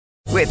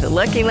With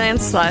Lucky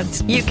Land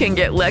Slots, you can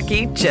get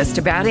lucky just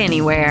about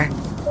anywhere.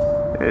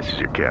 This is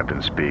your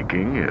captain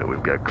speaking.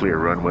 We've got clear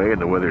runway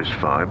and the weather's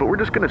fine, but we're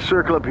just going to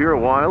circle up here a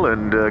while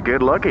and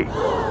get lucky.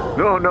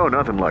 No,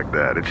 nothing like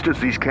that. It's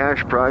just these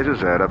cash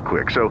prizes add up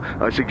quick. So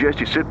I suggest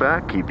you sit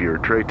back, keep your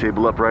tray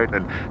table upright,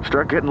 and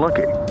start getting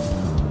lucky.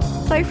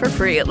 Play for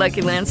free at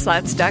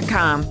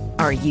LuckyLandSlots.com.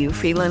 Are you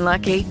feeling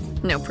lucky?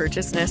 No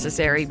purchase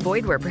necessary.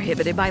 Void where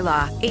prohibited by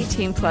law.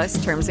 18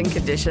 plus terms and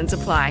conditions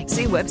apply.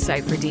 See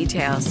website for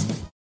details.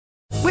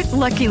 With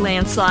Lucky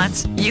Land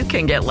Slots, you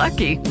can get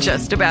lucky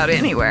just about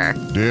anywhere.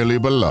 Dearly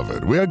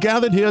beloved, we are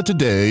gathered here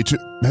today to...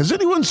 Has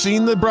anyone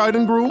seen the bride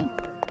and groom?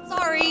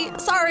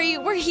 Sorry,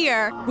 we're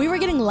here. We were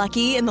getting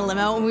lucky in the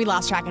limo and we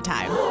lost track of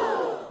time.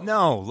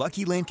 No,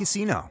 Lucky Land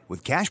Casino,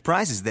 with cash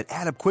prizes that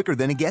add up quicker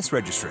than a guest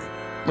registry.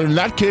 In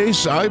that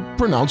case, I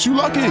pronounce you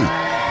lucky.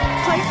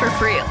 Play for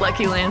free at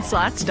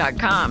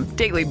LuckyLandSlots.com.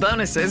 Daily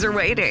bonuses are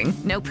waiting.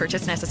 No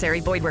purchase necessary.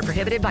 Void where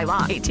prohibited by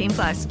law. 18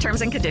 plus.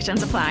 Terms and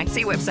conditions apply.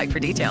 See website for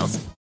details.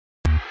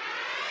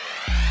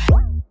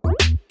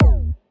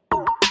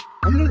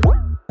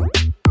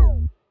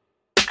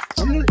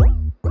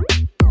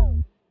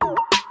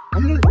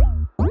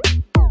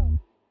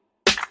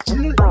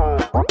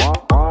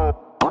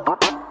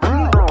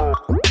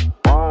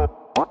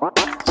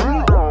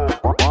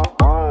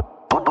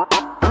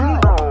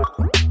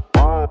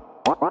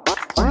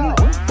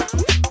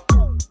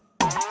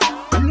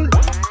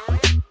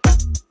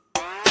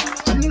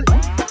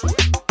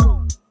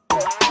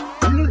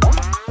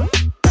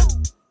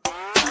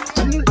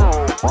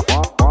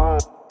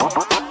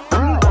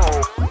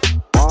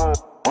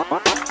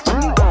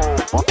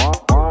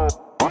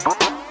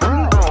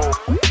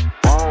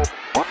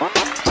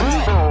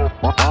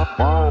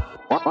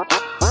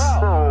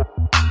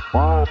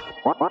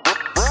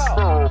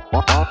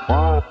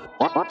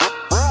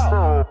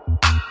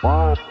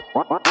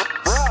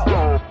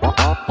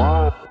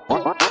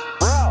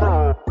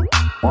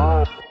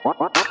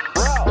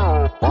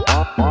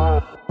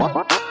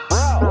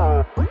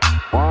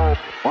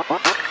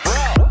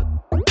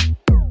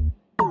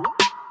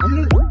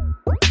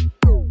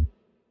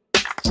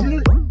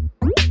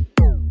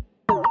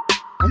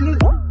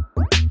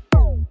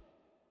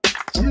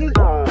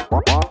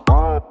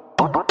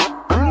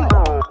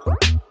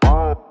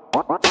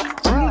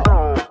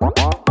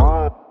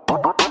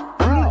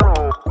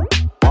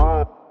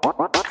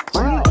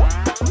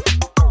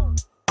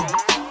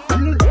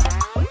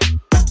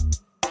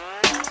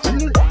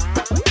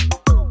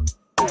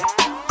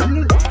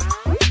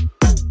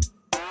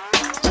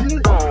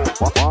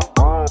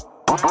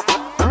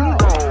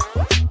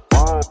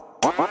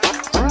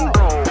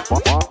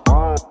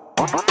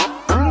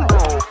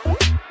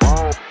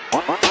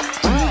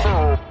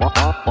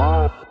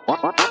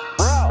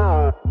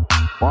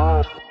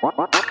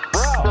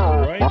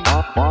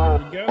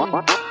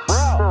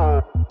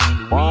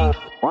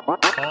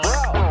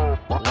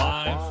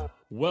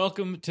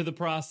 Welcome to the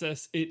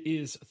process. It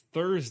is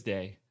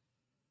Thursday,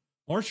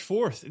 March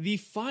 4th, the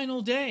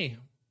final day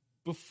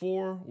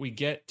before we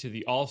get to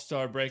the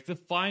All-Star break, the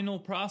final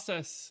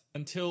process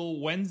until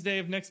Wednesday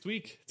of next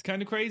week. It's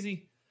kind of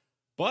crazy,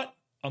 but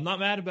I'm not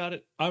mad about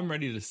it. I'm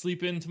ready to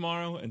sleep in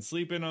tomorrow and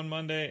sleep in on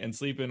Monday and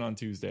sleep in on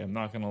Tuesday. I'm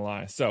not going to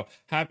lie. So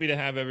happy to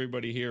have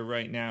everybody here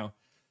right now.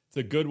 It's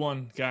a good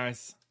one,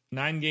 guys.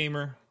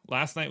 9-gamer.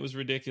 Last night was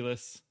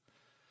ridiculous.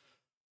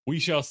 We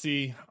shall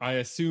see. I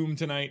assume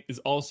tonight is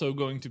also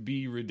going to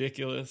be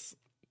ridiculous,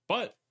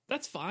 but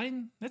that's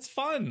fine. That's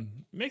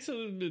fun.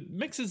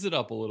 Mixes it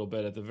up a little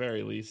bit at the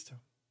very least.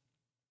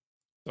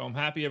 So I'm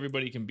happy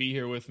everybody can be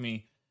here with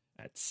me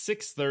at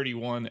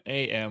 6:31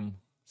 a.m.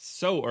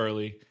 so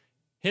early.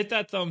 Hit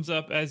that thumbs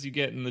up as you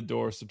get in the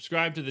door.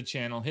 Subscribe to the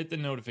channel. Hit the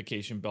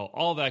notification bell.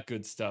 All that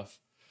good stuff.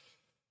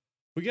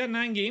 We got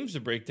 9 games to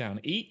break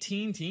down.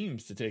 18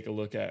 teams to take a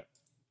look at.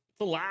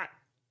 It's a lot.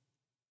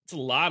 It's a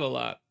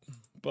lot.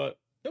 But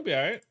it'll be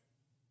all right.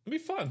 It'll be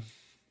fun.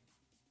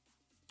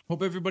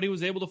 Hope everybody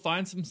was able to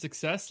find some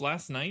success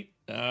last night.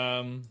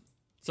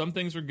 Some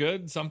things were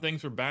good. Some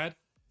things were bad.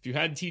 If you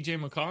had TJ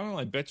McConnell,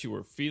 I bet you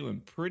were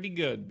feeling pretty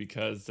good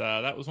because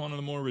that was one of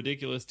the more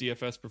ridiculous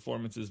DFS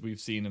performances we've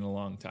seen in a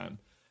long time.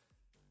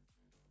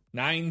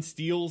 9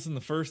 steals in the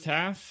first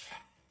half.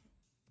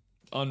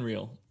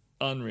 Unreal.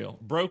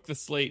 Broke the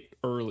slate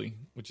early,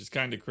 which is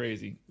kind of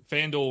crazy.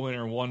 FanDuel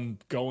winner, one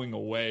going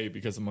away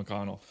because of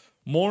McConnell.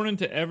 Morning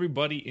to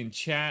everybody in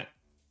chat.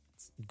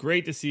 It's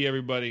great to see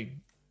everybody.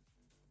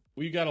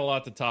 We got a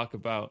lot to talk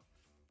about.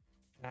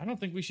 I don't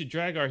think we should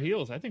drag our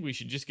heels. I think we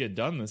should just get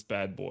done this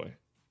bad boy.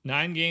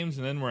 9 games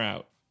and then we're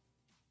out.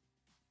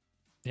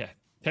 Yeah,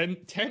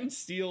 10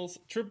 steals,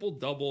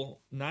 triple-double,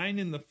 9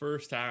 in the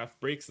first half,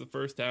 breaks the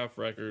first half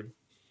record.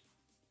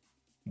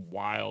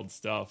 Wild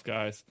stuff,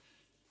 guys.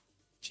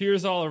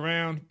 Cheers all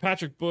around.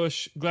 Patrick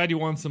Bush, glad you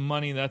won some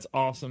money. That's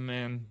awesome,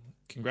 man.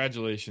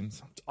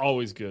 Congratulations. It's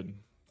always good.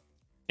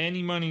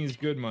 Any money is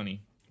good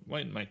money.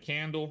 Lighting my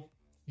candle.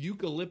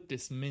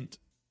 Eucalyptus mint.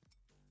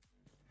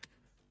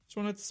 Just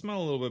want it to smell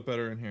a little bit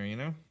better in here, you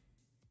know?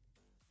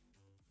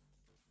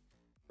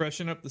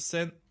 Freshen up the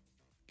scent.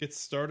 Get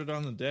started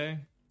on the day.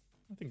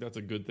 I think that's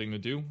a good thing to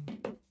do.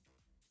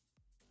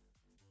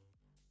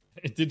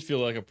 It did feel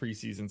like a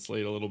preseason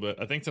slate a little bit.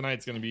 I think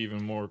tonight's going to be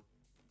even more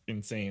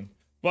insane.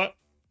 But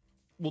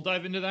we'll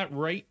dive into that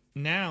right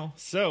now.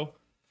 So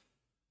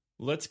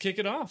let's kick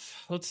it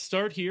off. Let's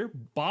start here.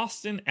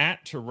 Boston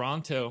at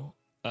Toronto.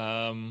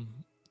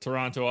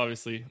 Toronto,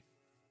 obviously,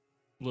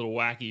 a little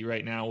wacky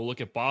right now. We'll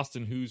look at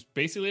Boston, who's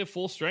basically at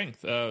full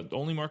strength.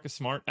 Only Marcus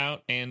Smart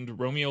out and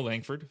Romeo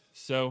Langford.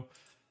 So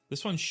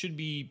this one should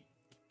be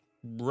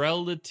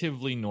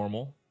relatively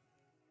normal.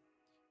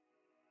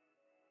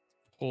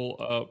 Pull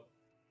up.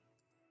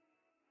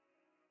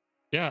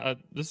 Yeah,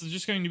 this is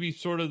just going to be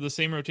sort of the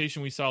same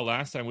rotation we saw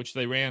last time, which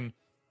they ran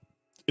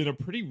in a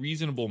pretty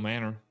reasonable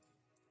manner.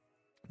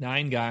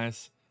 9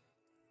 guys.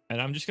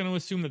 And I'm just going to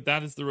assume that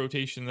that is the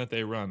rotation that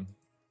they run.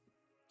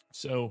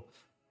 So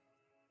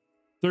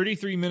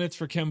 33 minutes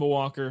for Kemba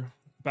Walker.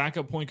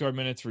 Backup point guard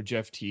minutes for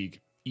Jeff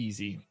Teague.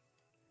 Easy.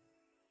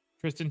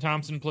 Tristan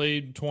Thompson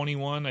played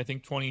 21. I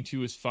think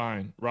 22 is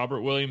fine.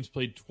 Robert Williams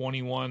played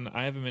 21.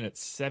 I have him in at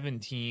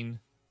 17.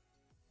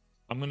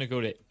 I'm going to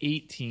go to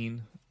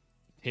 18.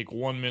 Take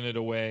 1 minute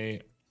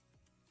away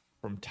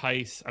from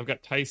Tice. I've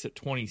got Tice at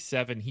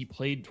 27. He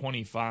played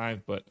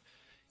 25, but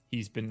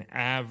he's been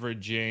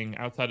averaging,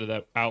 outside of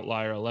that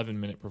outlier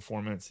 11-minute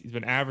performance, he's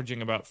been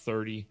averaging about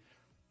 30.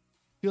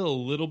 Feel a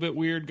little bit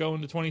weird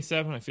going to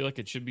 27. I feel like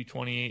it should be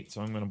 28,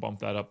 so I'm going to bump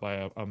that up by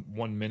a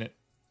 1 minute.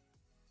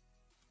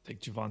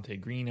 Take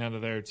Javonte Green out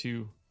of there,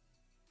 too.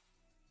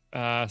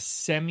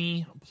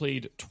 Semi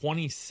played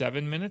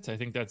 27 minutes. I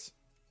think that's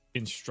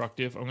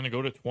instructive. I'm going to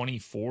go to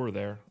 24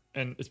 there.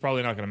 And it's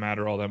probably not going to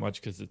matter all that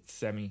much because it's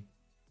Semi.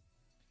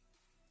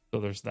 So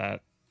there's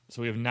that.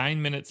 So we have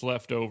 9 minutes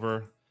left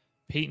over.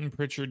 Peyton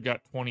Pritchard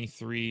got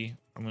 23.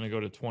 I'm going to go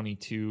to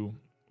 22.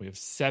 We have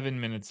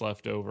 7 minutes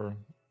left over.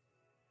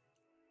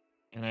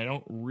 And I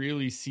don't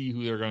really see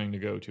who they're going to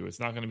go to. It's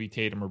not going to be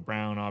Tatum or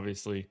Brown,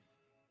 obviously.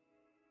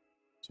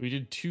 So we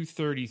did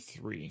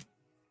 233.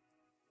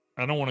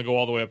 I don't want to go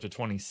all the way up to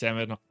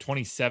 27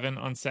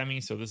 on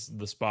Semi. So this is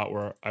the spot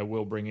where I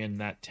will bring in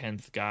that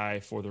 10th guy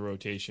for the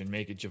rotation.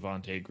 Make it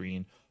Javonte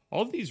Green.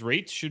 All of these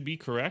rates should be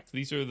correct.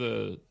 These are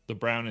the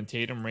Brown and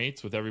Tatum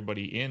rates with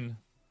everybody in.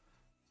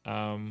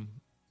 So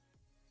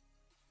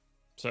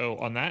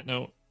on that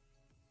note,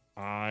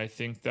 I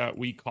think that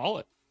we call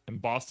it.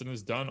 And Boston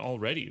is done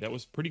already. That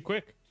was pretty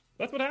quick.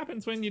 That's what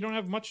happens when you don't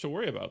have much to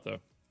worry about, though.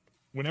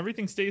 When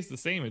everything stays the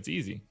same, it's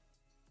easy.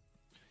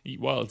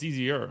 Well, it's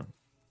easier,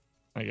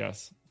 I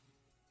guess.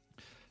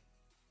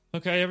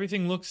 Okay,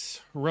 everything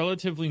looks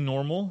relatively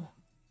normal.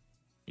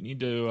 We need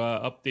to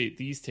update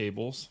these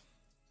tables.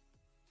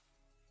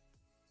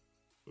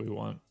 We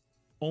want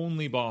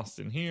only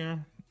Boston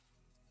here.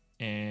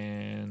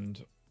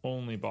 And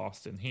only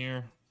Boston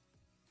here.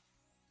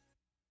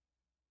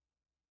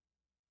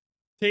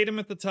 Tatum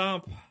at the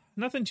top.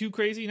 Nothing too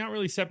crazy. Not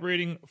really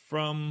separating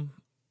from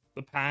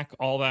the pack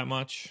all that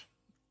much.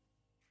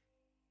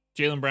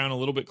 Jaylen Brown a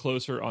little bit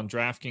closer on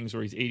DraftKings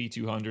where he's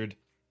 8,200.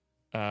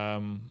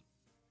 A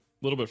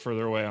little bit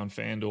further away on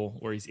FanDuel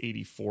where he's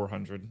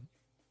 8,400.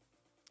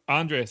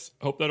 Andres,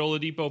 hope that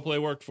Oladipo play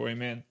worked for you,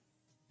 man.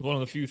 One of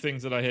the few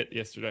things that I hit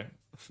yesterday.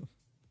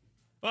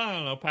 Well, I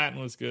don't know. Patton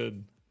was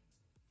good.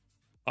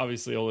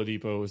 Obviously,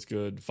 Oladipo was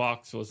good.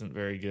 Fox wasn't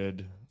very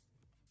good.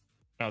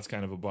 That was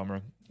kind of a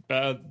bummer.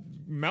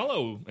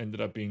 Melo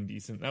ended up being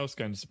decent. That was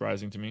kind of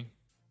surprising to me.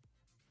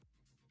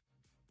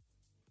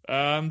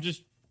 I'm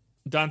just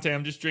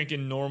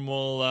drinking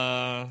normal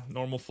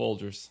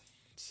Folgers.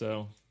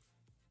 So,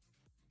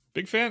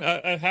 big fan.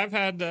 I have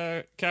had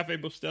Cafe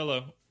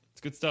Bustelo.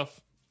 It's good stuff.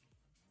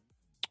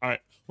 All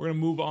right, we're going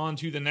to move on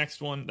to the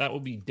next one. That will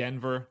be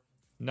Denver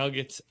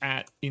Nuggets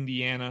at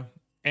Indiana.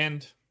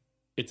 And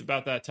it's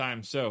about that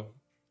time. So,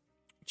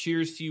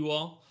 cheers to you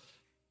all.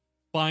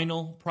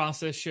 Final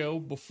process show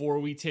before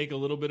we take a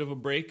little bit of a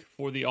break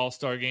for the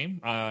All-Star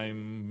game.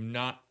 I'm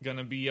not going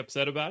to be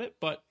upset about it,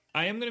 but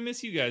I am going to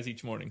miss you guys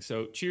each morning.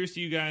 So cheers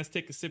to you guys.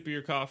 Take a sip of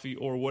your coffee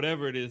or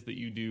whatever it is that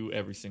you do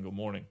every single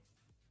morning.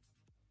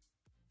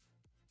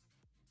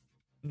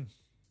 It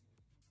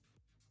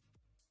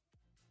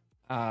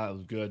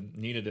was good.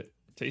 Needed it.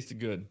 Tasted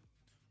good.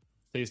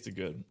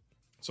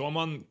 So I'm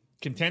on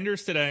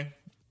contenders today.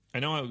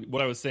 I know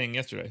what I was saying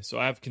yesterday. So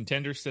I have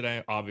contenders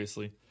today,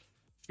 obviously.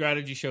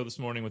 Strategy show this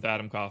morning with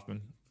Adam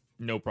Kaufman.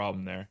 No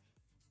problem there.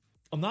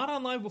 I'm not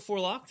on Live Before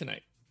Lock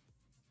tonight.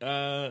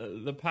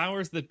 The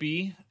powers that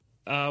be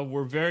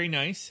were very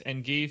nice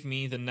and gave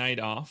me the night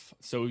off.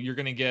 So you're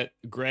going to get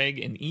Greg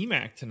and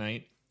Emac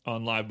tonight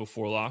on Live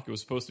Before Lock. It was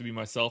supposed to be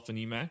myself and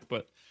Emac,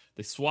 but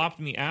they swapped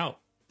me out.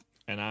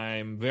 And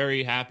I'm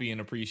very happy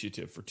and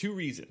appreciative for 2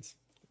 reasons.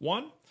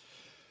 One,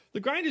 the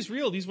grind is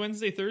real. These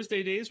Wednesday,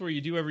 Thursday days where you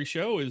do every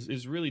show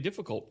is really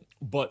difficult.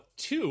 But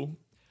 2,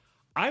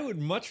 I would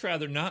much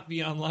rather not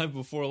be on Live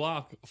Before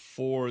Lock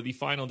for the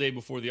final day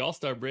before the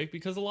All-Star break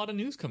because a lot of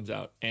news comes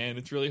out, and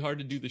it's really hard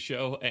to do the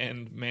show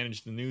and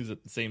manage the news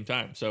at the same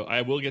time. So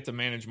I will get to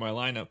manage my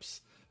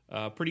lineups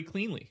pretty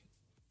cleanly.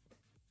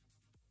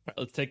 All right,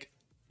 let's take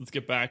let's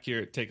get back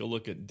here. Take a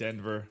look at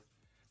Denver.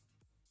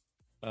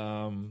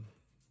 Where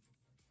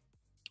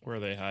are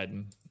they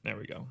hiding? There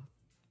we go.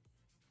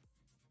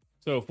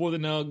 So for the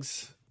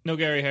Nugs, no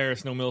Gary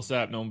Harris, no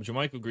Millsap, no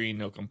Jermichael Green,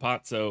 no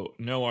Campazzo,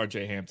 no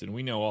RJ Hampton.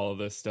 We know all of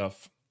this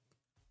stuff.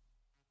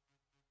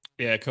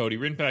 Yeah, Cody,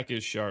 Rinpack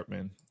is sharp,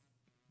 man.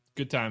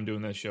 Good time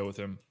doing that show with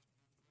him.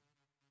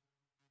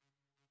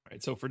 All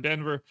right, so for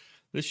Denver,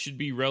 this should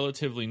be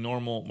relatively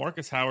normal.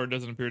 Marcus Howard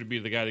doesn't appear to be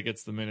the guy that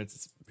gets the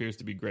minutes. It appears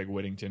to be Greg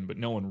Whittington, but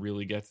no one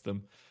really gets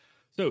them.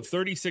 So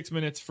 36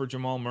 minutes for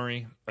Jamal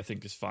Murray, I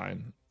think is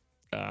fine.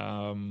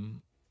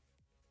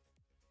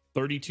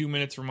 32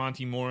 minutes for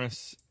Monty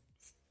Morris.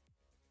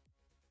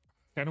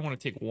 I don't want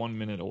to take 1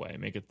 minute away,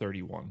 make it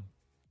 31.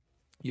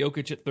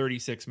 Jokic at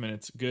 36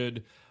 minutes,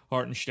 good.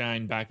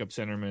 Hartenstein, backup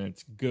center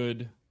minutes,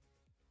 good.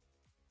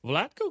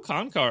 Vlatko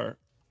Konkar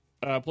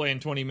playing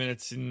 20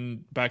 minutes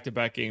in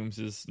back-to-back games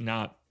is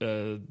not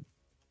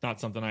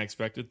something I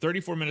expected.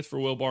 34 minutes for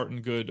Will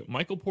Barton, good.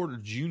 Michael Porter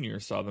Jr.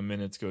 saw the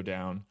minutes go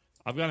down.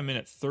 I've got him in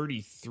at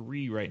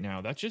 33 right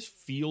now. That just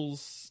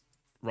feels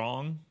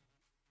wrong.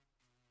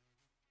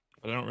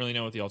 But I don't really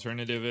know what the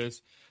alternative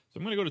is. So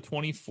I'm going to go to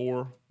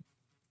 24.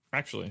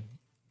 Actually,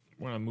 I'm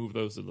going to move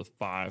those to the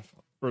 5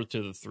 or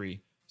to the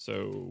 3.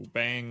 So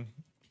bang.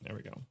 There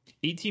we go.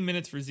 18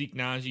 minutes for Zeke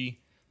Naji.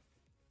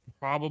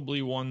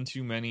 Probably one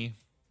too many.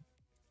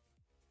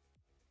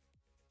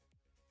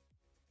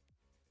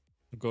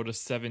 Go to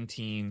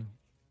 17.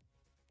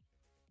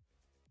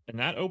 And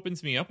that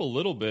opens me up a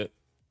little bit.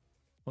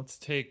 Let's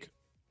take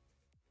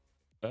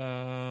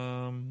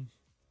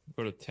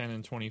go to 10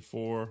 and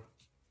 24.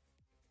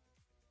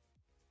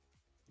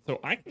 So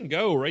I can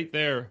go right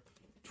there.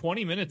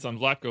 20 minutes on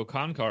Vlatko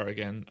Konkar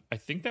again. I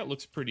think that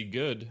looks pretty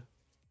good.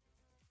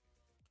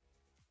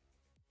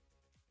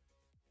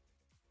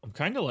 I'm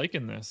kind of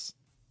liking this.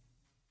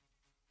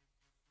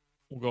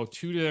 We'll go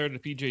 2 there to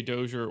PJ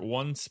Dozier,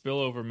 1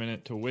 spillover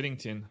minute to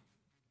Whittington.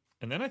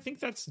 And then I think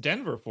that's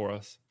Denver for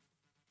us.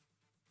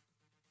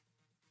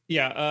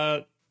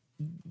 Yeah,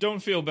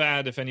 don't feel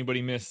bad if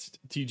anybody missed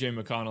TJ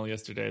McConnell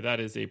yesterday. That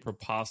is a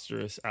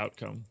preposterous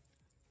outcome.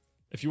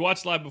 If you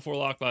watched Live Before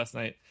Lock last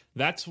night,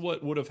 that's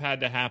what would have had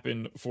to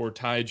happen for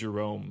Ty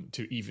Jerome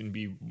to even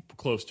be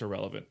close to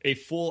relevant. A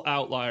full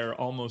outlier,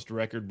 almost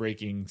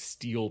record-breaking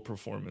steal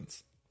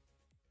performance.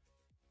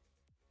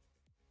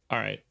 All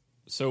right,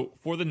 so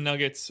for the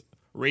Nuggets,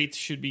 rates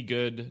should be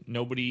good.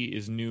 Nobody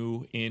is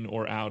new in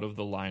or out of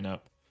the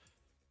lineup.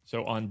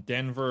 So on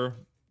Denver,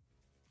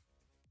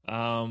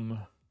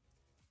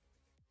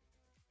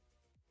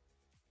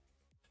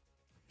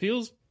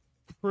 feels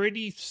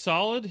pretty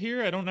solid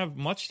here. I don't have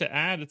much to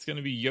add. It's going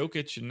to be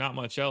Jokic and not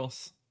much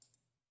else.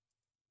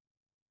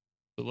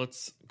 So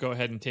let's go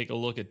ahead and take a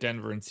look at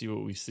Denver and see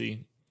what we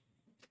see.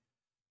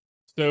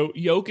 So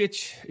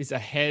Jokic is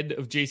ahead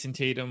of Jason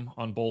Tatum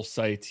on both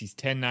sites. He's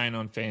 10-9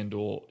 on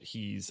FanDuel.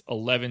 He's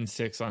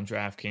 11-6 on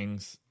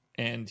DraftKings.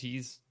 And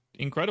he's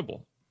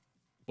incredible.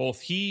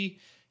 Both he,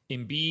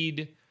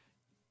 Embiid,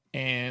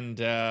 and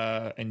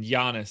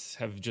Giannis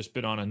have just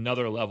been on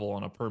another level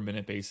on a per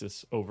minute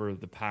basis over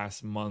the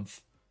past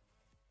month.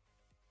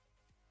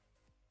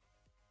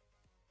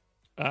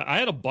 I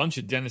had a bunch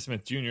of Dennis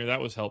Smith Jr.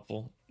 That was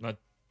helpful. That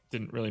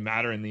didn't really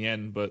matter in the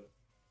end, but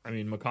I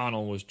mean,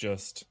 McConnell was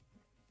it's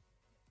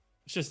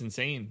just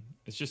insane.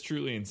 It's just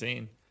truly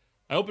insane.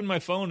 I opened my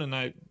phone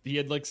and he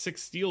had like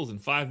 6 steals in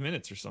 5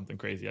 minutes or something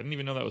crazy. I didn't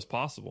even know that was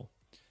possible.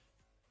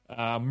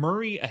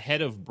 Murray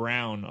ahead of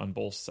Brown on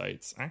both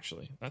sites.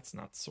 Actually, that's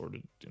not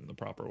sorted in the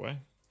proper way.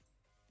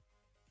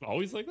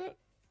 Always like that?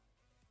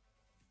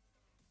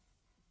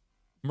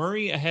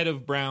 Murray ahead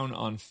of Brown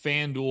on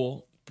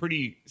FanDuel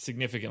pretty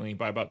significantly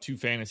by about 2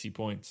 fantasy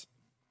points.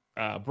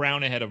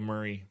 Brown ahead of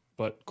Murray,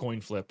 but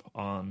coin flip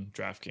on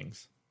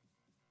DraftKings.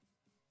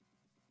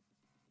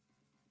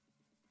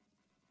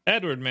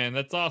 Edward, man,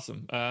 that's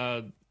awesome.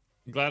 Glad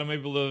I'm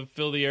able to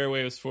fill the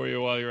airwaves for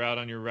you while you're out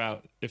on your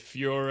route. If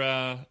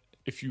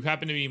you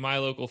happen to be my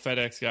local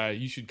FedEx guy,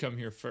 you should come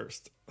here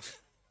first.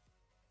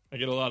 I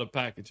get a lot of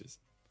packages.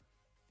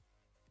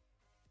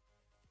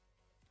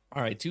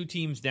 All right, 2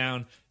 teams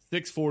down,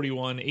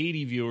 641,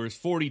 80 viewers,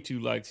 42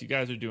 likes. You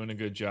guys are doing a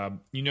good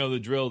job. You know the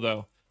drill,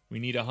 though. We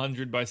need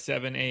 100 by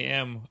 7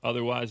 a.m.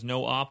 Otherwise,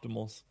 no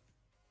optimals.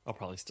 I'll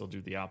probably still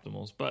do the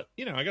optimals. But,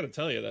 I got to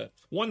tell you that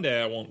one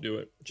day I won't do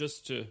it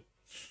just to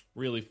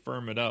really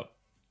firm it up.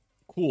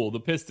 Cool, the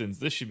Pistons.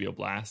 This should be a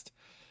blast.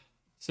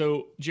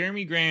 So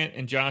Jeremy Grant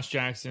and Josh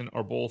Jackson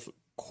are both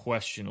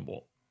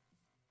questionable.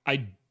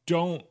 I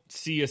don't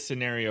see a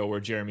scenario where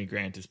Jeremy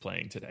Grant is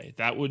playing today.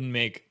 That would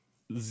make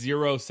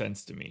 0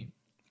 sense to me.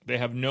 They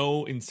have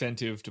no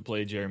incentive to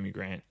play Jeremy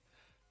Grant.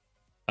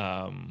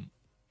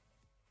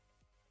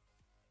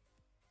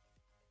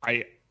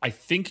 I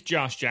think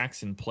Josh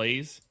Jackson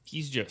plays.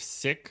 He's just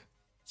sick.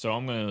 So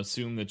I'm going to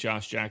assume that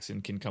Josh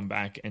Jackson can come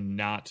back and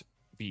not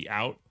be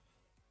out.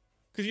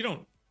 Because you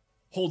don't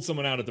hold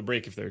someone out at the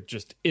break if they're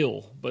just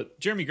ill. But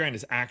Jeremy Grant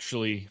is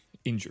actually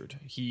injured.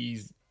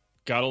 He's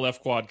got a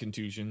left quad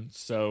contusion.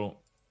 So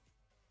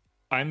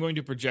I'm going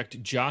to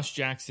project Josh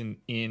Jackson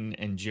in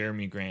and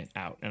Jeremy Grant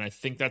out. And I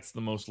think that's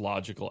the most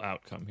logical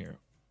outcome here.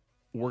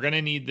 We're going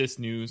to need this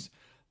news.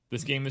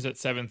 This game is at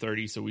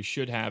 7:30, so we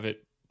should have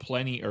it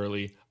plenty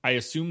early. I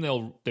assume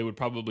they would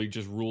probably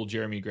just rule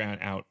Jeremy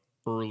Grant out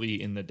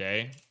early in the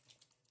day,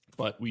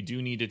 but we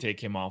do need to take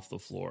him off the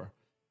floor.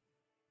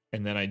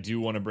 And then I do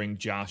want to bring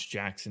Josh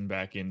Jackson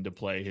back in to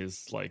play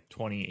his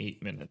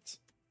 28 minutes.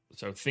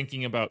 So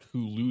thinking about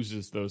who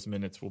loses those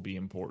minutes will be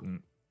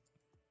important.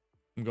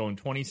 I'm going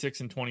 26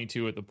 and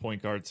 22 at the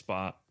point guard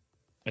spot.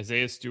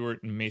 Isaiah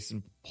Stewart and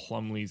Mason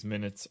Plumlee's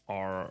minutes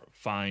are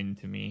fine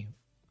to me.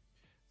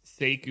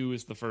 Sekou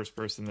is the first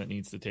person that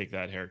needs to take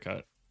that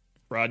haircut.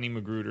 Rodney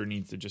Magruder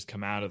needs to just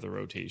come out of the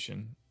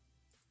rotation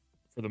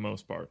for the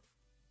most part.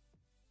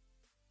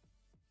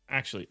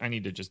 Actually, I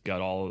need to just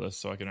gut all of this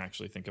so I can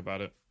actually think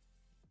about it.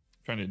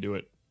 I'm trying to do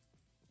it.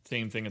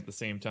 Same thing at the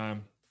same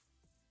time.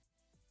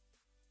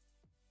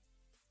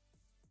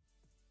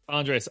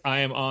 Andres,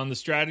 I am on the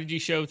strategy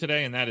show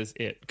today, and that is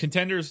it.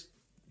 Contenders,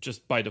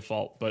 just by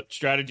default, but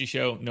strategy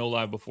show, no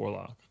live before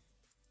lock.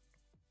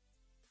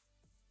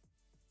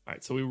 All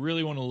right, so we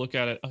really want to look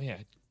at it. Oh, yeah,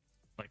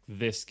 like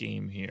this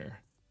game here.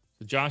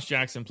 So Josh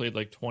Jackson played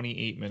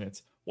 28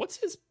 minutes. What's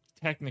his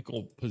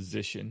technical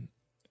position?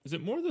 Is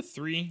it more the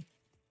 3?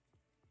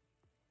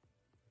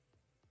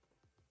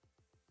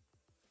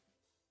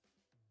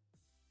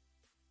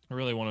 I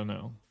really want to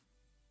know. All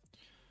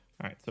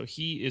right, so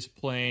he is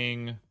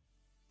playing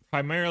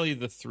primarily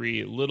the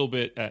 3, a little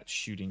bit at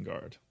shooting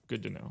guard.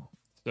 Good to know.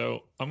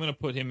 So I'm going to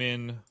put him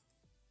in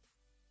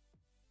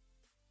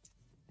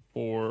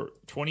for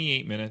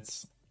 28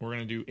 minutes. We're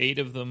going to do 8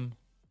 of them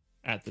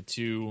at the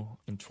 2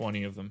 and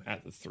 20 of them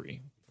at the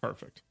 3.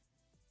 Perfect.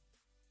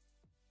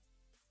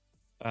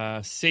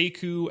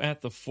 Sekou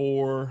at the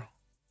 4.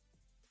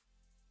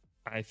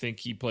 I think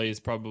he plays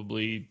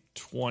probably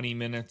 20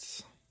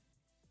 minutes.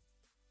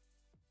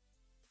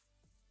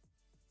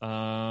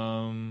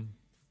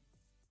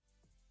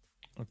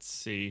 Let's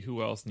see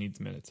who else needs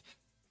minutes.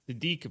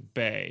 Sadiq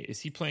Bey, is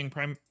he playing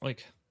prime?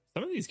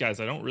 Some of these guys,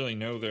 I don't really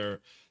know.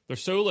 They're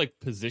so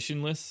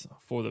positionless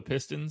for the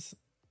Pistons.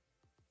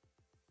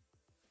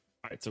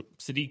 All right, so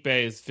Sadiq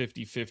Bey is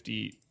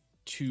 50-50,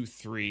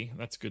 2-3.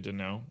 That's good to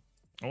know.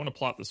 I want to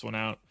plot this one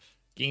out,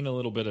 gain a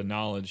little bit of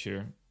knowledge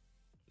here.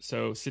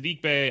 So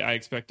Sadiq Bey, I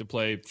expect to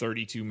play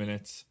 32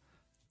 minutes.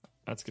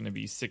 That's going to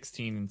be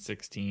 16 and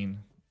 16.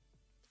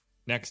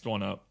 Next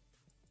one up.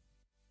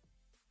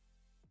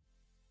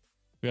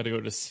 We got to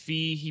go to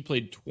Svi. He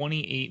played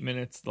 28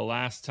 minutes the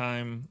last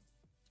time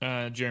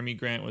Jeremy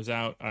Grant was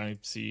out. I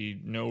see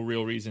no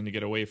real reason to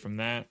get away from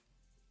that.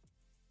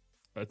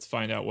 Let's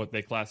find out what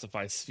they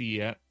classify Svi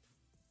at.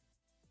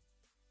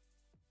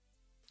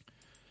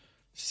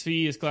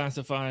 Svi is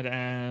classified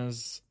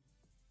as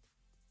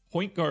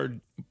point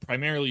guard,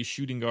 primarily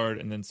shooting guard,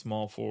 and then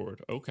small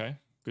forward. Okay,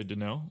 good to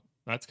know.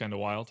 That's kind of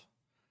wild.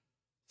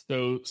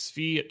 So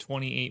Svi at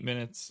 28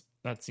 minutes,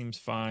 that seems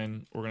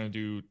fine. We're going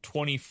to do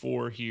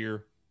 24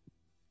 here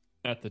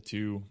at the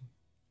 2,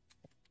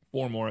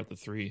 4 more at the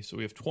 3. So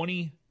we have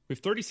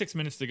 36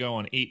 minutes to go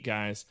on 8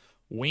 guys.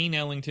 Wayne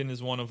Ellington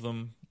is one of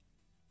them.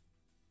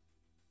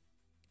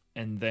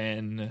 And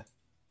then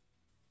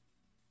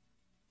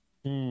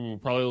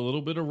probably a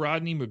little bit of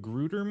Rodney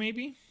Magruder,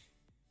 maybe.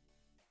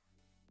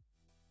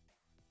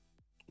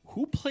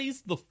 Who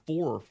plays the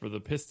 4 for the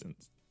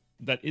Pistons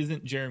that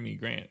isn't Jeremy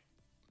Grant?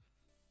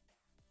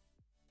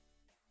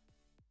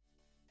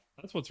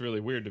 That's what's really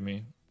weird to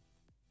me.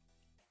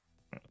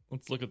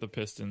 Let's look at the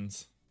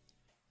Pistons.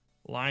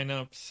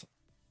 Lineups.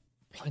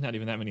 Probably not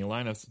even that many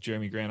lineups with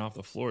Jeremy Grant off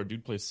the floor.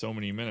 Dude plays so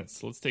many minutes.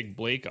 So let's take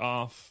Blake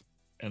off,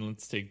 and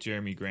let's take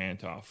Jeremy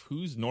Grant off.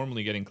 Who's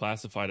normally getting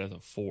classified as a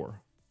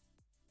 4?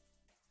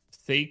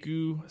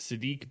 Sekou,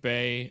 Sadiq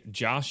Bey,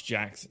 Josh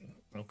Jackson.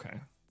 Okay.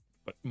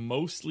 But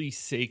mostly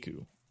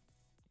Sekou.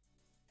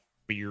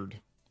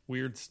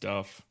 Weird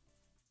stuff.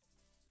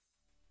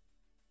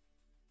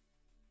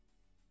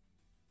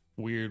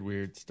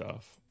 Weird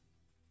stuff.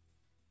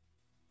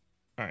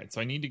 All right,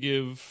 so I need to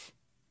give...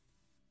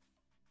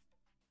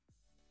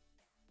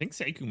 I think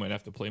Sekou might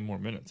have to play more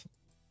minutes.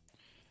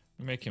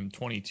 We'll make him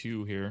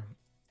 22 here.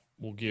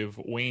 We'll give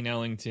Wayne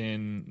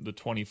Ellington the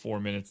 24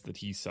 minutes that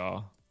he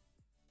saw.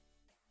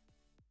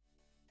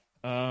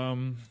 So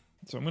I'm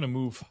going to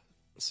move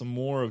some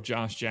more of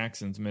Josh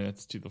Jackson's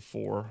minutes to the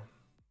 4.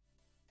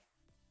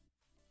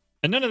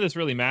 And none of this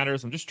really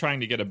matters. I'm just trying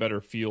to get a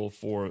better feel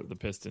for the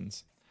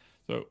Pistons.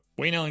 So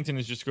Wayne Ellington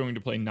is just going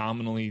to play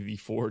nominally the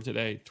 4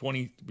 today.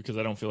 20, because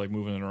I don't feel like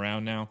moving it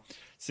around now.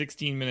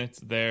 16 minutes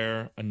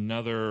there.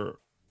 Another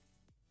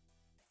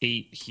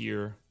 8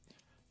 here.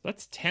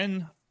 That's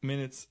 10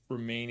 minutes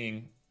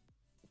remaining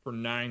for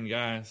 9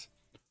 guys.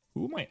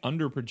 Who am I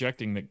under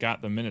projecting that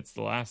got the minutes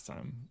the last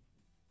time?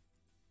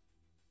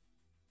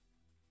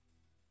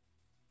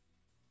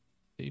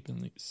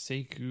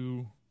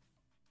 Sekou.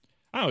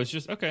 Oh, it's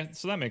just, okay,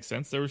 so that makes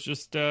sense. There was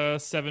just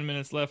 7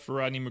 minutes left for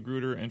Rodney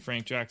Magruder and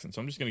Frank Jackson. So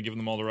I'm just going to give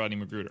them all to Rodney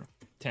Magruder.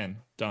 10,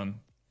 done.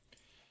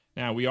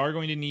 Now, we are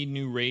going to need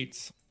new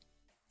rates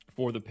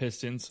for the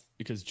Pistons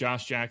because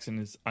Josh Jackson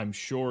is, I'm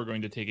sure,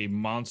 going to take a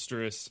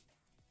monstrous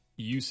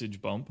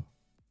usage bump.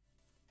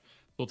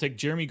 We'll take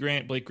Jeremy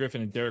Grant, Blake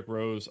Griffin, and Derrick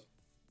Rose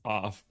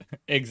off.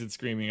 Exit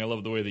screaming. I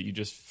love the way that you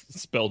just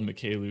spelled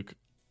Mikhailuk.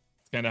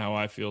 It's kind of how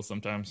I feel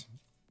sometimes.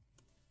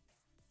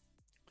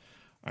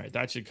 All right,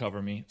 that should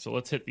cover me. So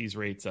let's hit these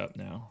rates up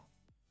now.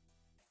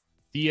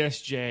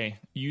 DSJ,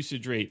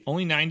 usage rate,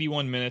 only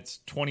 91 minutes,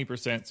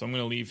 20%. So I'm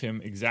going to leave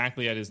him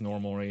exactly at his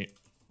normal rate.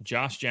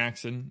 Josh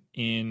Jackson,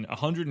 in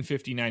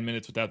 159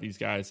 minutes without these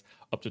guys,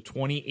 up to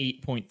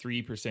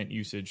 28.3%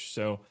 usage.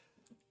 So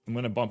I'm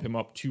going to bump him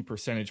up 2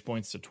 percentage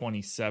points to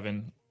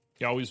 27.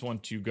 You always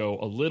want to go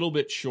a little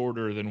bit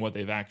shorter than what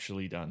they've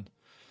actually done.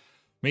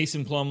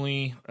 Mason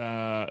Plumlee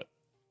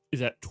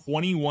is at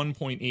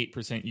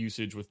 21.8%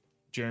 usage with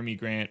Jeremy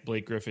Grant,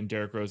 Blake Griffin,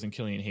 Derrick Rose, and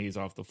Killian Hayes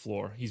off the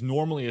floor. He's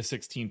normally a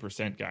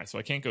 16% guy, so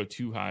I can't go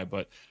too high,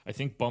 but I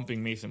think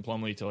bumping Mason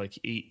Plumlee to like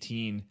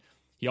 18.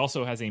 He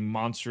also has a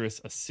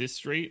monstrous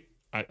assist rate.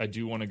 I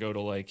do want to go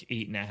to like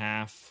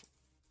 8.5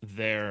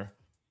 there.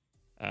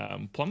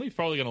 Plumlee's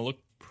probably going to look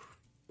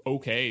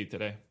okay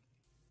today.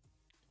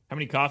 How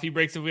many coffee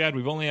breaks have we had?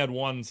 We've only had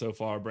one so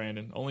far,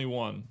 Brandon. Only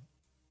one.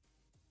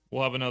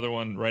 We'll have another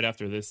one right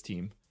after this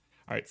team.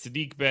 All right,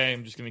 Sadiq Bey,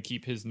 I'm just going to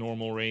keep his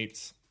normal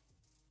rates.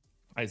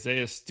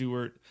 Isaiah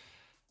Stewart,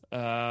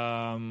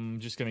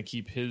 just going to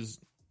keep his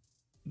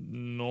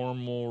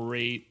normal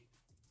rate.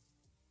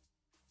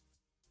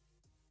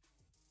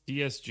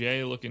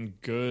 DSJ looking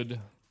good.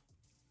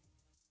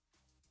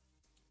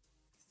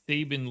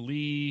 Saban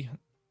Lee,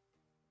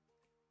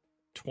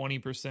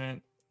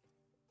 20%.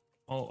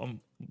 I'll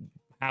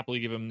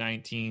happily give him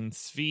 19.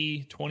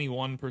 Svi,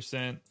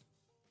 21%.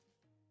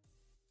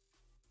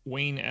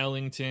 Wayne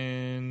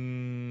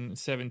Ellington,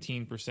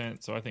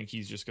 17%. So I think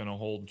he's just going to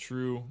hold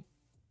true.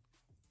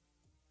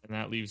 And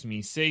that leaves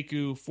me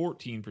Sekou,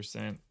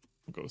 14%.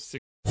 We'll go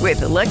 6. With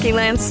the Lucky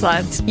Land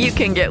Slots, you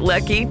can get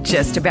lucky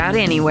just about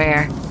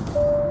anywhere.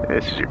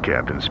 This is your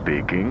captain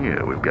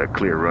speaking. We've got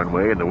clear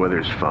runway and the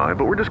weather's fine,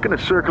 but we're just going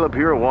to circle up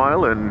here a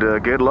while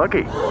and get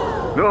lucky.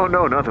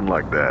 No, nothing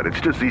like that. It's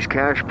just these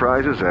cash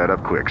prizes add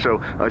up quick. So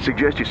I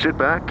suggest you sit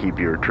back, keep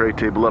your tray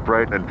table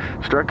upright, and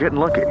start getting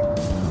lucky.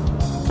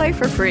 Play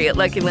for free at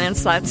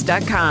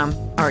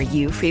LuckyLandSlots.com. Are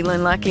you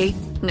feeling lucky?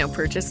 No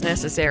purchase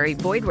necessary.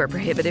 Void where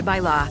prohibited by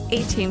law.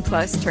 18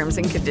 plus terms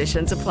and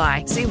conditions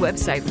apply. See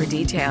website for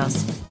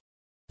details.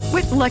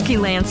 With Lucky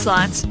Land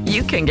Slots,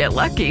 you can get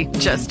lucky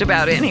just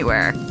about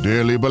anywhere.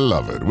 Dearly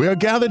beloved, we are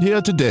gathered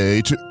here today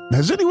to...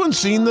 Has anyone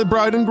seen the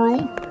bride and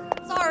groom?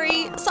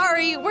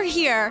 Sorry, we're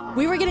here.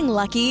 We were getting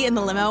lucky in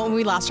the limo and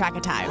we lost track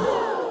of time.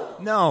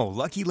 No,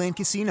 Lucky Land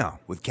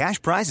Casino, with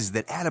cash prizes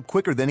that add up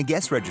quicker than a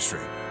guest registry.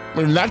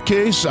 In that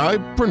case, I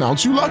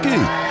pronounce you lucky.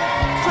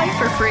 Play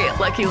for free at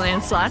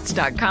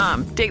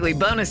LuckyLandSlots.com. Daily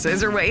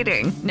bonuses are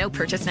waiting. No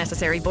purchase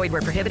necessary. Void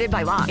where prohibited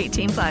by law.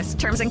 18 plus.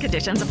 Terms and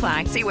conditions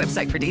apply. See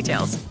website for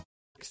details.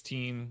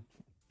 16.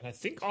 And I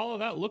think all of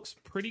that looks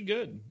pretty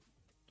good.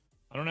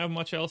 I don't have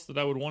much else that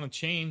I would want to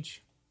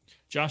change.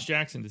 Josh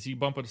Jackson, does he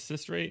bump an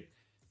assist rate?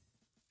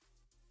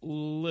 A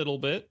little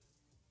bit.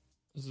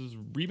 This is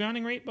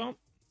rebounding rate bump?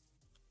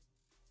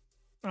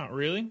 Not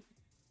really.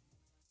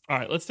 All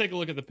right, let's take a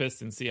look at the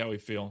Pistons, see how we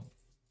feel.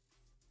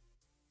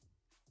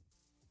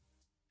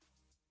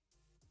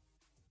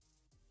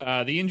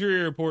 The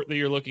injury report that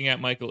you're looking at,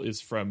 Michael,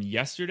 is from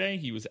yesterday.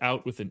 He was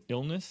out with an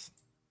illness.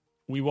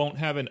 We won't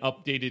have an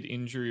updated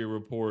injury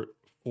report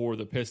for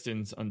the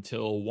Pistons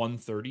until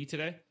 1:30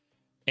 today.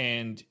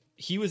 And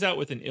he was out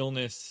with an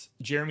illness.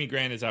 Jeremy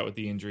Grant is out with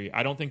the injury.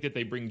 I don't think that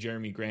they bring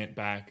Jeremy Grant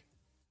back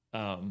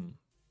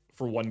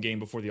for one game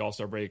before the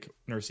All-Star break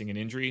nursing an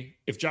injury.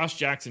 If Josh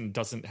Jackson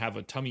doesn't have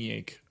a tummy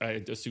ache,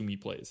 I assume he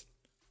plays.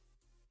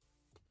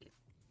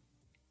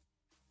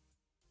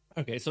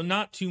 Okay, so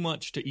not too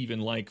much to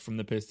even like from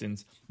the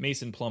Pistons.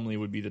 Mason Plumlee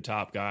would be the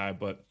top guy,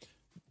 but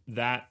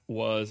that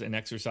was an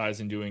exercise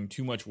in doing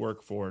too much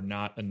work for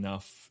not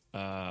enough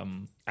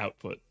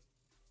output.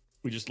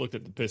 We just looked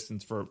at the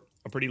Pistons for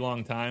a pretty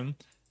long time,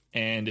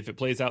 and if it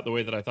plays out the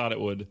way that I thought it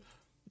would,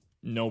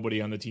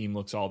 nobody on the team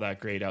looks all that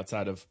great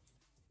outside of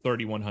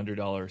 $3,100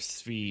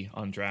 Svi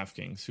on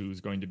DraftKings,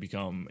 who's going to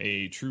become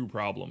a true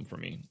problem for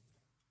me.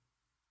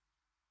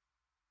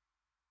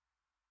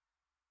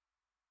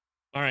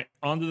 All right,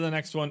 on to the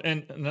next one.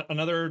 And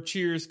another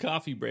cheers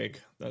coffee break.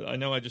 I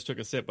know I just took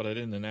a sip, but I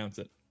didn't announce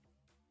it.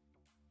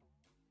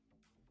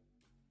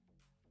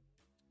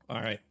 All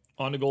right,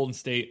 on to Golden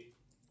State.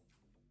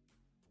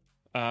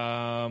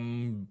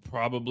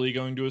 Probably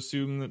going to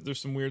assume that there's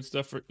some weird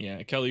stuff.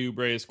 Kelly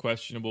Oubre is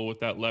questionable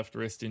with that left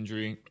wrist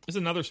injury. There's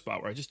another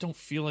spot where I just don't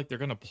feel like they're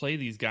going to play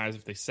these guys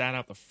if they sat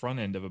out the front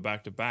end of a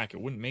back-to-back.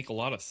 It wouldn't make a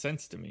lot of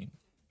sense to me.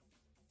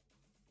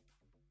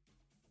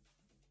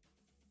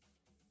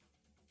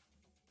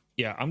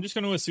 Yeah, I'm just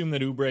going to assume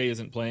that Oubre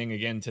isn't playing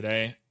again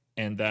today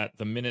and that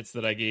the minutes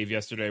that I gave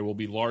yesterday will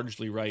be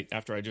largely right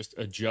after I just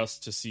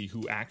adjust to see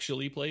who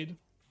actually played.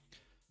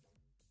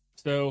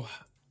 So,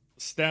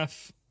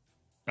 Steph,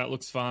 That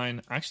looks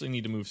fine. I actually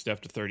need to move Steph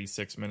to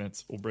 36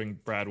 minutes. We'll bring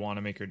Brad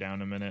Wanamaker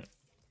down a minute.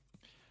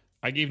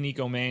 I gave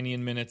Nico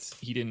Mannion minutes.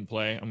 He didn't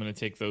play. I'm going to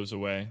take those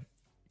away.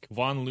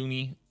 Kevon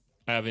Looney,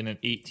 I have in at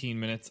 18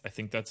 minutes. I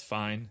think that's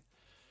fine.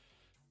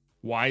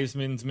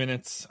 Wiseman's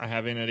minutes, I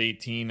have in at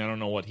 18. I don't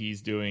know what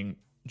he's doing.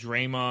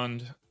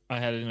 Draymond, I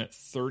had in at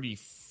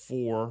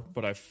 34,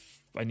 but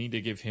I need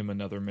to give him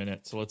another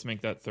minute. So let's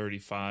make that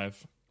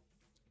 35.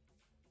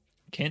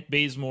 Kent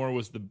Bazemore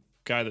was the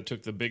guy that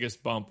took the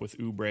biggest bump with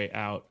Oubre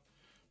out.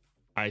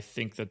 I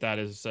think that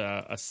is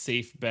a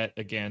safe bet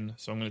again.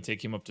 So I'm going to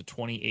take him up to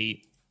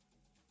 28.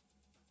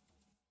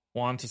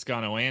 Juan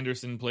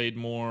Toscano-Anderson played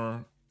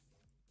more.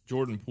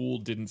 Jordan Poole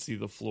didn't see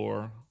the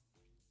floor.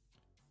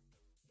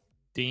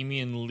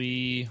 Damian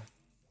Lee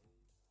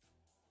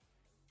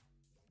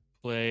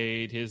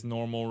played his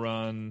normal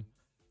run.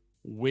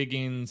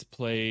 Wiggins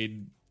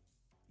played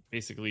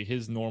basically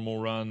his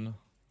normal run.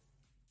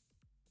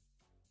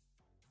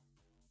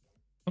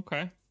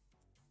 Okay.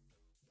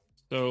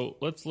 So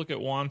let's look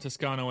at Juan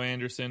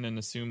Toscano-Anderson and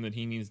assume that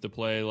he needs to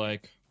play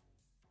like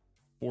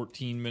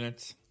 14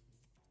 minutes.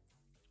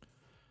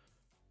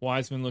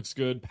 Wiseman looks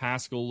good.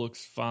 Pascal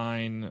looks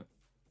fine.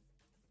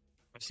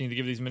 I just need to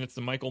give these minutes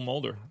to Michael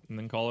Mulder and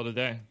then call it a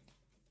day.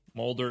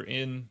 Mulder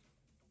in.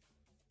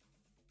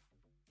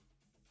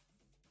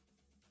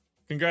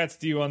 Congrats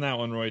to you on that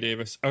one, Roy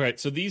Davis. All right,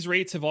 so these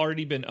rates have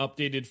already been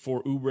updated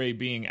for Oubre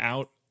being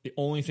out. The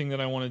only thing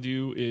that I want to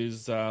do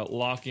is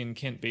lock in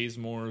Kent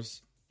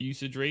Bazemore's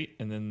usage rate,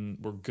 and then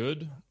we're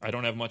good. I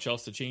don't have much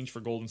else to change for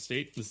Golden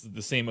State. This is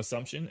the same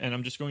assumption, and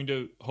I'm just going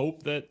to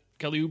hope that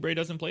Kelly Oubre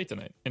doesn't play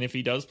tonight. And if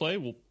he does play,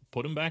 we'll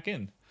put him back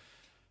in.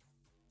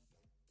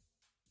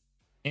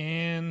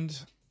 And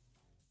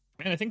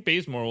man, I think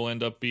Bazemore will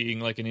end up being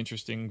like an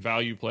interesting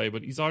value play,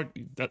 but he's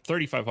already at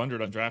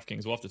 3,500 on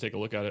DraftKings. We'll have to take a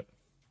look at it.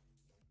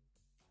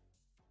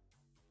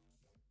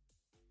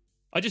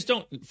 I just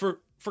don't for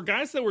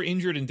guys that were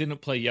injured and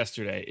didn't play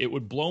yesterday, it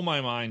would blow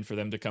my mind for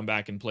them to come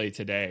back and play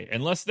today,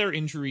 unless their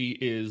injury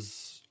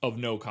is of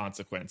no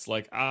consequence,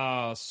 like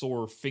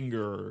sore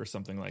finger or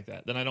something like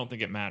that. Then I don't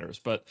think it matters.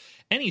 But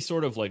any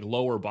sort of like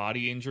lower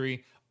body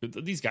injury,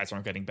 these guys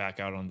aren't getting back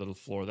out onto the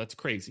floor. That's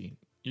crazy.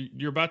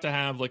 You're about to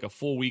have like a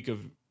full week of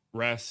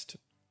rest.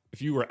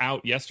 If you were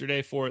out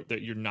yesterday for it,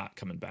 that you're not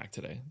coming back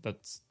today.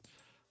 That's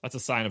a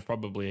sign of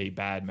probably a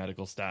bad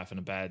medical staff and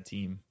a bad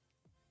team.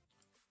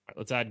 All right,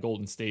 let's add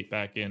Golden State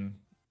back in.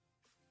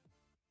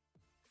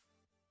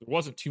 There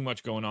wasn't too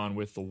much going on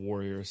with the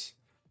Warriors.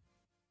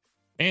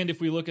 And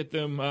if we look at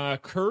them,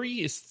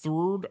 Curry is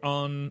third.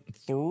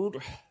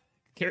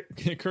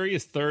 Curry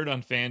is third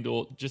on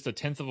FanDuel, just a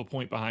tenth of a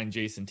point behind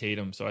Jason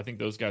Tatum. So I think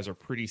those guys are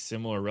pretty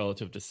similar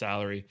relative to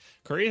salary.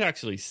 Curry is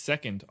actually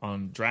second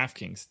on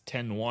DraftKings,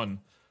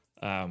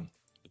 10-1,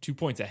 2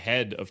 points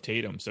ahead of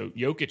Tatum. So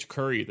Jokic,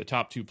 Curry, the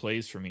top two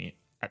plays for me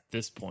at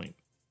this point,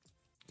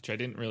 which I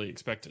didn't really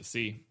expect to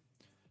see.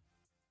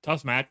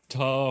 Tough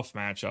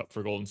matchup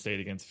for Golden State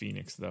against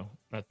Phoenix, though.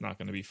 That's not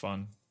going to be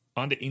fun.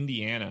 On to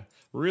Indiana.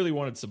 Really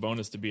wanted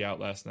Sabonis to be out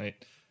last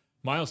night.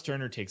 Miles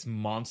Turner takes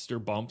monster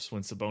bumps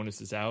when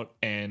Sabonis is out,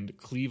 and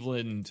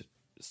Cleveland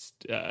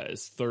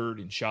is third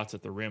in shots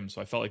at the rim.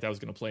 So I felt like that was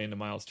going to play into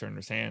Miles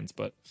Turner's hands,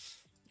 but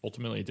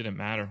ultimately it didn't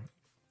matter.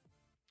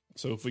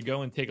 So if we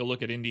go and take a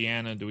look at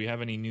Indiana, do we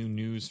have any new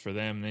news for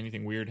them?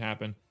 Anything weird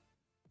happen?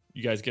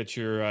 You guys get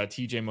your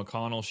TJ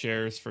McConnell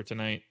shares for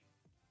tonight.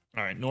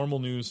 All right, normal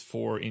news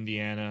for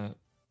Indiana.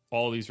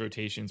 All these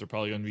rotations are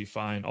probably going to be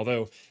fine.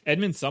 Although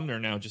Edmund Sumner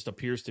now just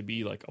appears to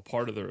be like a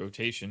part of the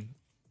rotation.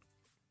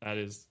 That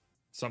is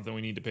something we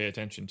need to pay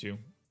attention to.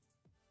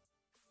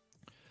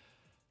 I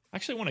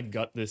actually want to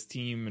gut this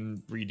team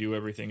and redo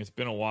everything. It's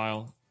been a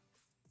while.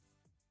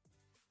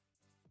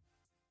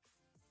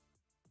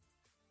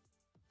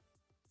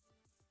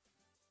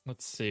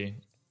 Let's see.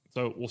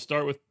 So we'll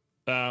start with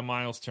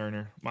Miles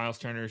Turner. Miles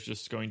Turner is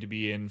just going to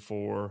be in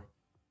for,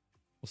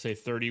 we'll say,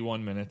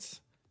 31 minutes.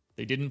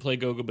 They didn't play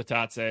Goga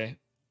Batadze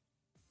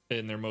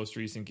in their most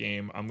recent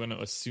game. I'm going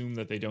to assume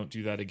that they don't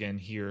do that again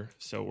here.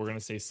 So we're going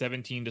to say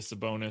 17 to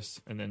Sabonis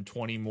and then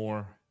 20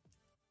 more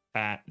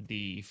at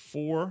the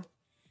 4.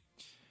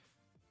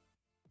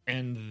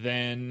 And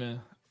then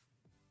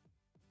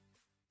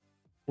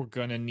we're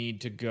going to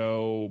need to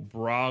go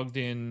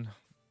Brogdon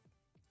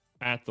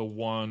at the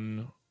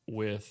 1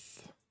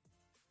 with,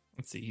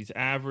 let's see, he's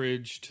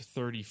averaged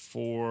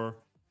 34.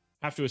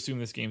 Have to assume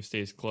this game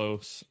stays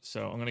close.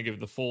 So I'm going to give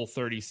the full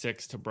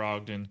 36 to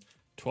Brogdon,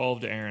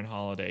 12 to Aaron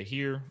Holiday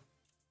here.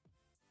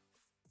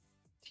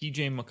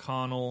 TJ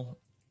McConnell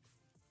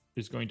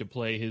is going to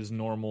play his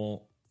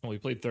normal. Well, he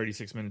played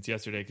 36 minutes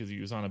yesterday because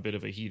he was on a bit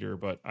of a heater,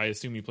 but I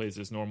assume he plays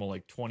his normal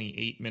like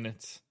 28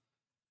 minutes.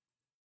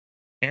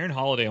 Aaron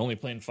Holiday only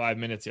playing 5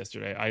 minutes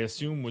yesterday. I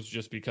assume was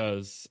just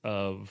because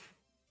of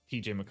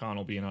TJ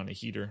McConnell being on a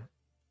heater.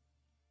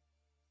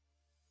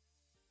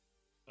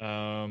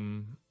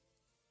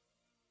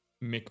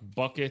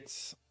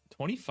 McBuckets,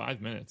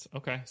 25 minutes.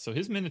 Okay, so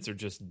his minutes are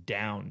just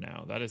down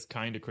now. That is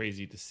kind of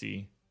crazy to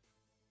see.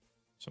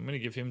 So I'm going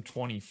to give him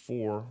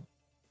 24.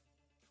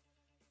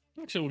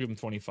 Actually, we'll give him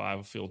 25.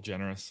 I'll feel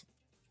generous.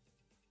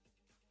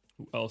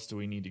 Who else do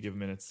we need to give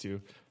minutes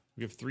to?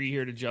 We have 3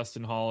 here to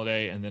Justin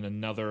Holiday, and then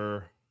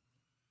another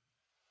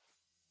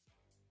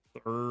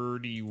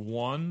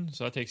 31.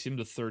 So that takes him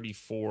to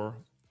 34.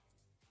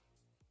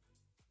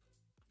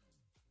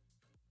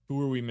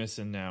 Who are we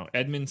missing now?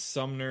 Edmund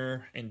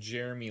Sumner and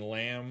Jeremy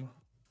Lamb.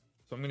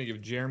 So I'm going to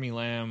give Jeremy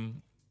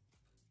Lamb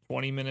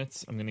 20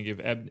 minutes. I'm going to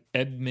give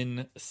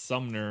Edmund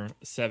Sumner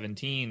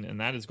 17, and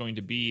that is going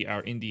to be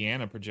our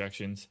Indiana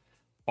projections.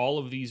 All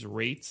of these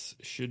rates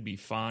should be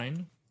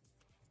fine.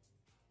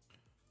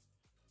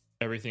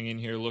 Everything in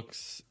here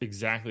looks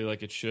exactly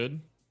like it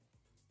should.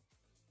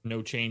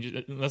 No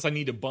changes, unless I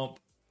need to bump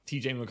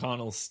TJ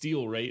McConnell's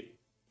steal rate,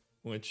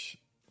 which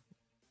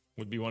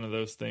would be one of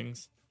those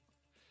things.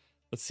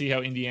 Let's see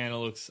how Indiana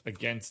looks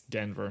against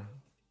Denver.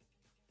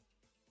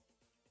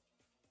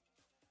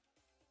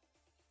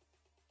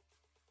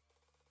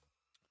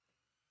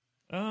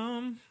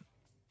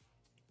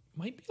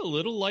 Might be a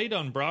little light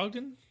on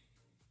Brogdon.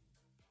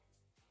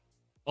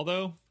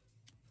 Although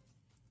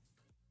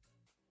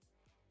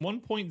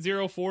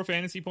 1.04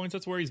 fantasy points,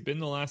 that's where he's been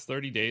the last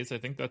 30 days. I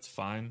think that's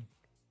fine.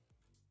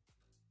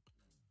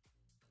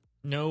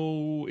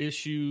 No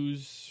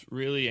issues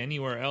really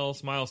anywhere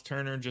else. Miles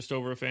Turner, just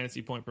over a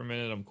fantasy point per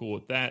minute. I'm cool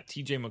with that.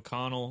 TJ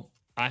McConnell,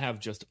 I have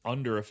just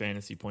under a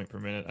fantasy point per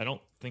minute. I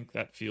don't think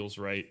that feels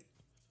right.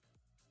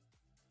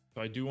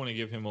 So I do want to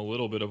give him a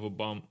little bit of a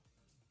bump.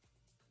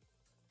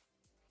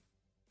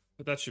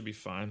 But that should be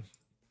fine.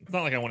 It's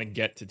not like I want to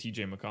get to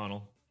TJ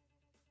McConnell.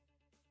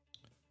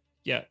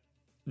 Yeah.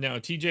 No,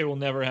 TJ will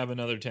never have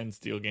another 10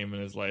 steal game in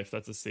his life.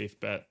 That's a safe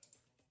bet.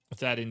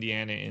 Let's add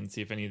Indiana in,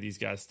 see if any of these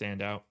guys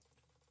stand out.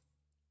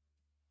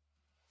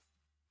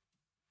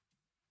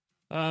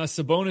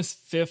 Sabonis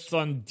 5th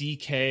on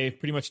DK,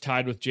 pretty much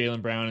tied with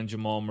Jaylen Brown and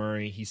Jamal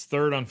Murray. He's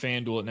 3rd on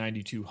FanDuel at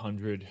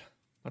 9,200.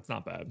 That's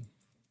not bad.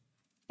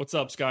 What's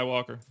up,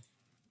 Skywalker?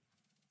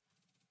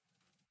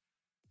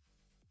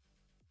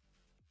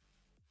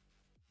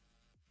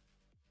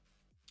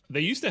 They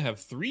used to have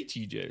 3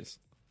 TJs.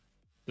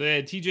 They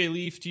had TJ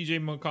Leaf,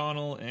 TJ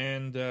McConnell,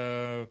 and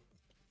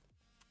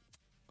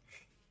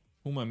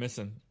who am I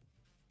missing?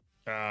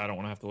 I don't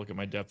want to have to look at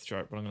my depth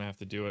chart, but I'm going to have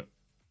to do it.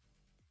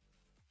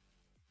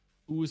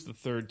 Who is the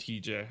 3rd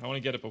TJ? I want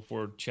to get it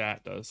before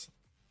chat does.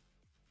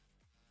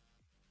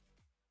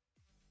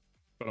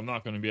 But I'm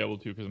not going to be able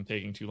to because I'm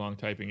taking too long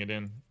typing it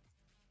in.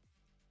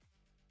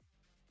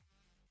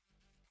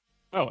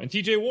 Oh, and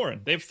TJ Warren.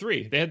 They have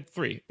 3. They had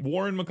 3.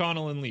 Warren,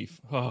 McConnell, and Leaf.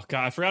 Oh,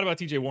 God. I forgot about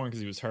TJ Warren because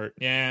he was hurt.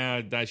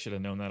 Yeah, I should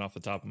have known that off the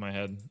top of my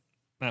head.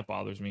 That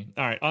bothers me.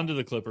 All right, on to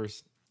the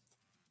Clippers.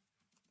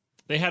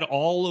 They had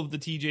all of the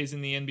TJs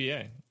in the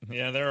NBA.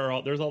 Yeah,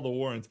 there's all the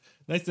Warrens.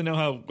 Nice to know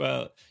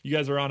how you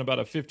guys are on about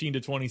a 15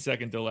 to 20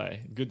 second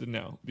delay. Good to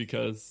know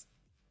because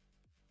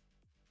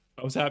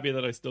I was happy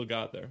that I still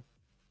got there.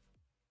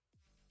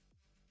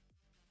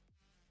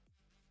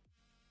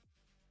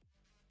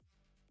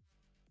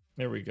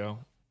 There we go.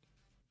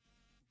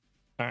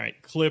 All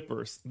right,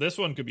 Clippers. This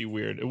one could be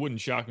weird. It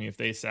wouldn't shock me if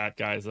they sat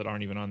guys that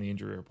aren't even on the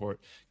injury report.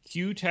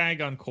 Q tag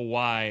on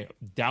Kawhi,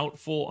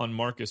 doubtful on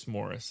Marcus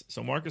Morris.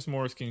 So Marcus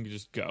Morris can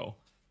just go.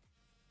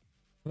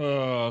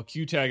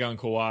 Q tag on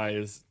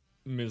Kawhi is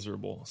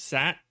miserable.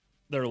 Sat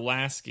their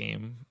last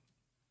game.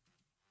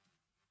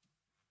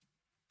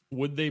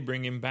 Would they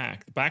bring him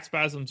back? The back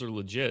spasms are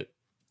legit.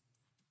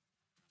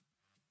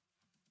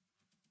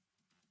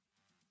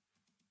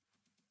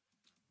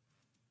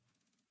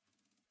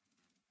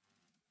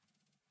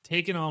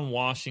 Taking on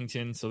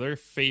Washington, so they're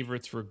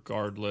favorites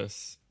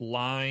regardless.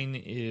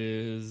 Line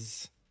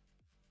is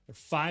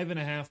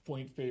 5.5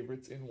 point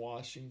favorites in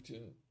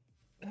Washington.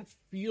 That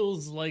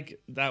feels like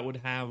that would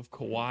have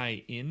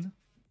Kawhi in.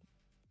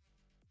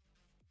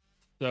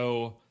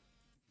 So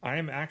I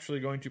am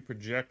actually going to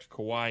project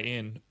Kawhi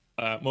in,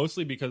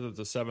 mostly because it's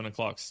a 7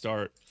 o'clock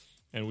start,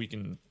 and we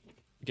can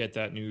get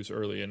that news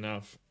early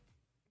enough.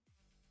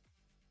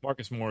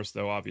 Marcus Morris,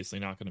 though, obviously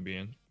not going to be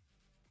in.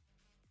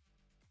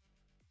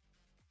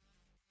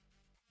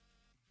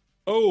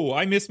 Oh,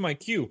 I missed my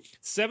cue.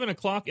 7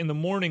 o'clock in the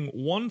morning,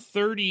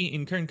 1:30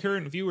 in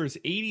concurrent viewers,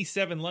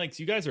 87 likes.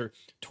 You guys are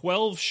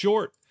 12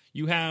 short.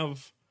 You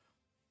have,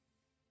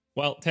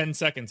 10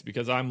 seconds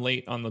because I'm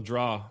late on the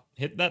draw.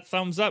 Hit that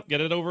thumbs up.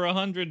 Get it over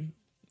 100.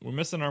 We're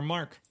missing our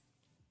mark.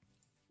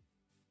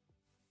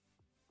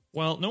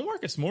 Well, no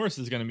Marcus Morris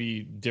is going to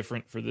be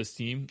different for this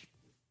team.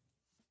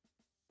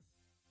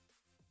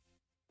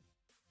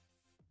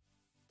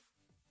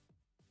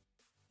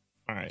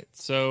 All right,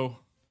 so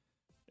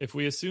if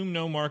we assume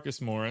no Marcus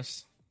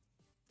Morris,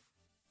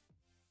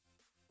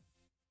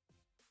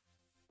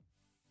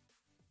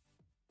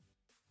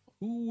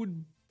 who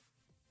would...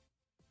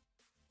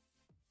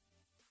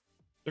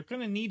 They're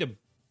going to need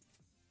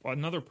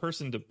another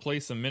person to play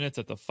some minutes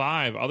at the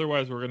 5.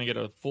 Otherwise, we're going to get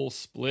a full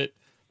split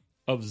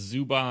of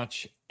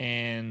Zubac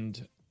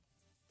and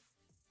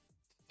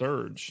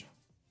Serge.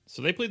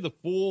 So they played the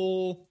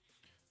full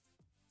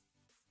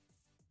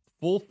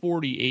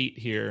 48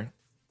 here.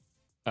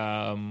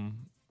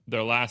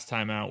 their last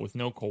time out with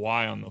no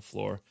Kawhi on the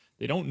floor.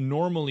 They don't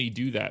normally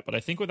do that, but I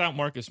think without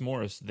Marcus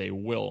Morris, they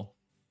will.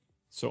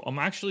 So I'm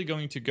actually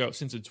going to go,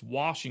 since it's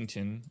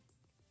Washington,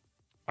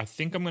 I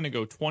think I'm going to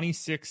go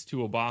 26 to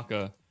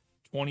Ibaka,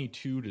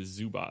 22 to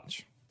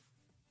Zubac.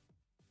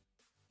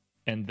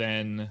 And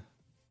then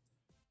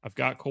I've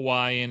got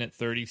Kawhi in at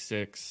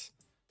 36.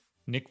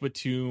 Nick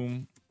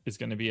Batum is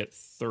going to be at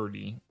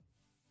 30.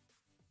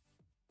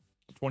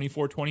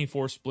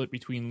 24-24 split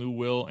between Lou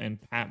Will and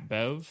Pat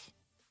Bev.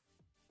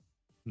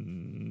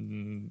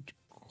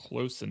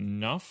 Close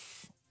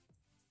enough.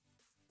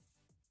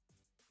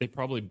 They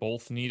probably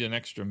both need an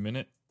extra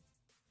minute.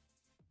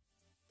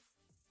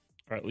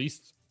 Or at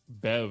least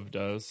Bev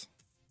does.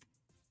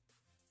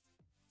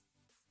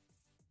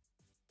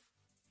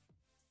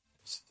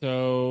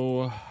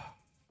 So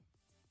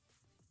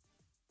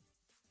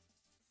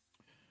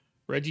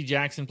Reggie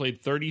Jackson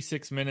played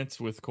 36 minutes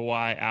with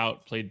Kawhi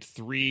out, played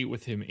 3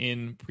 with him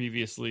in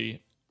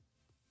previously.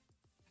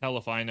 Hell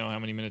if I know how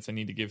many minutes I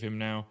need to give him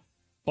now.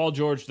 Paul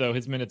George, though,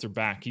 his minutes are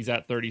back. He's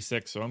at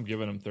 36, so I'm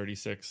giving him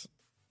 36.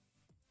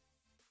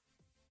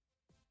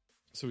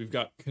 So we've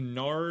got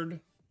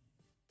Kennard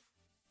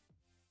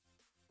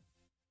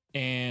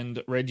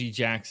and Reggie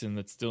Jackson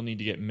that still need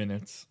to get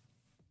minutes.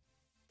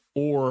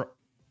 Or,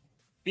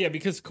 yeah,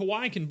 because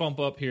Kawhi can bump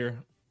up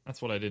here.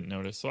 That's what I didn't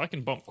notice. So I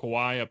can bump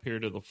Kawhi up here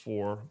to the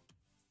 4.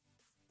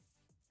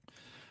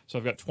 So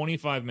I've got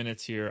 25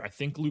 minutes here. I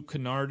think Luke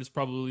Kennard is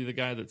probably the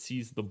guy that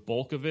sees the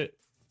bulk of it.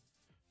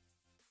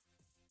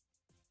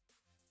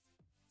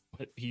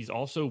 But he's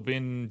also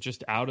been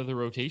just out of the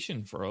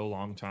rotation for a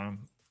long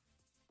time.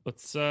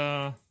 Let's,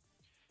 man,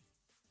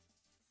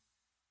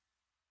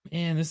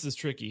 this is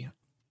tricky.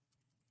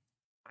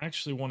 I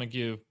actually want to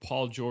give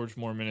Paul George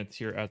more minutes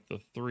here at the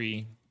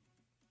 3.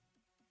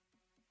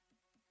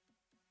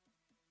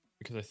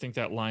 Because I think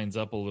that lines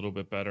up a little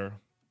bit better.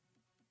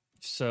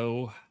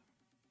 So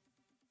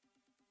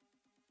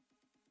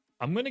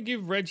I'm going to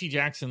give Reggie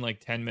Jackson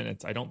like 10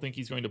 minutes. I don't think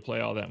he's going to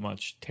play all that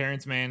much.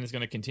 Terrence Mann is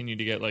going to continue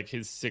to get like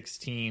his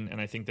 16, and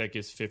I think that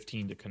gives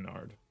 15 to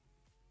Kennard.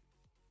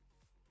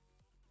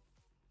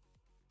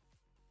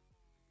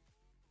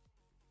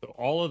 So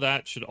all of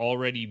that should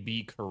already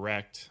be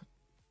correct.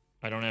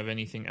 I don't have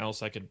anything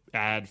else I could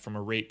add from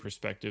a rate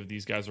perspective.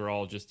 These guys are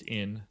all just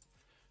in.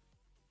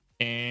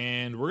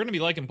 And we're going to be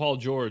liking Paul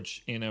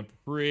George in a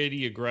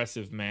pretty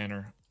aggressive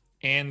manner.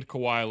 And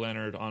Kawhi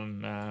Leonard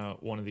on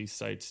one of these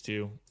sites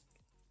too.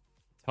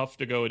 Tough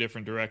to go a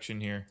different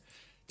direction here.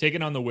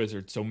 Taking on the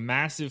Wizards. So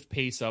massive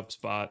pace up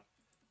spot.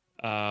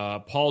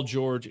 Paul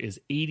George is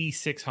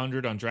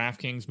 8,600 on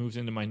DraftKings. Moves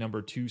into my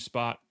number 2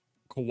 spot.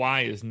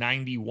 Kawhi is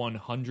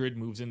 9,100,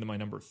 moves into my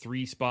number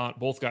 3 spot.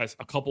 Both guys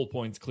a couple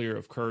points clear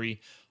of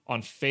Curry.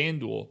 On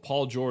FanDuel,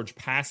 Paul George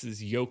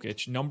passes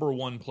Jokic, number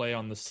 1 play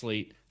on the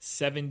slate,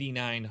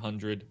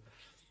 7,900.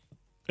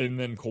 And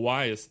then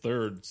Kawhi is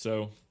 3rd.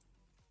 So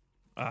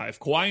if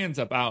Kawhi ends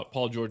up out,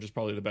 Paul George is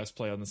probably the best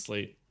play on the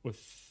slate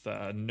with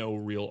no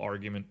real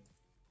argument.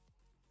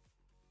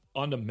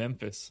 On to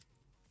Memphis.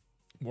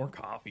 More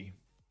coffee.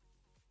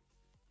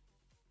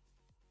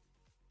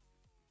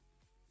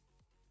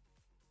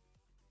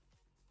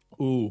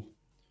 Ooh,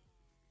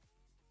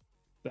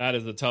 that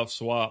is a tough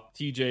swap.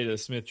 TJ to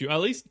Smith Jr. At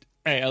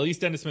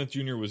least Dennis Smith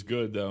Jr. was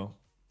good though.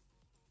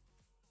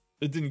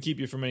 It didn't keep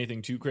you from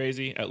anything too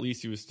crazy. At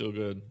least he was still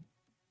good.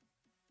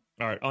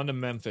 All right, on to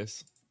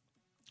Memphis.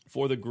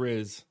 For the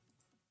Grizz,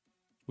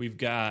 we've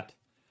got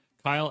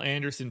Kyle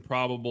Anderson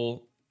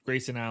probable,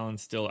 Grayson Allen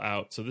still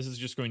out. So this is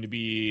just going to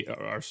be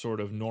our sort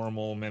of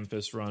normal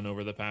Memphis run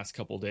over the past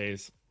couple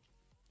days.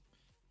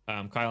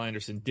 Kyle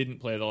Anderson didn't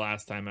play the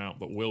last time out,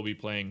 but will be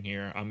playing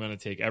here. I'm going to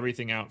take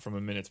everything out from a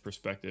minutes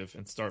perspective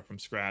and start from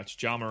scratch.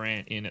 Ja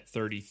Morant in at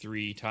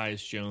 33.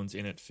 Tyus Jones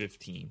in at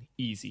 15.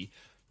 Easy.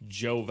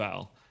 Joe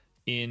Val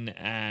in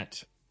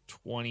at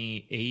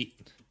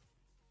 28.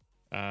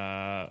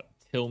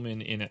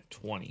 Tillman in at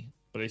 20.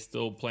 But they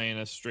still playing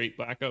a straight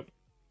backup?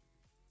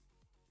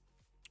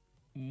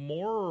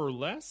 More or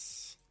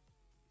less?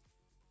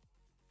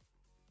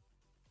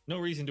 No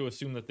reason to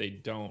assume that they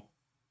don't.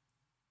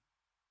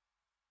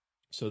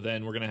 So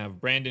then we're going to have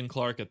Brandon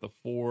Clark at the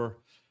 4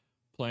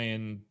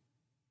 playing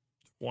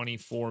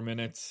 24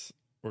 minutes.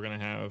 We're going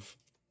to have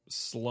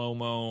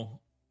Slow-Mo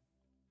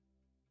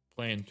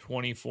playing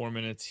 24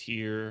 minutes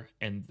here.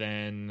 And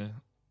then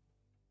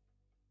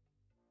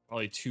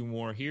probably 2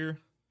 more here.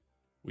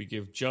 We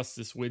give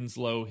Justice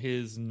Winslow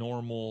his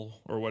normal,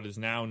 or what is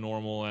now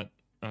normal at,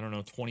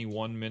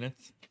 21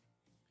 minutes.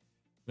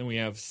 Then we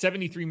have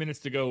 73 minutes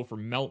to go for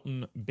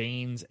Melton,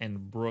 Baines,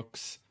 and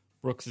Brooks.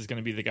 Brooks is going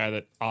to be the guy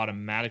that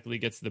automatically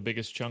gets the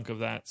biggest chunk of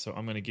that, so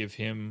I'm going to give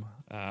him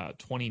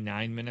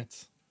 29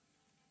 minutes.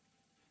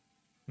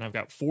 And I've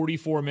got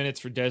 44 minutes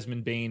for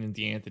Desmond Bane and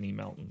DeAnthony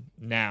Melton.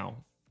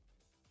 Now,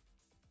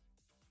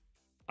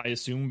 I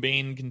assume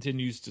Bane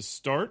continues to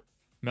start.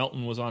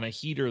 Melton was on a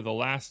heater the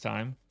last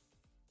time,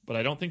 but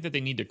I don't think that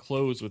they need to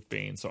close with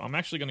Bane, so I'm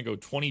actually going to go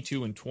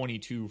 22 and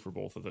 22 for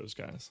both of those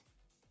guys.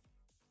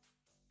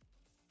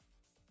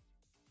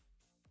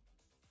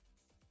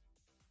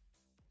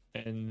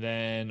 And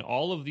then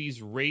all of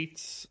these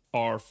rates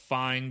are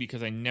fine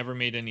because I never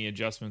made any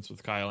adjustments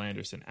with Kyle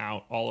Anderson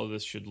out. All of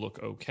this should look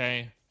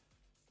okay,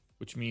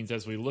 which means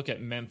as we look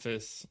at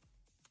Memphis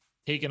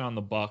taking on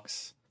the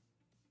Bucks,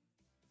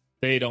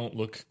 they don't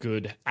look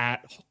good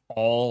at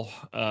all.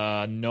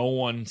 No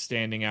one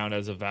standing out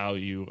as a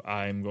value.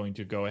 I'm going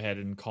to go ahead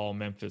and call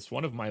Memphis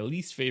one of my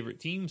least favorite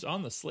teams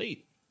on the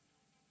slate.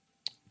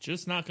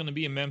 Just not going to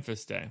be a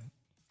Memphis day.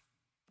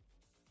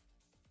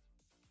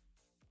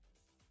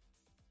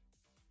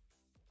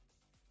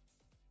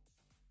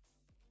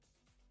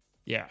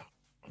 Yeah.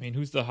 I mean,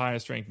 who's the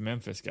highest ranked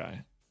Memphis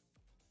guy?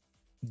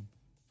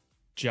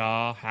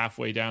 Ja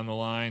halfway down the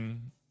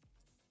line.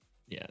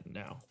 Yeah,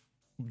 no.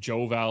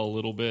 Joval a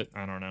little bit.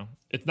 I don't know.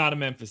 It's not a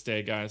Memphis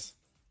day, guys.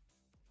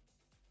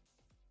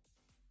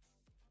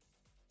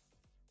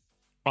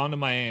 On to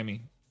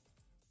Miami.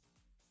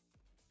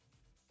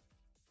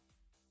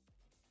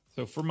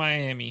 So for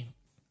Miami,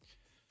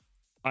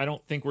 I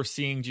don't think we're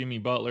seeing Jimmy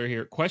Butler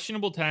here.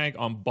 Questionable tag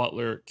on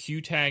Butler,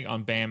 Q tag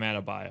on Bam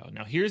Adebayo.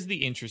 Now, here's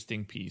the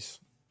interesting piece.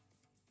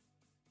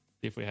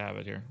 See if we have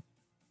it here.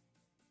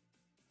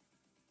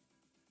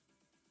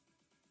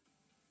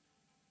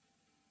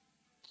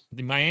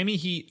 The Miami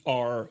Heat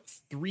are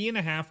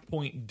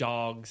 3.5-point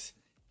dogs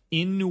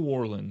in New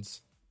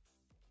Orleans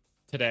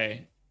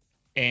today.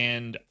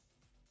 And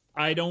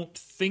I don't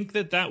think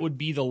that would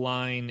be the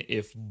line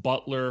if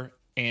Butler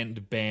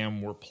and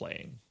Bam were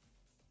playing.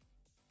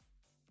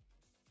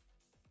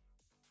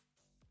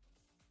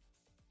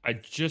 I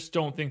just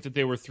don't think that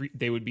they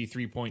would be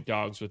 3-point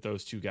dogs with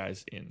those two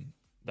guys in.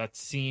 That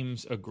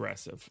seems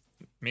aggressive.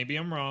 Maybe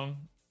I'm wrong.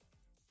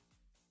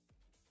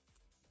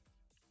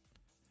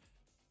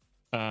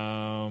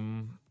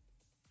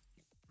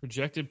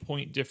 Projected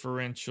point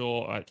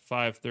differential at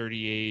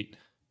 538.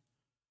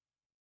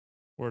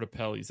 Where the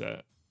Pelly's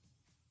at?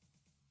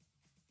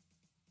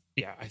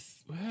 Yeah,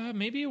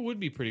 maybe it would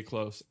be pretty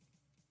close.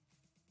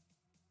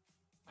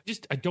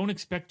 I don't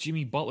expect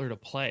Jimmy Butler to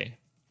play.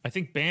 I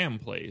think Bam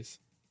plays.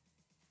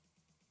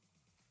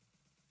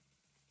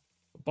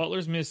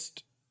 Butler's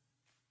missed.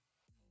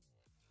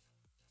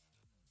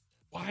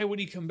 Why would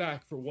he come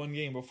back for one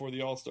game before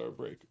the All-Star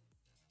break?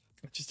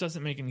 It just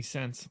doesn't make any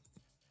sense.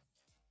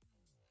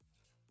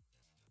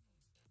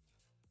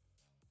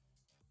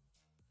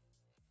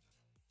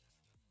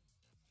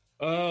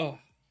 Oh.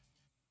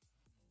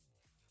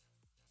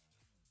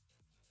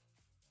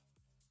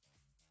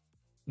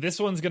 This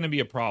one's going to be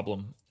a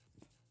problem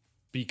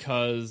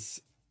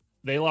because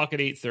they lock at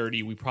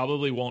 8:30. We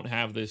probably won't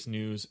have this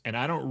news, and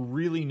I don't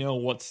really know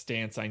what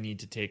stance I need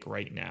to take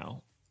right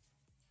now.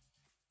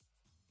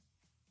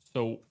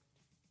 So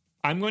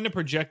I'm going to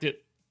project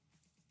it.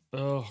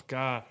 Oh,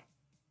 God.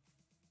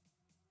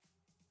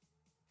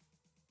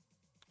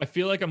 I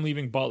feel like I'm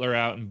leaving Butler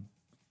out. And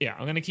yeah,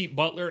 I'm going to keep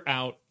Butler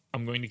out.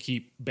 I'm going to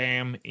keep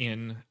Bam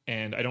in.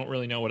 And I don't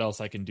really know what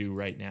else I can do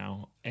right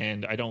now.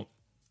 And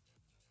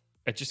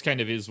it just kind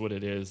of is what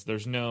it is.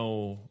 There's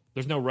no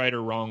right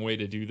or wrong way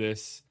to do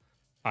this.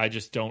 I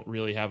just don't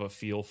really have a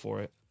feel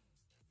for it.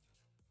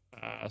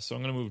 So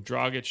I'm going to move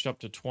Dragic up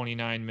to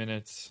 29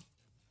 minutes.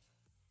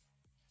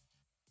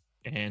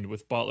 And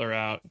with Butler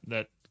out,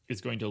 that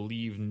is going to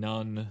leave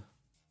Nunn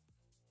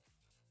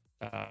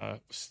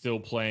still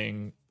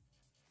playing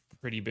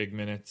pretty big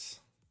minutes.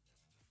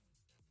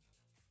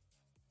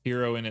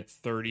 Hero in at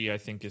 30, I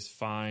think, is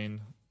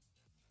fine.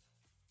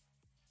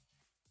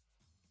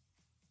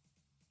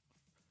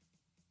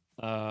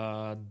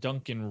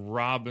 Duncan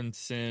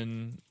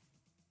Robinson,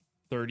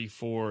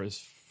 34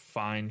 is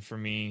fine for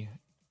me.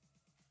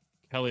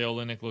 Kelly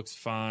Olynyk looks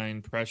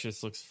fine.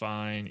 Precious looks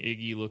fine.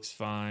 Iggy looks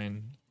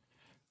fine.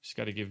 Just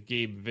got to give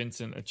Gabe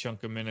Vincent a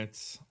chunk of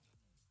minutes.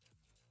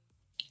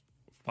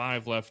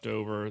 5 left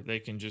over. They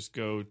can just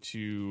go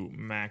to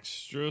Max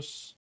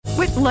Strus.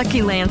 With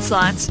Lucky Land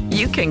Slots,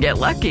 you can get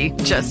lucky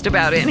just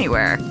about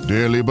anywhere.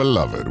 Dearly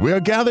beloved, we are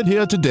gathered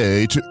here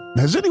today to...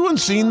 Has anyone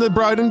seen the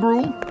bride and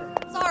groom?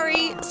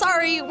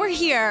 Sorry, we're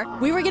here.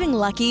 We were getting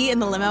lucky in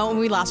the limo and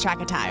we lost track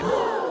of time.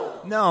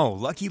 No,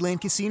 Lucky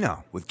Land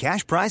Casino, with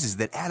cash prizes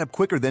that add up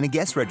quicker than a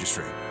guest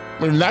registry.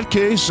 In that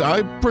case,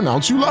 I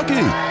pronounce you lucky.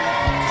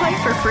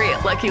 Play for free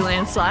at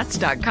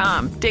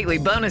LuckyLandSlots.com. Daily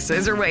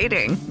bonuses are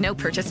waiting. No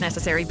purchase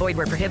necessary. Void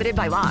where prohibited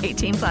by law.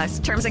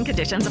 18+. Terms and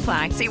conditions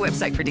apply. See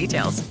website for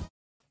details.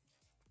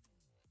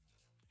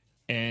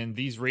 And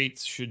these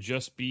rates should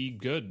just be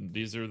good.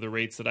 These are the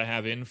rates that I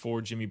have in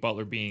for Jimmy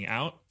Butler being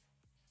out.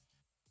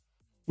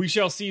 We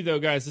shall see, though,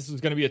 guys. This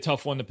is going to be a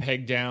tough one to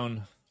peg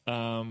down.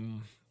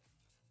 I'm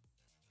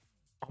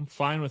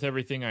fine with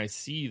everything I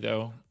see,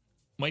 though.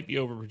 Might be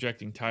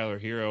over-projecting Tyler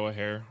Hero a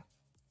hair.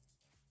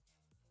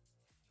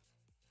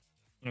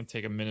 I'm going to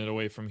take a minute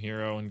away from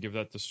Hero and give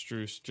that to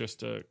Strus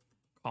just to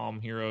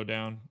calm Hero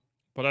down.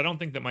 But I don't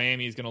think that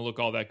Miami is going to look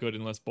all that good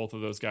unless both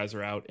of those guys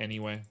are out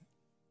anyway.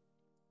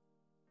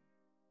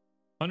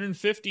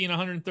 150 and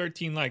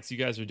 113 likes. You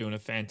guys are doing a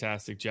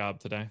fantastic job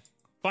today.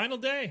 Final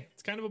day.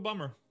 It's kind of a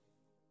bummer.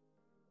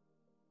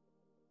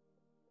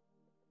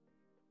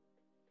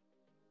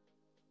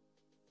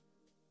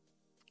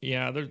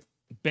 Yeah,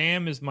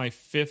 Bam is my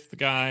fifth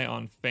guy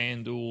on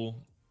FanDuel.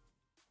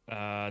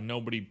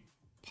 Nobody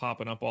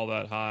popping up all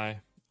that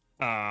high.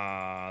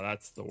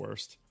 That's the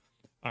worst.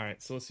 All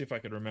right, so let's see if I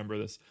could remember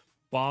this.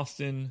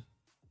 Boston,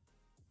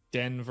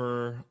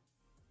 Denver,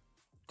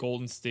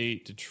 Golden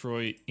State,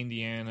 Detroit,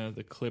 Indiana,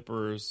 the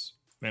Clippers,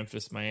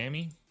 Memphis,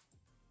 Miami.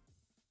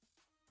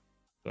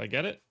 Did I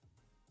get it?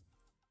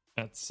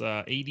 That's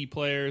 80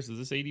 players. Is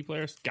this 80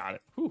 players? Got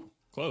it. Whew,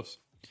 close.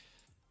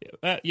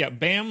 Yeah,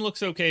 Bam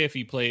looks okay if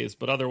he plays,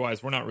 but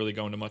otherwise we're not really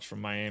going to much from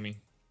Miami.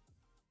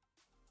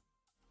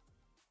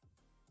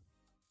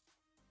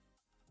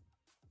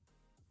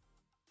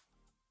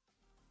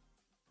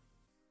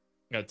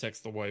 Gotta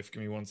text the wife.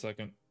 Give me 1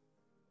 second.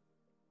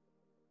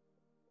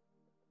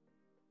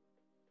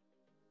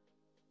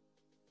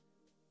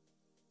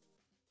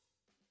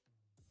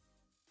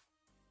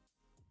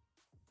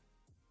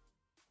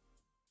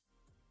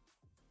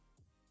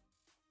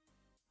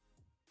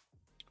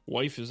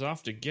 Wife is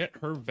off to get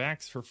her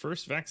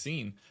first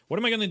vaccine. What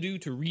am I going to do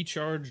to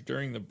recharge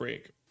during the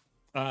break?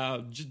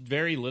 Just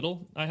very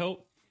little, I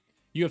hope.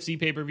 UFC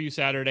pay-per-view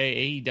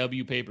Saturday,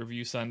 AEW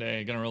pay-per-view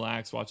Sunday. Gonna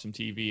relax, watch some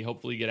TV,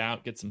 hopefully get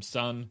out, get some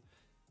sun.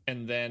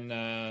 And then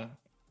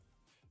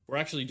we're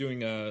actually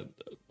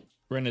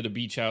rented a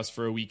beach house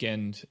for a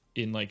weekend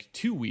in like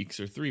 2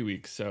 weeks or 3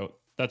 weeks. So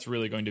that's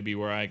really going to be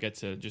where I get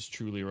to just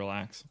truly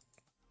relax.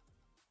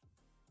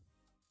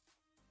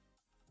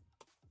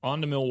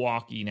 On to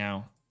Milwaukee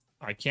now.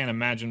 I can't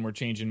imagine we're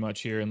changing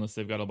much here unless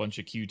they've got a bunch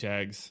of Q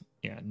tags.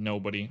 Yeah,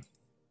 nobody.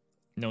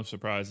 No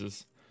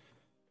surprises.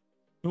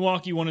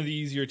 Milwaukee, one of the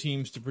easier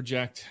teams to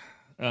project.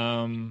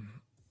 Gonna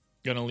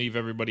leave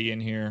everybody in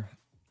here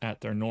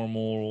at their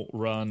normal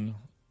run.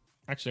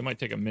 Actually, it might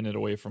take a minute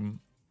away from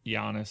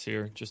Giannis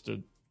here just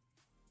to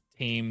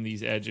tame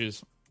these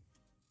edges.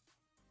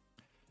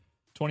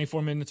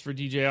 24 minutes for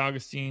DJ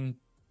Augustine.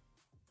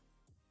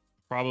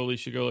 Probably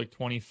should go like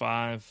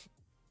 25.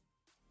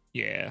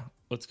 Yeah,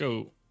 let's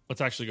go. Let's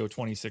actually go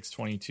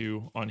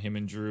 26-22 on him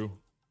and Drew.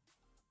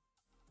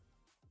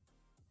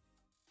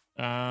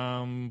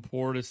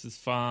 Portis is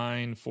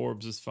fine.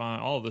 Forbes is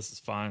fine. All of this is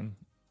fine.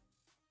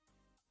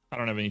 I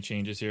don't have any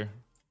changes here.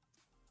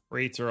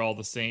 Rates are all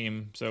the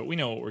same, so we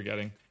know what we're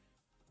getting.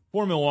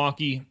 For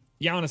Milwaukee,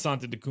 Giannis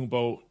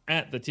Antetokounmpo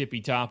at the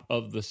tippy top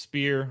of the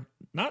spear.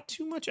 Not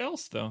too much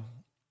else, though.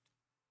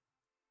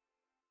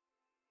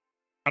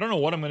 I don't know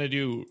what I'm going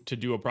to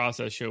do a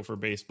process show for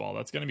baseball.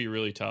 That's going to be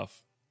really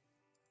tough.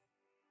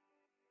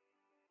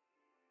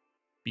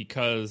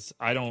 Because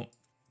I don't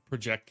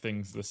project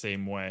things the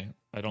same way.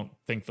 I don't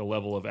think the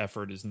level of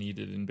effort is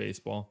needed in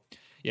baseball.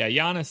 Yeah,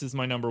 Giannis is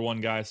my number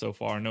one guy so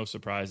far. No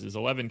surprises.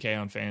 11K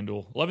on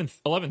FanDuel.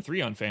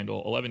 11.3 on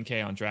FanDuel.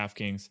 11K on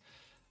DraftKings.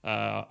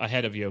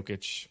 Ahead of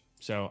Jokic.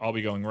 So I'll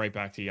be going right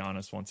back to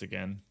Giannis once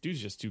again. Dude's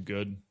just too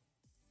good.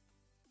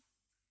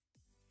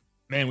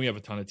 Man, we have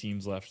a ton of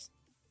teams left.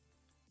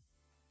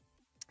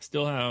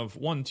 Still have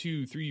 1,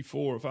 2, 3,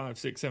 4, 5,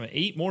 6, 7,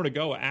 8 more to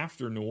go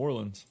after New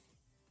Orleans.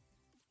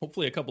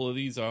 Hopefully a couple of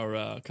these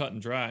are cut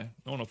and dry.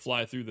 I want to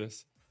fly through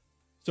this.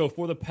 So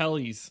for the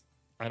Pellies,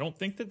 I don't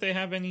think that they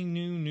have any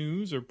new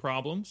news or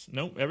problems.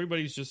 Nope,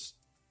 everybody's just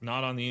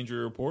not on the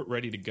injury report,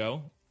 ready to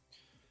go.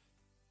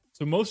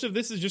 So most of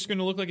this is just going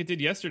to look like it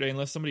did yesterday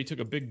unless somebody took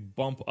a big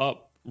bump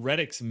up.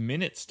 Redick's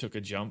minutes took a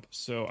jump,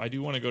 so I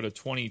do want to go to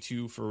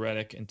 22 for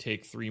Redick and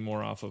take 3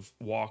 more off of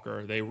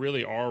Walker. They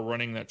really are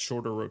running that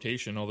shorter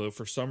rotation, although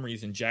for some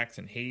reason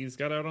Jackson Hayes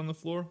got out on the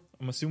floor.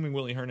 I'm assuming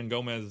Willie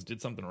Hernan-Gomez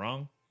did something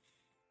wrong.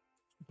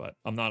 But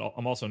I'm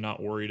also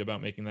not worried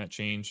about making that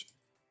change.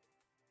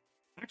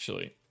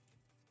 Actually,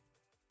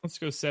 let's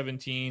go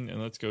 17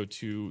 and let's go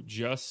 2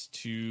 just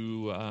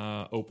to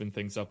open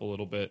things up a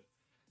little bit.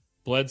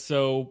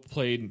 Bledsoe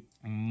played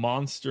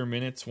monster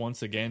minutes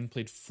once again,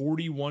 played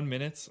 41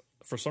 minutes.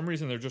 For some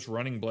reason, they're just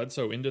running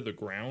Bledsoe into the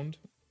ground.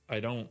 I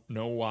don't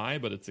know why,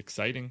 but it's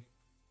exciting.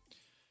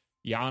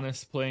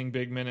 Giannis playing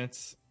big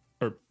minutes,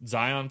 or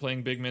Zion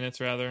playing big minutes,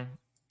 rather.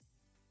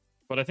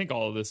 But I think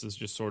all of this is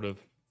just sort of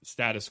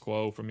status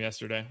quo from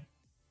yesterday.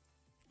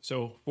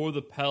 So for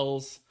the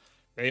Pels,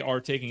 they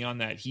are taking on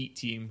that Heat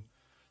team.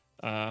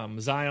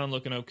 Zion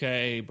looking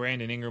okay.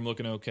 Brandon Ingram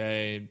looking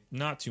okay.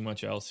 Not too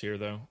much else here,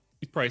 though.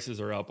 These prices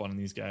are up on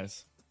these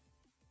guys.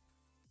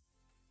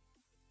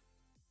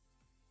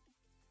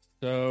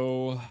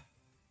 So,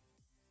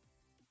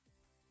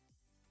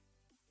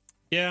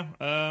 yeah,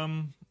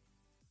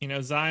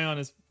 Zion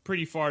is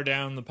pretty far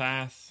down the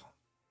path.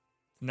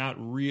 Not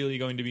really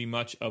going to be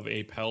much of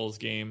a Pels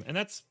game, and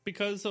that's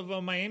because of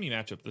a Miami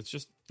matchup that's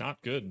just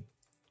not good.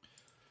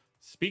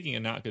 Speaking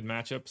of not good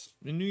matchups,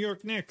 the New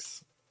York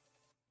Knicks.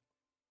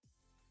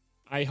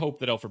 I hope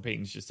that Elfrid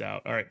Payton's just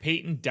out. All right,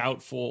 Payton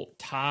doubtful,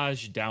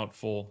 Taj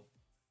doubtful.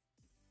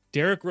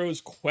 Derrick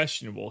Rose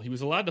questionable. He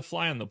was allowed to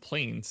fly on the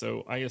plane,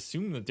 so I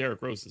assume that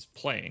Derrick Rose is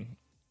playing.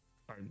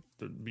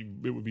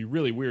 It would be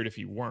really weird if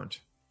he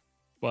weren't.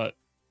 But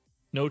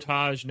no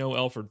Taj, no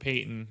Elfrid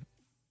Payton.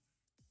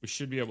 We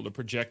should be able to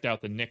project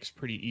out the Knicks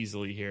pretty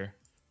easily here.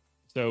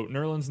 So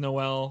Nerlens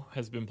Noel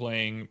has been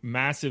playing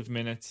massive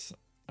minutes.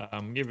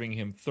 I'm giving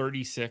him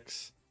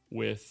 36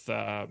 with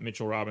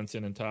Mitchell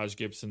Robinson and Taj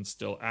Gibson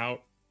still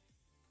out.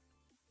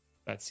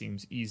 That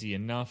seems easy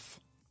enough.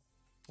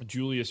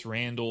 Julius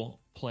Randle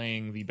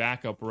playing the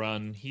backup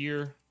run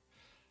here.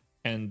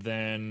 And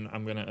then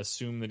I'm going to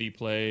assume that he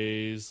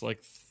plays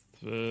like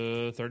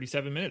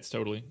 37 minutes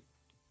totally.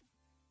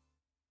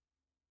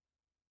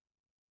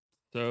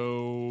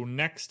 So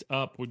next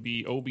up would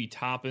be Obi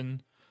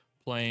Toppin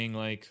playing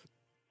like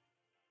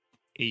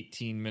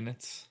 18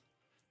 minutes.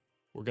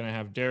 We're going to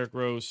have Derrick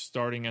Rose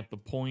starting at the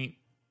point,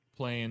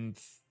 playing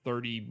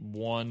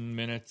 31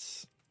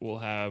 minutes. We'll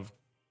have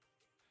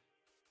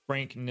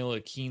Frank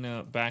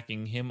Ntilikina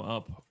backing him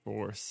up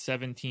for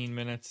 17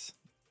 minutes.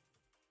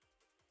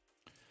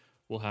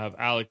 We'll have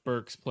Alec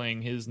Burks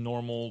playing his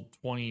normal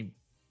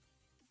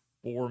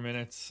 24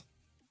 minutes.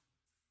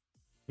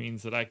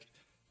 Means that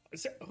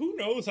who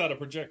knows how to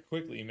project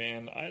quickly,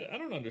 man? I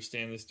don't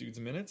understand this dude's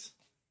minutes.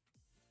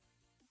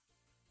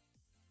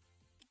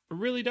 I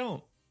really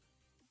don't.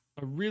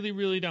 I really,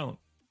 really don't.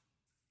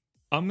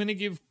 I'm going to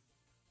give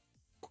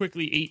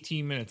quickly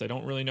 18 minutes. I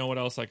don't really know what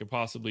else I could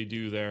possibly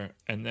do there.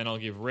 And then I'll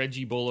give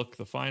Reggie Bullock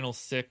the final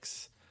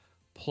 6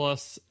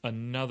 plus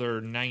another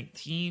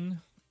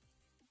 19.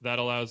 That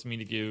allows me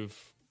to give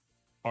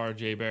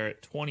RJ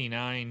Barrett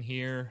 29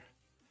 here.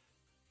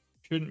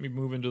 Shouldn't be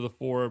moving to the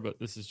 4, but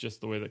this is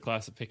just the way that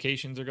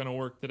classifications are going to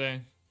work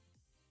today.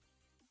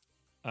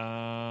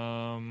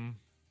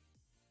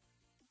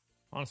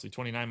 Honestly,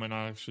 29 might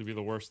not actually be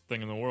the worst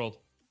thing in the world.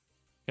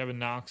 Kevin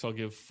Knox, I'll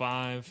give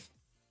 5.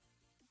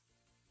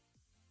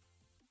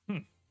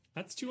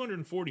 That's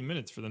 240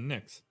 minutes for the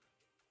Knicks.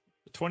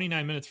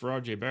 29 minutes for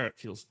RJ Barrett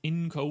feels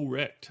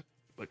incorrect,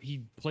 but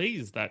he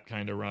plays that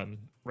kind of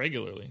run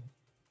regularly.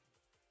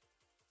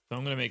 So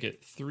I'm going to make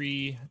it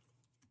 3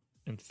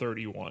 and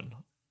 31.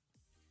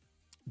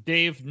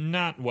 Dave,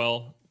 not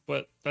well,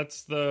 but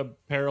that's the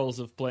perils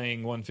of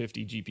playing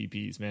 150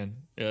 GPPs,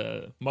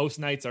 man. Most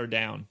nights are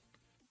down.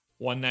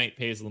 One night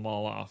pays them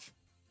all off.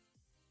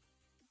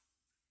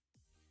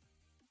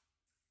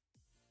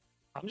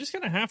 I'm just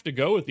going to have to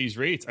go with these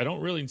rates. I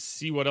don't really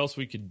see what else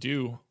we could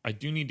do. I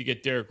do need to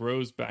get Derrick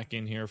Rose back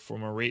in here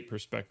from a rate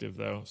perspective,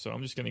 though. So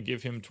I'm just going to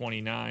give him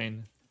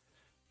 29.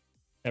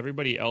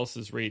 Everybody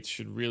else's rates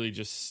should really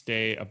just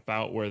stay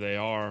about where they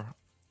are.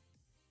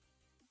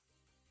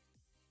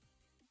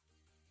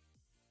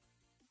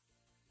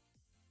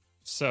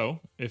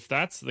 So, if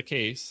that's the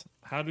case,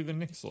 how do the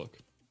Knicks look?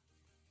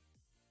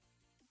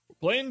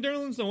 Playing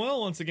Nerlens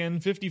Noel once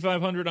again,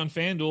 5,500 on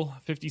FanDuel,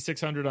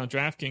 5,600 on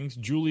DraftKings.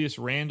 Julius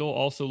Randle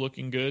also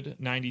looking good,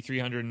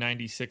 9,300,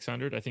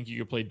 9,600. I think you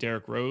could play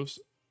Derrick Rose.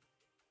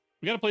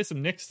 We got to play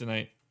some Knicks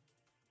tonight.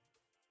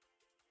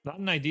 Not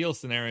an ideal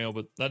scenario,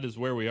 but that is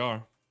where we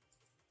are.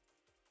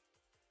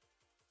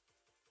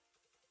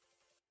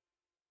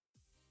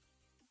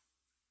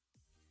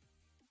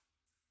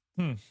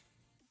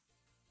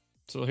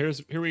 So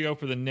here we go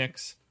for the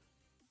Knicks.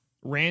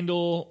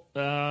 Randall,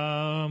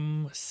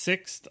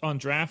 6th on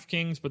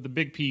DraftKings, but the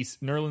big piece,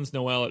 Nerlens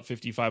Noel at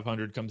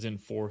 5,500 comes in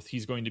 4th.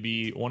 He's going to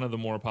be one of the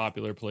more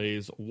popular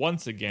plays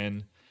once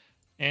again,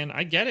 and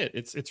I get it.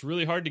 It's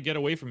really hard to get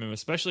away from him,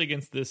 especially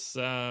against this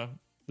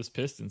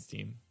Pistons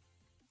team.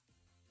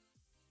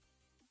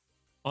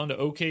 On to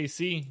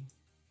OKC.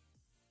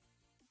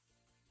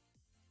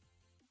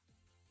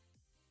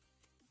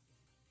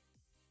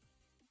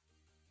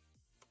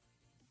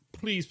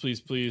 Please,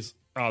 please, please.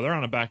 Oh, they're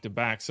on a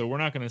back-to-back, so we're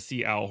not going to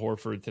see Al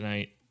Horford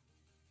tonight.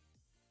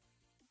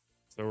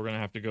 So we're going to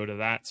have to go to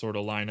that sort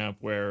of lineup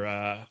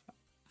where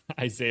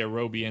Isaiah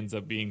Roby ends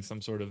up being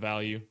some sort of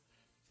value.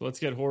 So let's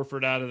get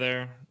Horford out of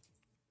there.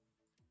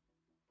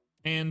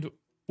 And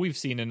we've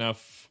seen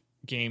enough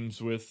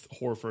games with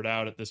Horford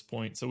out at this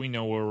point, so we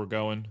know where we're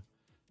going.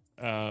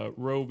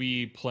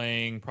 Roby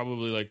playing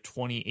probably like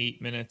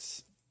 28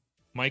 minutes.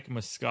 Mike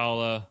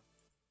Muscala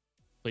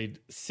played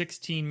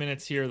 16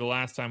 minutes here the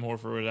last time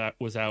Horford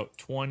was out,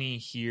 20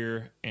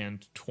 here,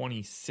 and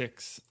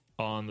 26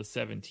 on the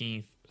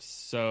 17th.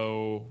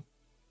 So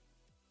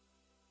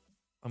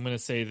I'm going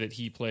to say that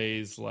he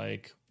plays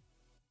like,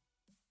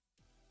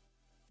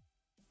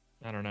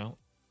 I don't know,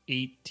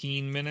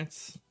 18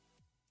 minutes.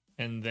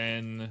 And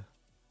then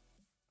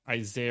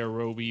Isaiah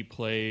Roby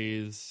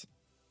plays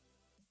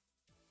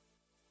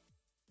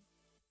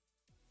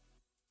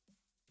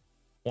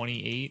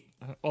 28.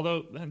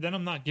 Although then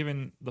I'm not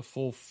given the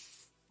full.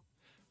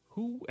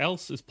 Who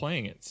else is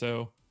playing it?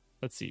 So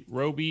let's see.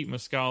 Roby,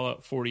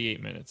 Muscala,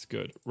 48 minutes.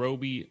 Good.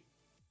 Roby,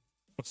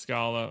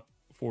 Muscala,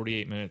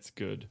 48 minutes.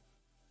 Good.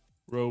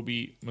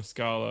 Roby,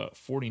 Muscala,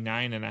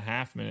 49 and a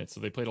half minutes.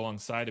 So they played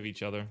alongside of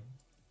each other.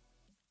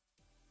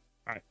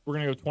 All right. We're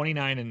going to go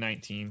 29 and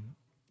 19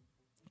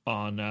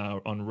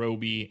 on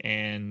Roby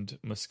and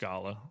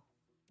Muscala.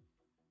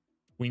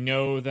 We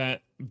know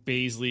that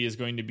Baisley is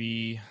going to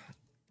be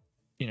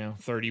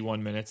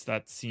 31 minutes.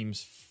 That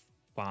seems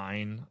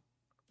fine.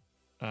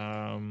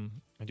 I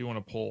do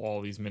want to pull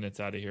all these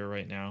minutes out of here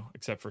right now,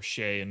 except for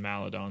Shea and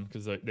Maladon,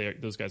 because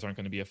those guys aren't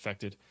going to be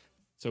affected.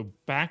 So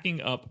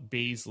backing up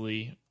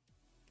Baisley,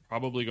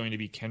 probably going to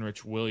be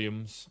Kenrich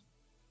Williams.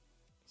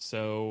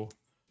 So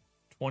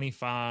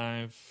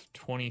 25,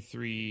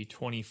 23,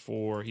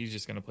 24. He's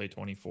just going to play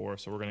 24.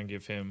 So we're going to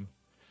give him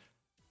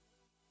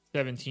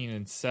 17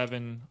 and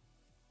 7.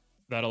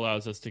 That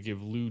allows us to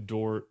give Lou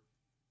Dort,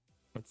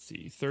 let's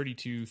see,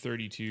 32,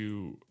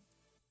 32,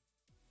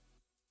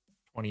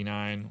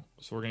 29.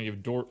 So we're going to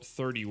give Dort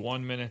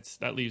 31 minutes.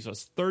 That leaves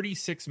us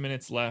 36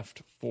 minutes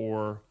left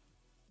for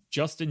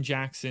Justin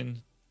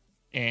Jackson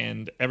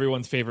and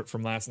everyone's favorite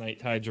from last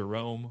night, Ty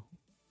Jerome.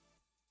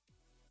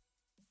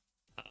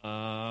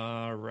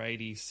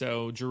 Alrighty.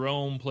 So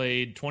Jerome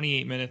played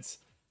 28 minutes.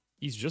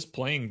 He's just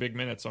playing big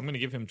minutes. So I'm going to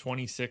give him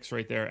 26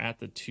 right there at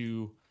the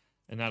 2.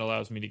 And that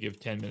allows me to give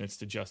 10 minutes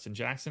to Justin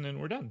Jackson,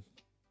 and we're done.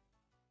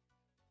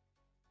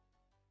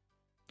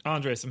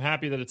 Andres, I'm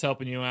happy that it's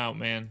helping you out,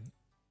 man.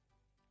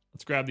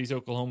 Let's grab these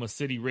Oklahoma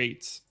City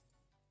rates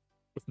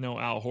with no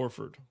Al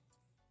Horford.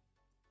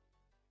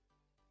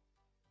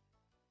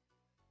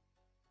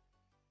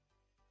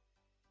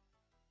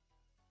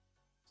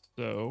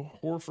 So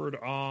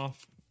Horford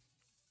off,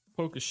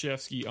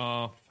 Pokashevsky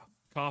off,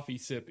 Coffee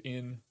Sip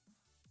in.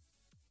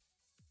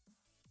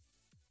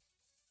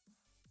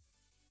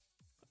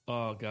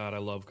 Oh, God, I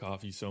love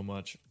coffee so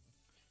much.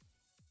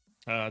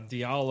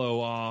 Diallo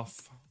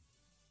off.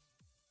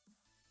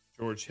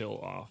 George Hill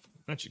off.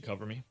 That should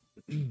cover me.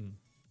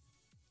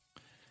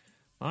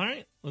 All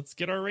right, let's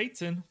get our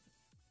rates in.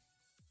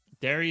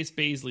 Darius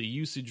Baisley,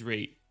 usage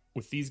rate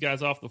with these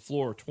guys off the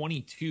floor,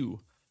 22.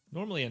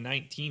 Normally a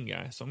 19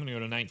 guy, so I'm going to go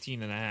to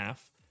 19 and a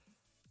half.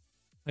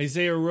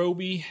 Isaiah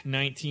Roby,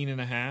 19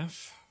 and a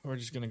half. We're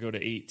just going to go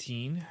to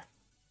 18.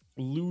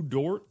 Lou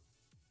Dort,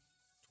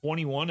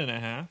 21 and a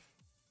half.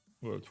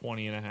 We'll go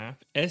 20 and a half.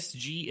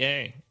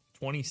 SGA,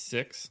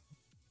 26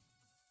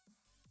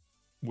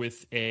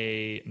 with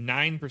a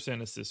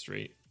 9% assist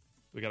rate.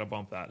 We got to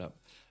bump that up.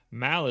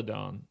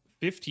 Maladon,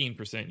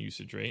 15%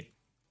 usage rate,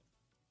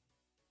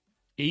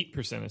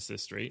 8%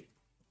 assist rate.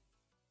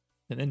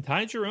 And then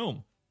Ty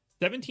Jerome,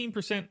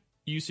 17%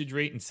 usage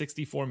rate in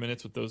 64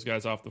 minutes with those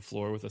guys off the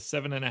floor with a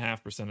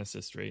 7.5%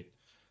 assist rate.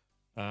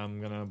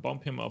 I'm going to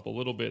bump him up a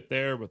little bit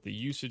there, but the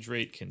usage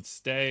rate can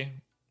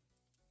stay.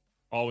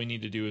 All we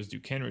need to do is do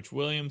Kenrich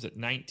Williams at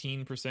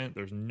 19%.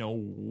 There's no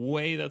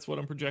way that's what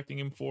I'm projecting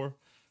him for.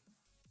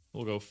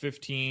 We'll go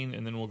 15,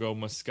 and then we'll go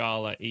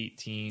Muscala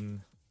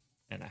 18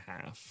 and a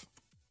half.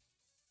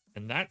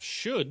 And that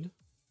should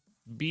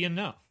be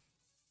enough.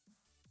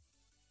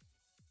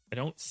 I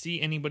don't see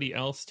anybody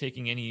else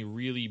taking any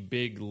really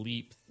big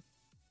leap.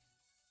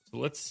 So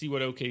let's see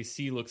what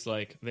OKC looks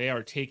like. They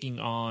are taking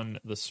on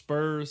the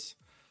Spurs.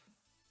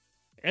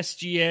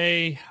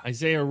 SGA,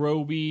 Isaiah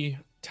Roby,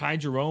 Ty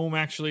Jerome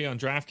actually on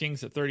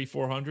DraftKings at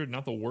 3,400.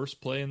 Not the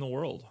worst play in the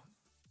world.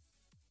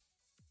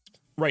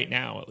 Right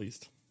now, at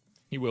least.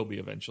 He will be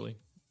eventually.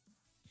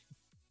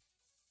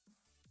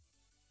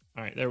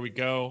 All right, there we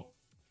go.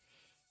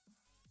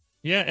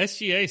 Yeah,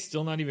 SGA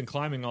still not even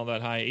climbing all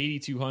that high.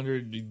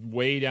 8,200,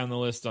 way down the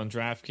list on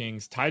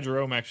DraftKings. Ty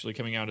Jerome actually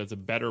coming out as a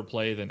better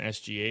play than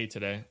SGA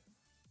today.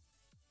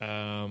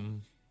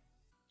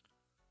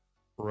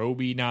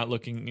 Roby not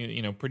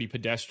looking, pretty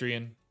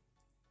pedestrian.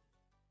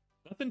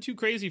 Nothing too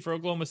crazy for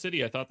Oklahoma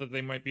City. I thought that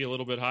they might be a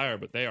little bit higher,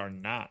 but they are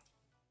not.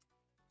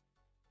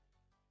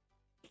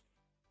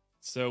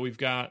 So we've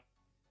got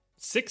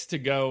 6 to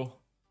go.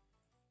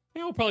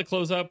 We'll probably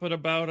close up at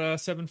about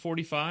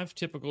 7:45,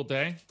 typical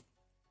day.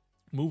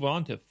 Move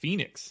on to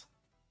Phoenix.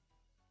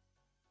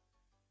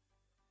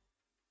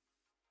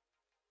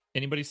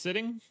 Anybody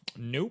sitting?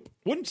 Nope.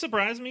 Wouldn't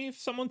surprise me if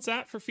someone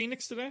sat for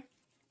Phoenix today,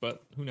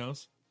 but who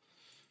knows?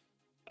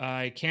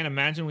 I can't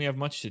imagine we have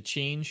much to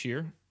change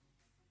here.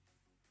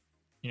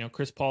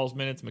 Chris Paul's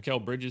minutes,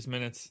 Mikal Bridges'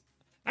 minutes.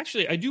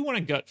 Actually, I do want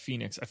to gut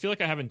Phoenix. I feel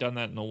like I haven't done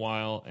that in a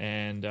while,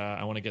 and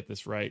I want to get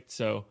this right.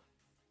 So,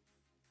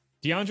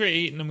 DeAndre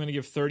Ayton, I'm going to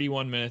give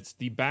 31 minutes.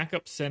 The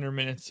backup center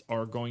minutes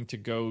are going to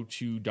go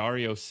to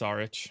Dario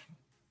Saric.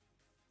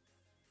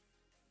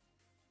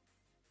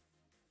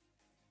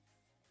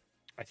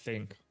 I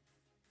think.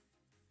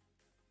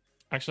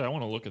 Actually, I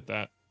want to look at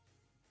that.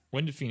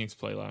 When did Phoenix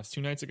play last?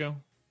 2 nights ago?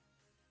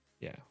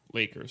 Yeah,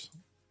 Lakers.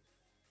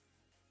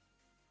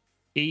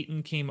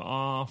 Ayton came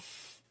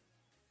off.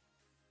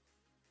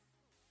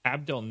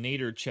 Abdel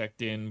Nader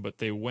checked in, but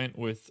they went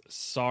with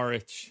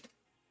Saric,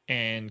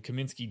 and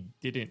Kaminsky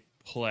didn't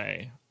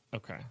play.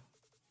 Okay,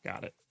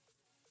 got it.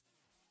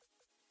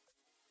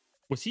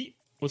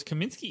 Was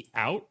Kaminsky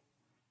out?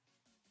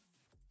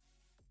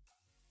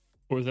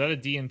 Or was that a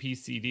DNP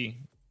CD?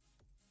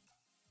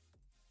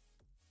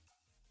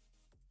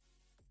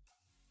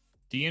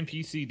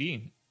 DNP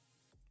CD.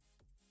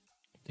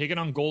 Taking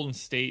on Golden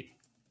State.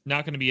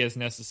 Not going to be as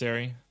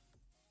necessary.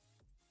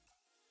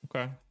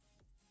 Okay.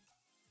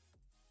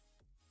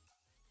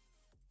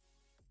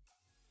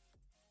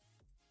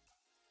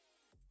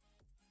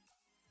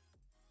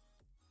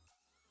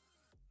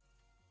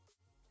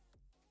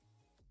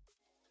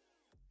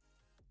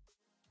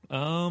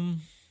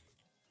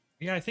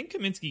 Yeah, I think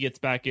Kaminsky gets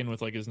back in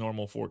with like his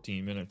normal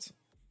 14 minutes.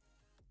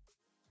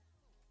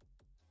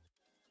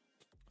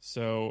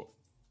 So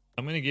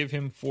I'm going to give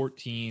him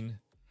 14.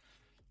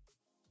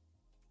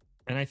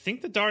 And I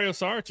think that Dario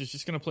Saric is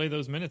just going to play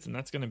those minutes, and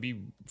that's going to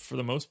be, for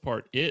the most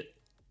part, it.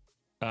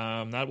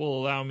 That will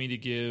allow me to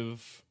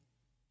give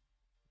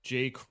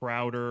Jay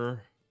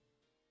Crowder...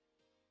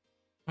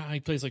 he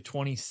plays like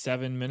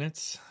 27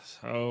 minutes.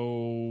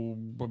 So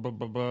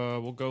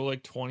we'll go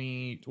like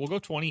 20. We'll go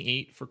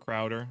 28 for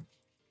Crowder.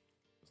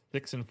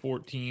 6 and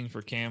 14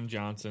 for Cam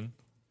Johnson,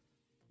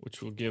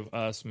 which will give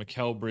us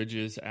Mikal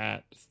Bridges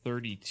at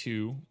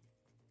 32.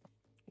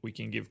 We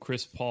can give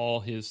Chris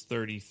Paul his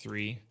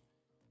 33.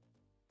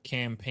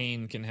 Cam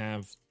Payne can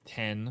have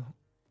 10.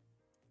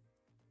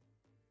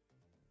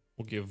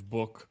 We'll give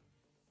Book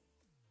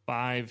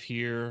 5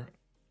 here.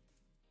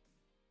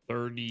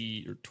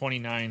 30 or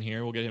 29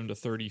 here. We'll get him to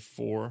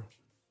 34.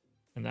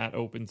 And that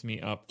opens me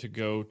up to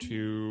go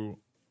to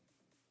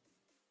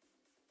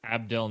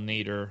Abdel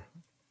Nader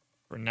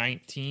for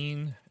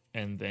 19.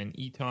 And then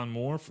Eton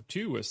Moore for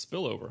 2 as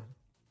spillover.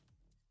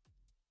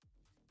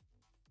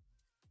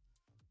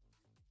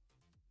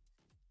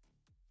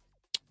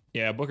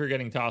 Yeah, Booker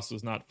getting tossed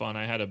was not fun.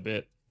 I had a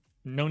bit.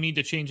 No need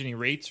to change any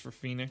rates for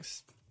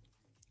Phoenix.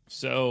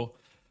 So,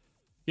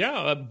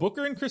 yeah,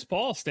 Booker and Chris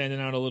Paul standing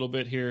out a little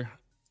bit here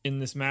in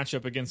this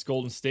matchup against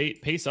Golden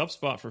State. Pace up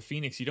spot for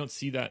Phoenix. You don't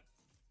see that.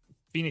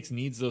 Phoenix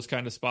needs those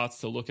kind of spots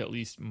to look at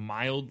least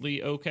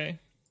mildly okay.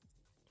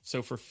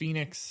 So for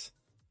Phoenix,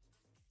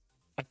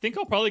 I think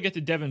I'll probably get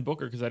to Devin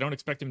Booker because I don't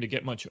expect him to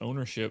get much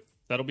ownership.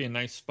 That'll be a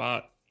nice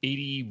spot.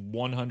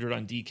 8,100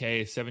 on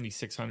DK,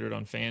 7,600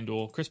 on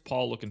FanDuel. Chris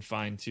Paul looking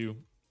fine too.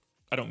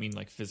 I don't mean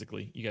like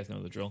physically. You guys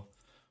know the drill.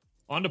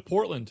 On to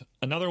Portland.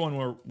 Another one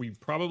where we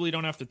probably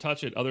don't have to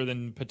touch it other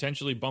than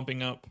potentially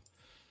bumping up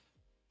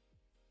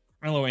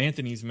Carmelo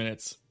Anthony's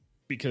minutes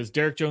because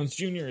Derek Jones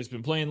Jr. has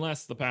been playing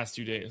less the past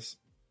 2 days.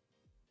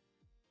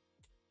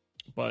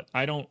 But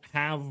I don't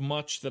have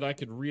much that I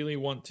could really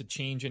want to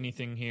change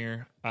anything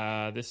here.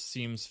 This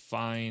seems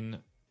fine.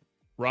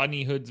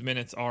 Rodney Hood's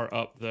minutes are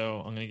up, though.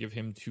 I'm going to give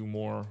him 2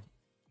 more.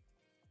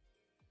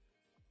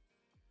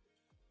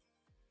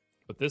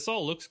 But this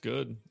all looks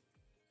good.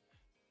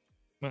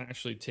 I'm going to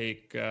actually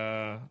take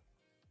 2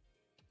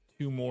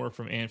 more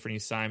from Anthony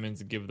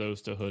Simons and give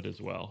those to Hood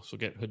as well. So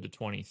get Hood to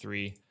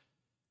 23.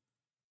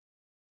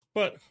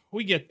 But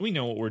we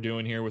know what we're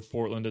doing here with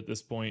Portland at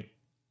this point.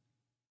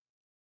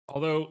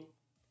 Although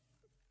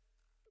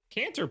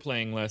Cantor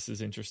playing less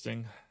is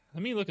interesting.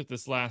 Let me look at the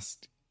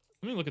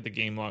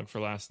game log for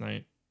last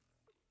night.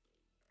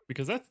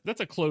 Because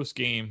that's a close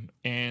game,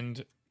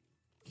 and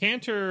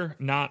Cantor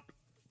not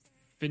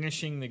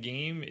finishing the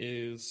game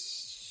is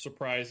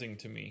surprising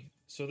to me.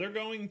 So they're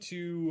going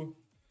to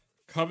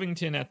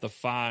Covington at the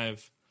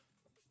 5,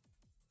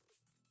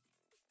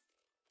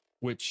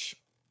 which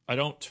I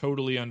don't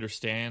totally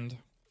understand.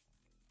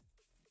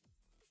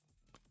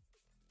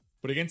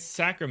 But against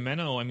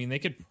Sacramento, I mean, they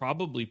could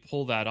probably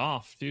pull that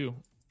off, too.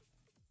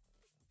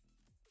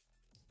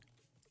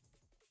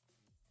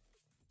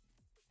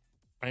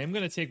 I am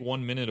going to take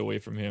 1 minute away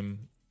from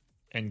him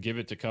and give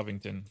it to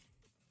Covington.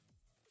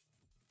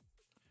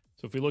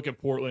 So if we look at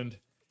Portland,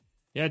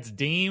 yeah, it's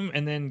Dame,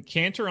 and then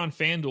Cantor on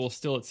FanDuel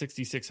still at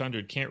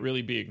 6,600. Can't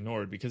really be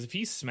ignored, because if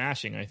he's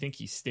smashing, I think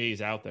he stays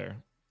out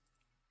there.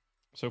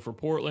 So for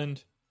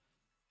Portland,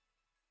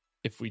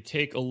 if we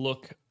take a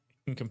look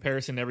in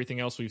comparison to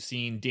everything else we've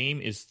seen, Dame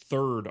is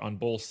 3rd on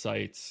both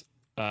sites.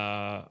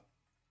 So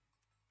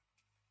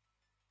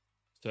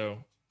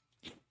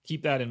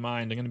keep that in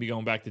mind. I'm going to be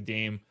going back to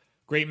Dame.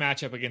 Great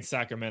matchup against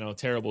Sacramento.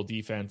 Terrible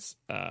defense.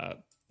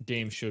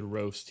 Dame should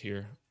roast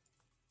here.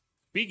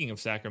 Speaking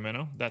of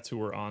Sacramento, that's who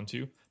we're on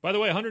to. By the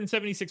way,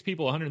 176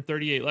 people,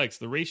 138 likes.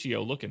 The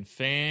ratio looking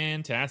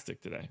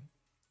fantastic today.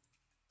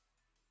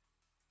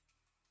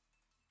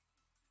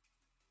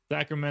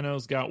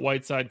 Sacramento's got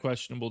Whiteside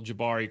questionable,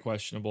 Jabari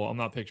questionable. I'm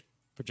not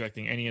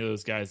projecting any of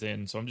those guys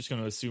in, so I'm just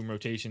going to assume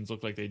rotations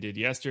look like they did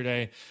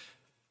yesterday.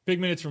 Big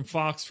minutes from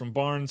Fox, from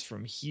Barnes,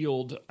 from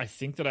Heald. I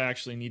think that I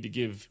actually need to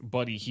give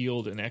Buddy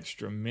Heald an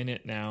extra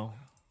minute now.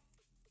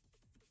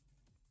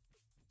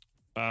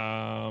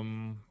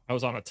 I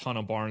was on a ton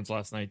of Barnes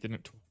last night.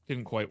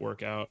 Didn't quite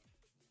work out.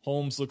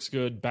 Holmes looks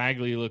good.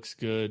 Bagley looks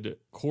good.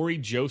 Corey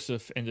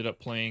Joseph ended up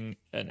playing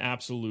an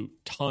absolute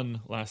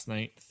ton last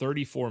night.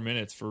 34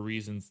 minutes for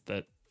reasons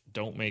that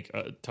don't make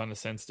a ton of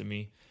sense to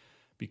me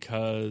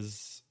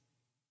because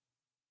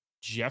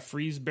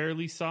Jeffries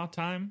barely saw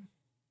time.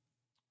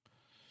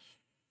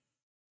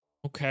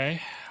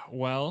 Okay,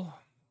 well,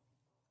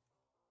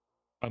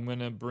 I'm going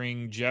to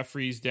bring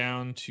Jeffries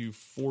down to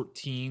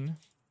 14.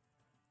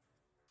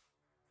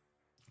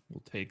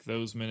 We'll take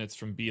those minutes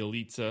from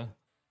Bielitsa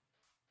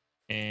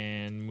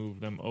and move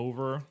them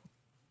over.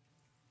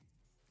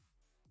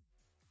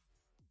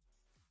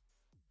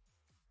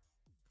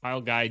 Kyle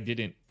Guy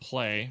didn't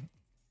play.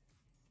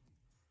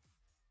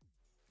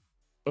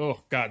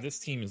 Oh, God, this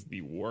team is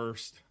the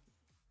worst.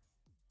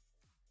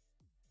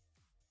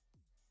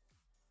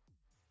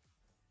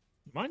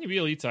 Mind you,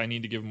 Bielitsa, I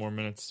need to give more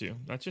minutes to.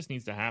 That just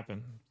needs to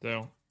happen.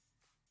 So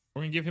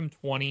we're going to give him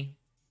 20.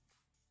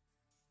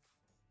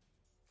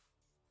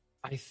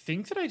 I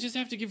think that I just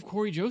have to give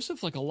Corey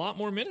Joseph like a lot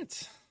more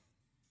minutes.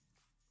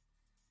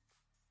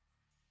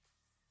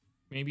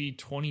 Maybe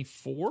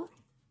 24?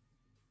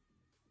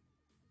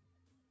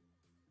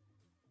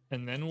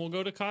 And then we'll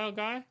go to Kyle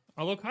Guy.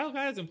 Although Kyle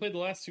Guy hasn't played the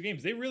last 2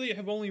 games. They really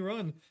have only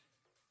run...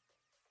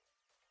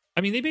 I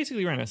mean, they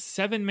basically ran a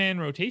 7-man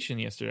rotation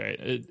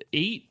yesterday.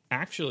 8,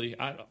 actually.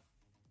 I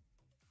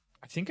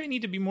think I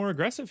need to be more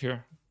aggressive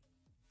here.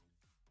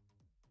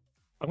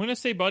 I'm going to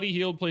say Buddy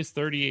Hield plays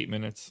 38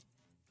 minutes.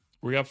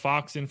 We have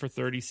Fox in for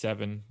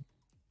 37.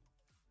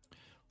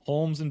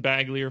 Holmes and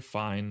Bagley are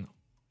fine.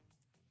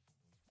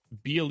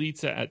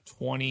 Bielitsa at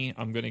 20.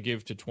 I'm going to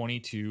give to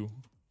 22.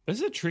 This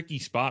is a tricky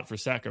spot for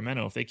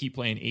Sacramento if they keep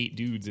playing 8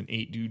 dudes and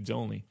 8 dudes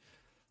only.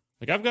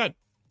 Like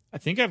I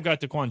think I've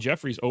got Daquan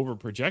Jeffries over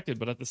projected,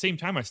 but at the same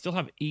time, I still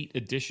have 8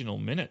 additional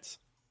minutes.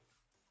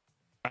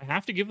 I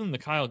have to give them the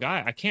Kyle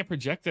Guy. I can't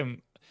project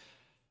them.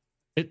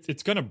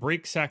 It's going to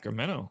break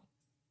Sacramento.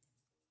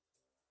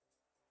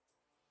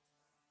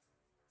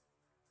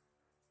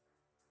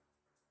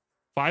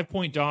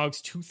 Five-point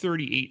dogs,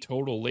 238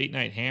 total, late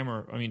night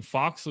hammer. I mean,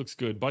 Fox looks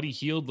good. Buddy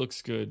Hield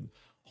looks good.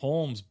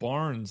 Holmes,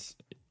 Barnes.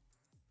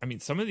 I mean,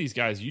 some of these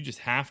guys you just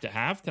have to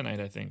have tonight,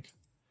 I think.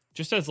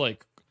 Just as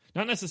like,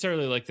 not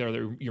necessarily like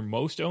they're your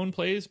most owned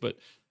plays, but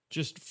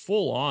just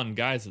full on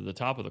guys at the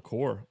top of the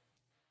core.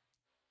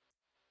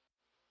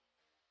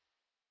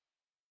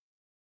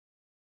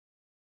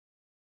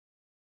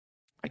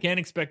 I can't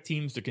expect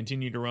teams to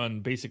continue to run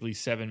basically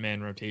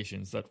 7-man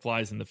rotations. That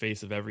flies in the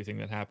face of everything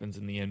that happens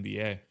in the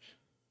NBA.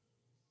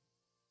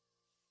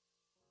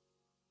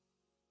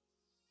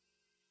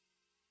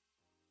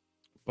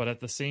 But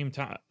at the same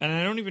time, and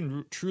I don't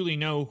even truly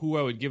know who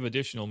I would give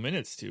additional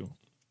minutes to.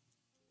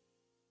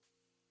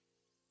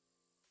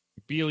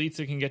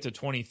 Bielitsa can get to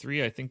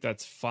 23. I think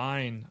that's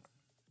fine.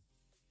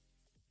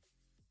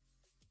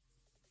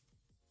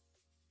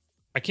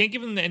 I can't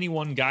give him to any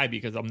one guy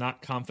because I'm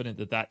not confident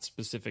that that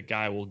specific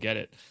guy will get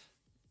it.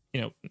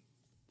 You know,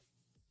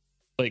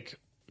 like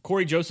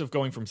Corey Joseph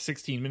going from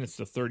 16 minutes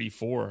to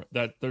 34.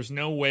 That there's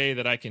no way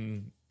that I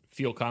can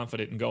feel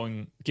confident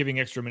in giving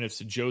extra minutes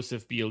to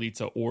Joseph,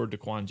 Bielitsa, or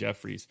Daquan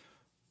Jeffries.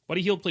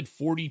 Buddy Hield played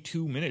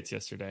 42 minutes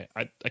yesterday.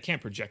 I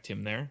can't project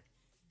him there.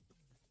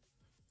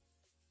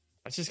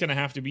 That's just going to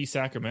have to be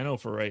Sacramento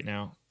for right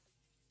now.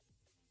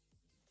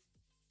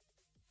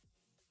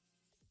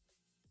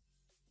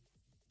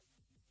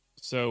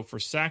 So for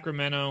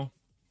Sacramento,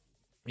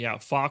 yeah,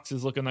 Fox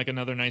is looking like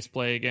another nice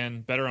play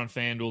again. Better on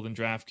FanDuel than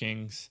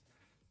DraftKings.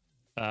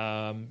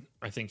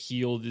 I think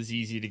Hield is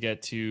easy to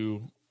get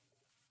to.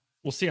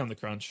 We'll see on the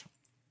crunch.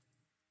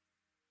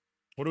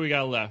 What do we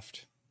got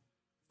left?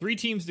 3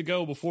 teams to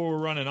go before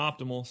we're running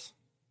optimals.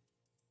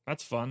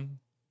 That's fun.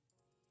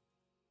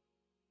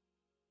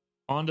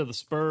 On to the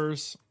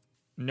Spurs.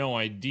 No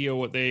idea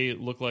what they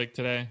look like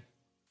today.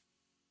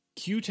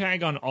 Q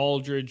tag on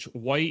Aldridge.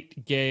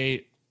 White,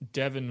 Gay,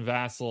 Devin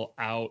Vassell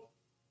out.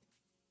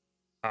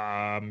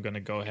 I'm going to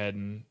go ahead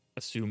and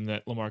assume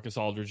that LaMarcus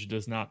Aldridge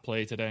does not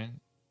play today.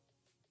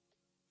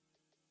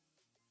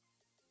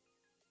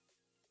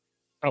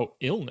 Oh,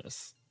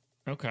 illness.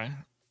 Okay.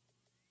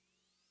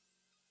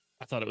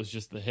 I thought it was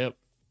just the hip.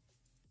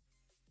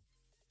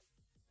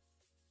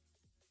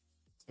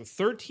 So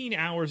 13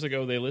 hours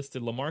ago, they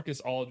listed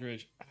LaMarcus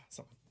Aldridge.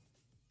 Something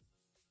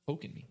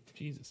poking me.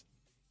 Jesus.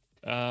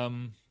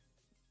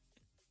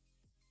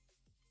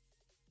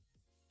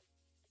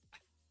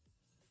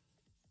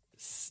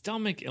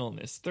 Stomach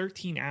illness.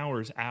 13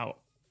 hours out.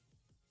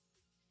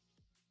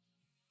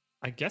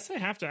 I guess I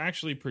have to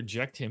actually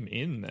project him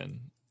in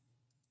then.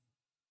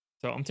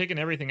 So I'm taking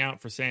everything out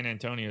for San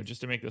Antonio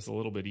just to make this a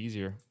little bit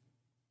easier.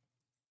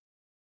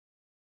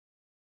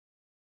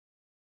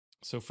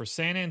 So for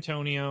San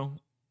Antonio,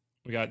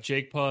 we got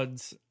Jake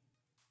Puds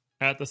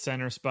at the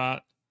center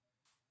spot.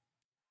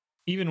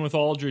 Even with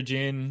Aldridge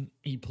in,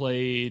 he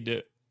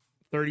played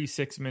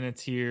 36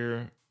 minutes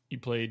here. He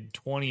played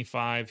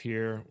 25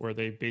 here, where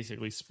they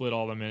basically split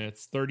all the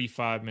minutes.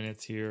 35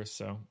 minutes here.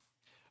 So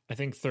I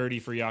think 30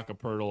 for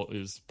Jakob Poeltl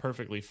is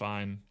perfectly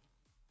fine.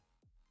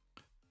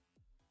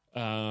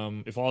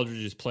 If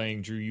Aldridge is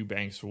playing, Drew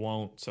Eubanks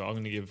won't. So I'm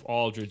going to give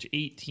Aldridge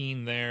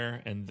 18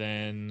 there. And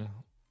then,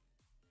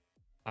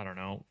 I don't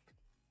know,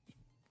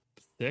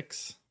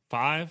 6,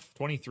 5,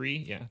 23.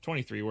 Yeah,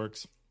 23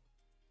 works.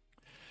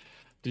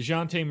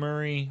 DeJounte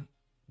Murray,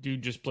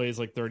 dude just plays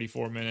like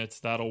 34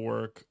 minutes. That'll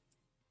work.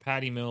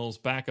 Patty Mills,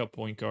 backup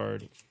point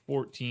guard,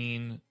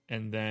 14.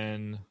 And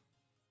then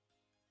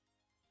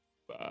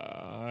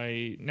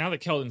now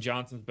that Keldon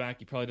Johnson's back,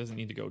 he probably doesn't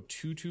need to go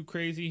too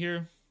crazy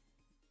here.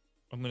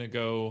 I'm going to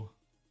go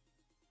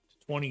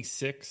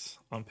 26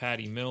 on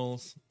Patty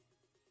Mills.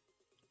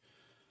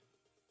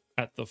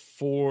 At the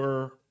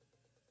 4,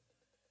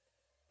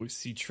 we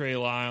see Trey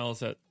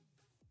Lyles at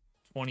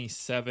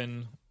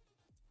 27.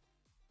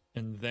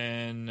 And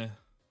then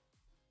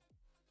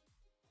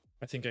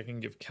I think I can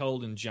give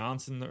Keldon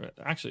Johnson.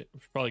 Actually, I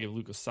should probably give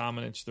Luka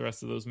Samanic the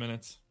rest of those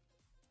minutes.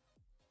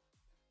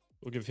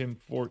 We'll give him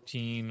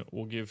 14.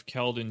 We'll give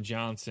Keldon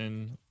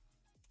Johnson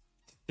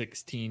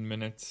 16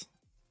 minutes.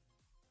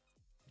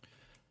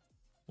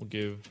 We'll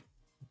give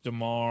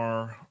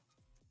DeMar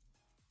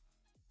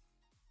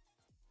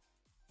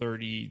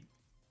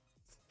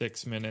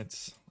 36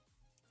 minutes.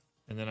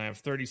 And then I have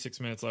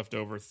 36 minutes left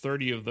over.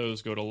 30 of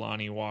those go to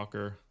Lonnie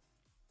Walker.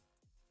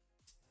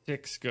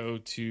 6 go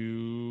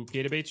to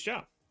Gata Bates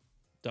Job.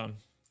 Done.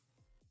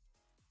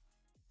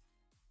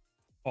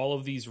 All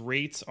of these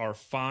rates are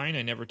fine.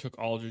 I never took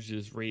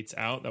Aldridge's rates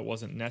out. That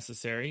wasn't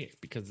necessary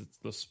because it's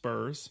the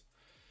Spurs.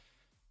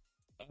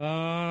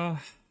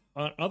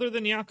 Other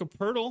than Jakob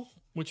Poeltl,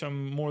 which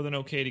I'm more than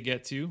okay to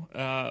get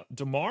to,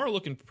 DeMar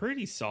looking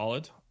pretty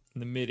solid in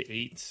the mid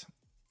 8s.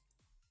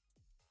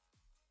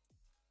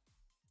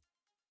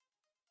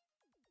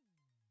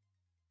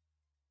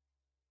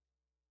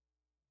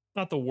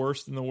 Not the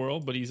worst in the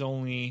world, but he's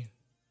only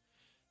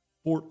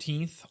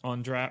 14th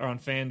on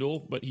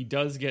FanDuel, but he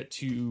does get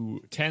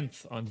to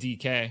 10th on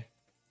DK.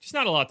 Just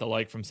not a lot to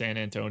like from San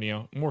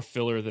Antonio. More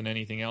filler than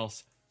anything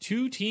else.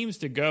 2 teams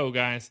to go,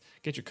 guys.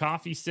 Get your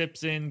coffee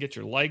sips in, get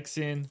your likes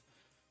in.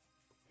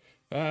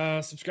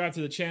 Subscribe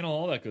to the channel,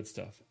 all that good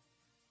stuff.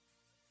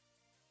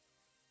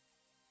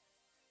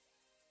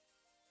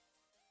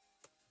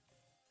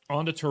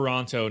 On to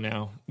Toronto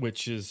now,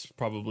 which is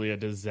probably a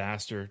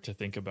disaster to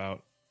think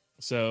about.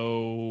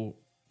 So,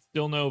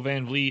 still no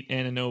Van Vliet,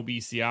 Anunoby,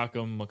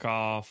 Siakam,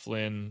 McCaw,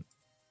 Flynn.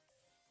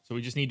 So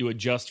we just need to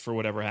adjust for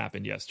whatever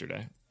happened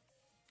yesterday.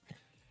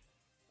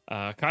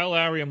 Kyle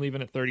Lowry, I'm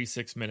leaving at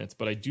 36 minutes,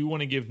 but I do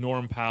want to give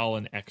Norm Powell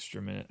an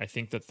extra minute. I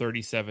think that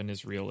 37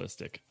 is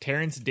realistic.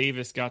 Terrence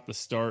Davis got the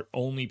start,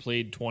 only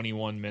played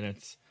 21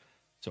 minutes.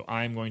 So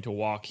I'm going to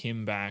walk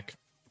him back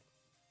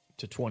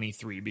to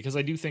 23 because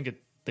I do think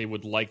they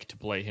would like to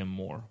play him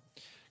more.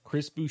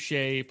 Chris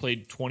Boucher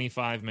played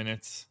 25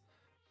 minutes.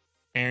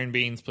 Aaron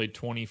Baines played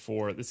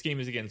 24. This game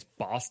is against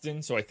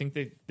Boston, so I think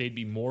they'd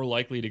be more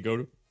likely to go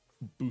to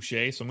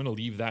Boucher, so I'm going to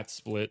leave that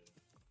split.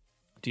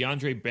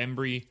 DeAndre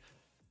Bembry,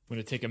 I'm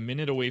going to take a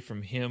minute away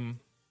from him,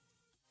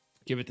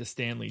 give it to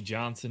Stanley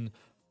Johnson.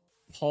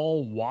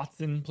 Paul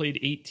Watson played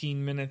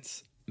 18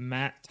 minutes.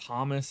 Matt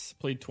Thomas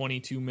played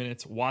 22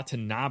 minutes.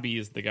 Watanabe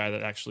is the guy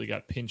that actually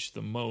got pinched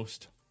the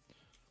most.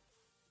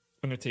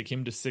 I'm going to take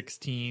him to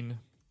 16.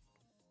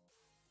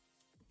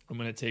 I'm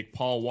going to take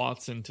Paul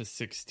Watson to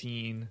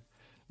 16.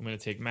 I'm going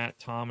to take Matt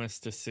Thomas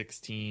to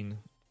 16.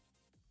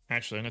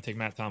 Actually, I'm going to take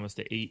Matt Thomas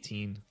to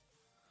 18.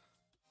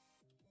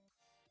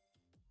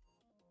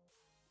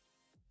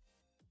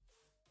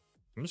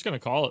 I'm just going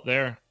to call it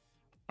there.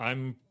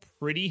 I'm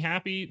pretty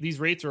happy. These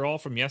rates are all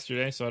from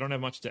yesterday, so I don't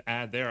have much to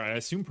add there. I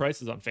assume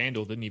prices on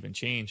FanDuel didn't even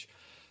change.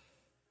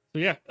 So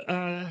yeah,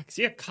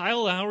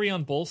 Kyle Lowry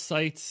on both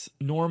sites,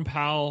 Norm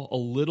Powell a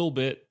little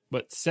bit,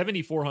 but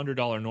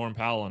 $7,400 Norm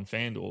Powell on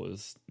FanDuel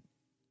is...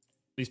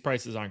 These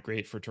prices aren't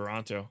great for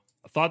Toronto.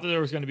 I thought that there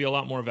was going to be a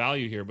lot more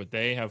value here, but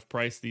they have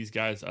priced these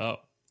guys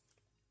up.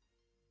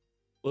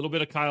 A little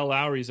bit of Kyle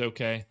Lowry is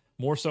okay.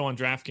 More so on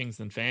DraftKings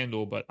than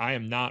FanDuel, but I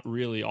am not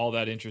really all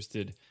that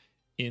interested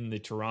in the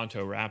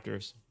Toronto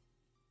Raptors.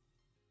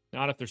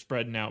 Not if they're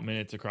spreading out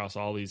minutes across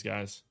all these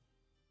guys.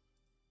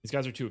 These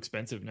guys are too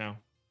expensive now.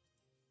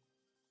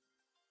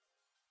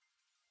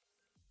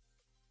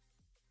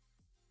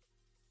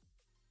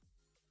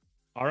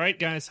 All right,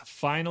 guys.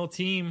 Final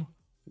team.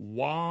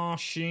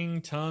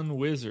 Washington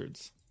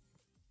Wizards.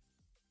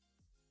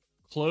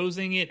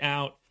 Closing it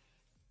out.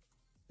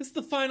 This is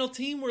the final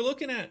team we're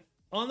looking at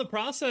on the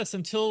process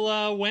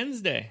until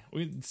Wednesday.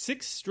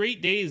 6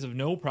 straight days of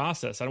no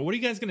process. What are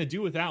you guys going to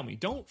do without me?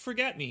 Don't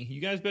forget me. You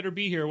guys better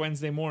be here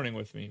Wednesday morning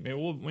with me. Maybe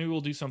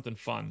we'll do something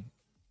fun.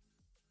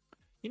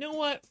 You know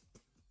what?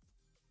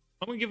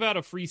 I'm going to give out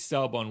a free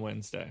sub on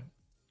Wednesday.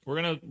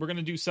 We're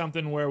gonna do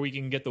something where we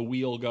can get the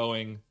wheel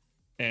going,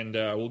 and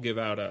we'll give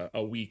out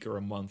a week or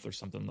a month or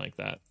something like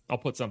that. I'll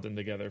put something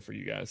together for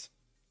you guys.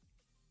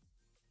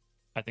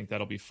 I think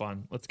that'll be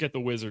fun. Let's get the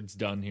Wizards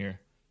done here.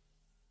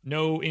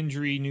 No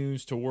injury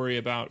news to worry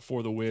about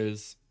for the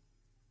Wiz.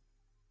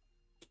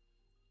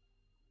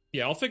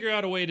 Yeah, I'll figure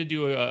out a way to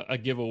do a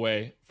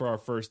giveaway for our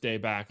first day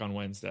back on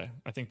Wednesday.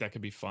 I think that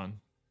could be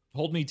fun.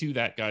 Hold me to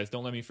that, guys.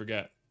 Don't let me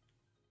forget.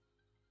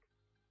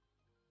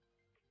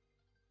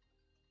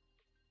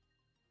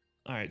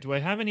 All right, do I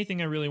have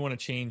anything I really want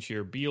to change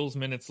here? Beal's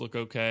minutes look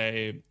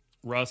okay.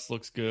 Russ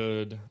looks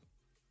good.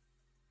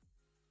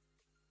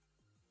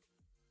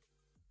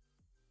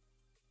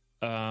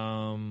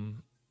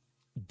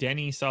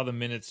 Denny saw the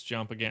minutes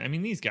jump again. I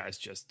mean, these guys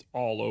just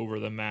all over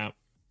the map.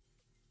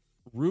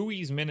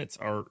 Rui's minutes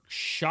are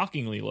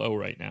shockingly low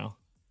right now.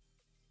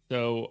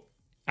 So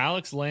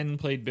Alex Len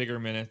played bigger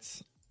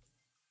minutes.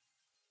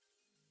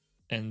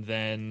 And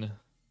then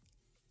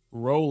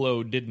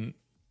Rolo didn't.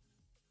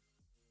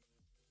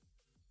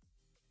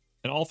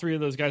 And all three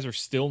of those guys are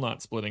still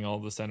not splitting all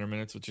of the center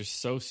minutes, which is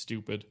so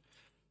stupid.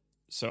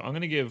 So I'm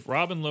going to give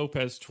Robin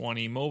Lopez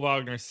 20, Mo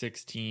Wagner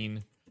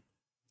 16,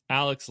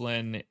 Alex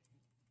Len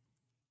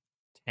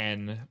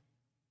 10.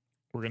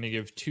 We're going to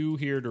give 2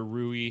 here to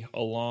Rui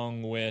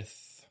along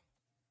with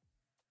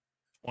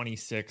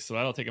 26. So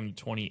that'll take him to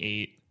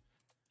 28.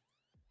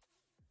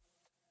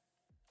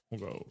 We'll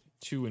go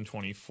 2 and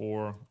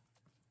 24.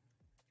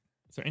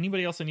 Is there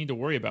anybody else I need to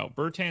worry about?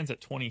 Bertan's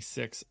at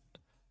 26. I'd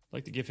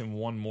like to give him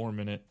one more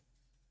minute.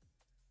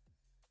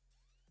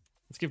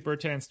 Let's give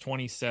Bertans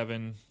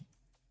 27.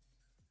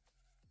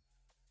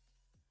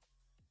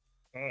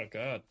 Oh,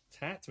 God.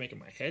 Tat's making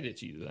my head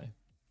itchy today.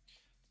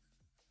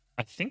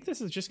 I think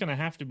this is just going to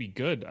have to be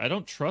good. I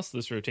don't trust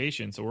this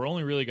rotation, so we're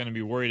only really going to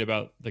be worried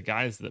about the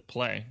guys that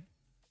play.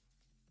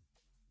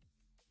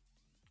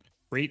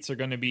 Rates are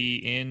going to be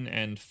in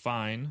and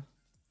fine.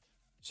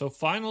 So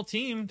final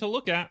team to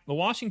look at, the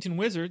Washington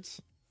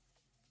Wizards.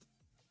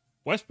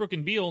 Westbrook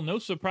and Beal, no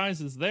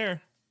surprises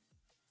there.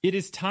 It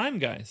is time,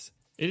 guys.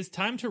 It is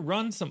time to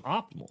run some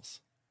optimals.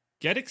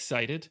 Get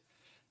excited.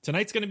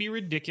 Tonight's going to be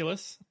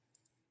ridiculous.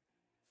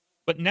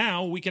 But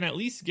now we can at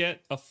least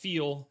get a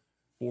feel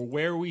for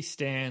where we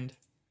stand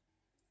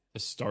to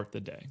start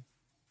the day.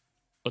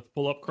 Let's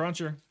pull up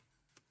Cruncher.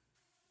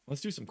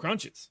 Let's do some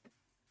crunches.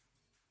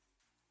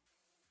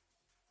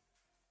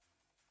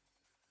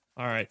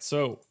 All right,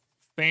 so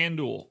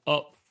FanDuel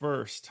up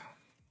first.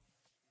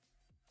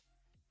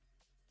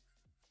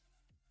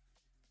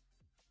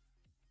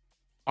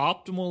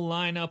 Optimal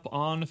lineup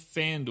on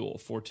FanDuel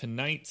for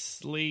tonight's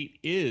slate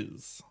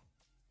is...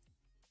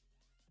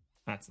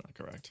 That's not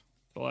correct.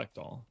 Select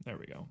all. There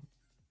we go.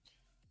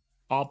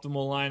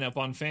 Optimal lineup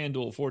on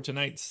FanDuel for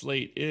tonight's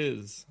slate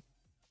is...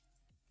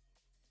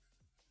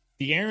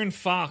 De'Aaron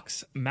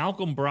Fox,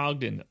 Malcolm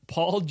Brogdon,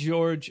 Paul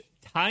George,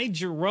 Ty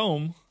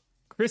Jerome,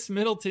 Chris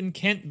Middleton,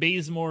 Kent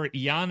Bazemore,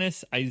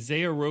 Giannis,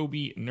 Isaiah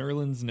Roby,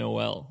 Nerlens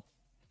Noel.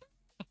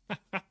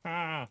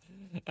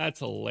 That's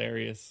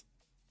hilarious.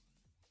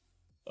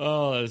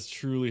 Oh, that is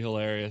truly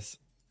hilarious.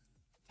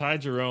 Ty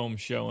Jerome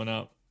showing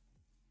up.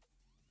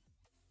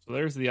 So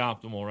there's the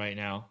optimal right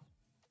now.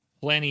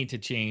 Plenty to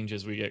change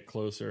as we get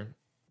closer.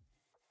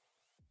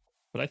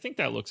 But I think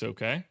that looks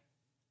okay.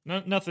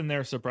 Nothing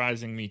there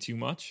surprising me too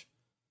much.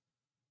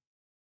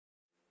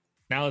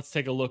 Now let's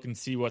take a look and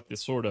see what the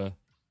sort of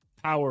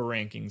power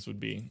rankings would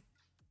be.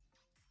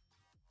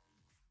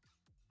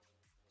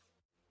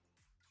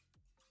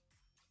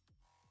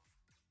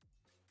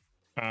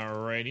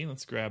 Alrighty,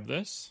 let's grab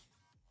this.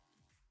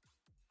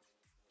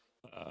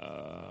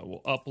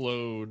 We'll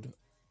upload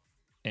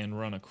and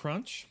run a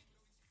crunch.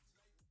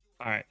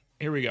 All right,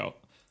 here we go.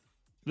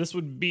 This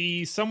would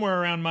be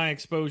somewhere around my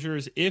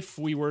exposures if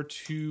we were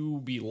to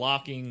be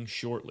locking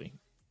shortly.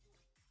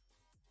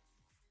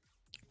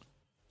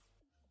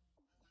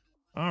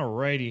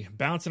 Alrighty,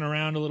 bouncing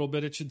around a little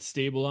bit. It should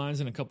stabilize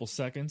in a couple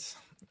seconds.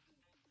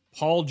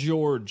 Paul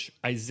George,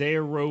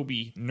 Isaiah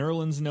Roby,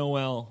 Nerlens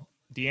Noel,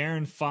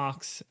 De'Aaron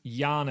Fox,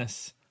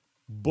 Giannis,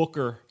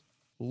 Booker,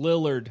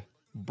 Lillard,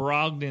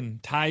 Brogdon,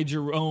 Ty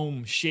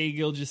Jerome, Shai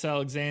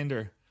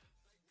Gilgeous-Alexander,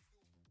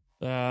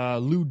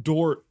 Lou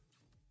Dort.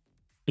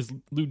 Is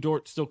Lou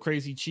Dort still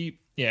crazy cheap?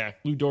 Yeah,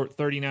 Lou Dort,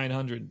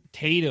 3,900.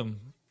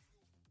 Tatum,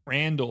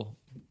 Randall,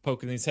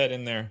 poking his head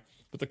in there.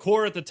 But the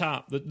core at the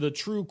top, the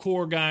true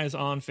core guys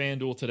on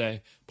FanDuel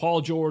today,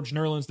 Paul George,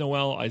 Nerlens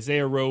Noel,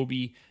 Isaiah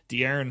Roby,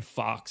 De'Aaron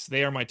Fox.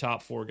 They are my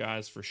top four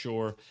guys for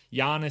sure.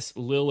 Giannis,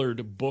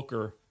 Lillard,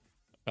 Booker,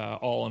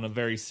 all in a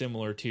very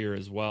similar tier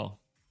as well.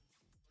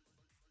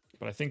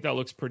 But I think that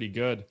looks pretty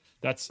good.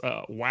 That's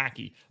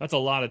wacky. That's a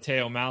lot of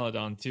Teo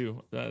Maledon,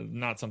 too.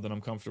 Not something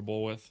I'm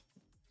comfortable with.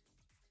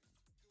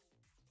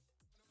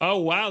 Oh,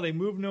 wow. They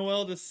moved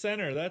Noel to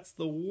center. That's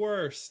the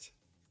worst.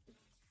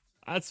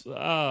 That's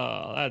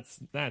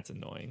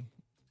annoying.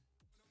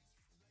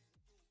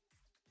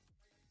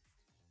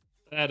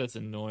 That is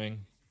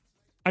annoying.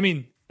 I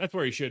mean, that's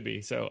where he should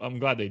be, so I'm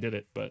glad they did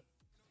it, but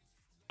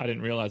I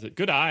didn't realize it.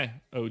 Good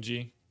eye, OG.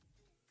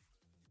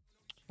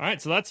 All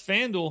right, so that's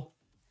FanDuel,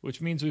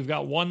 which means we've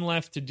got one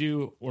left to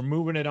do. We're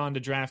moving it on to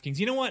DraftKings.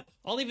 You know what?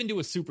 I'll even do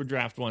a Super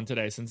Draft one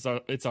today since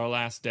it's our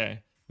last day. I'm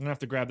going to have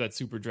to grab that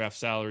Super Draft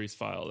salaries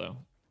file, though.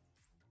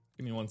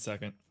 Give me 1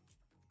 second.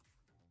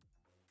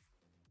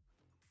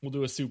 We'll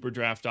do a Super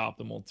Draft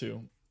Optimal,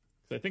 too.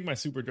 I think my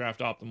Super Draft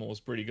Optimal was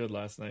pretty good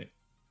last night.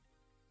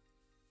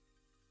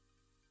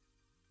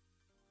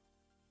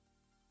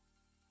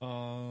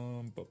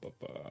 All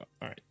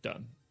right,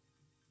 done.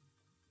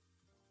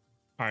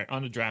 All right,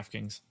 on to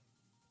DraftKings.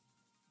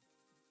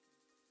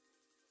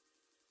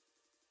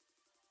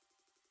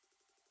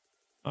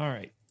 All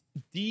right,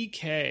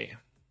 DK.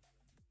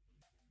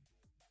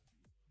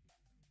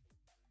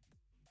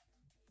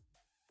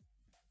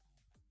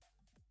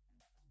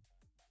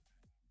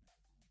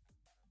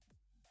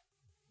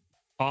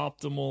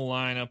 Optimal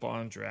lineup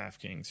on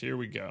DraftKings. Here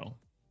we go.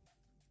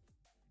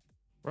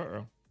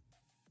 Uh-oh.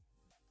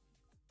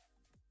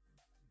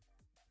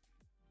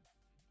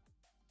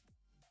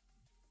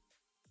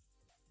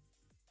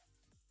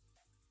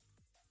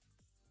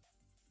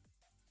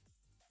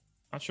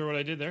 Not sure what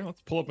I did there.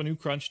 Let's pull up a new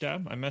crunch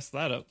tab. I messed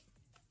that up.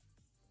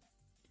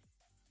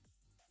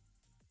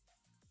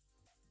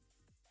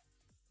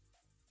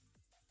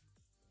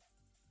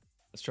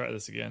 Let's try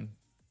this again.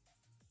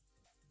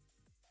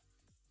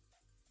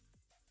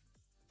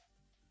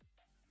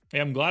 Hey,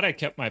 I'm glad I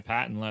kept my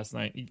patent last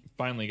night. He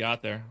finally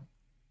got there.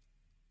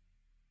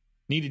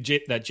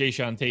 Needed that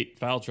Jayshawn Tate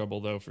foul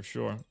trouble, though, for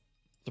sure.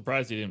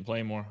 Surprised he didn't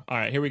play more. All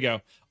right, here we go.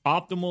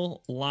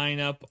 Optimal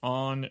lineup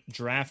on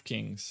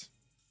DraftKings.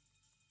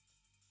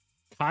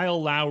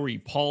 Kyle Lowry,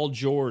 Paul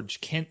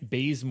George, Kent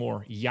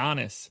Bazemore,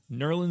 Giannis,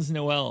 Nerlens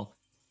Noel,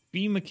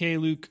 B.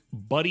 Mikhailuk,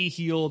 Buddy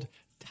Hield,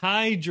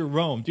 Ty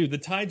Jerome. Dude, the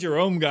Ty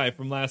Jerome guy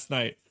from last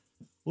night.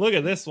 Look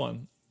at this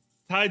one.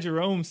 Ty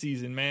Jerome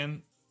season,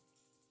 man.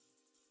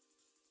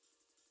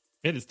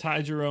 It is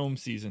Ty Jerome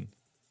season.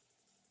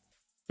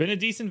 Been a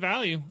decent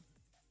value.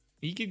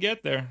 He could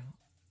get there.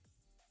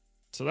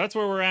 So that's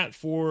where we're at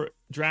for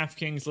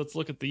DraftKings. Let's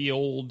look at the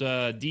old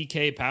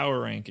DK power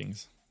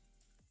rankings.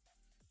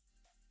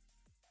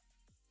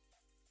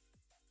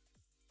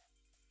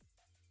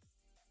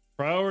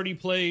 Priority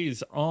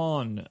plays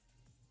on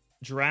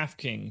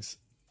DraftKings.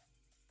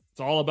 It's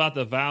all about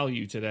the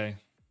value today.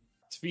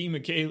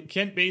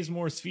 Kent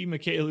Bazemore, Svi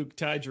Mikhailuk,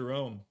 Ty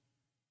Jerome.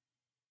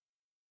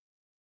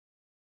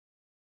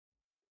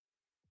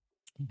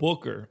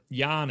 Booker,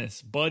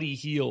 Giannis, Buddy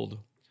Hield,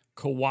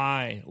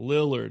 Kawhi,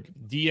 Lillard,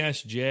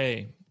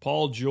 DSJ,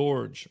 Paul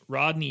George,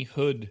 Rodney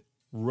Hood,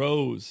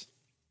 Rose.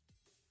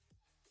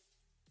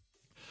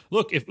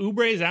 Look, if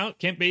Oubre's out,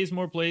 Kent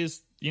Bazemore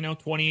plays,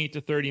 28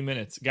 to 30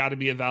 minutes. Got to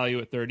be a value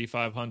at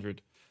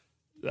 3,500.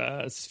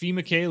 Svi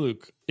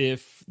Mikhailuk,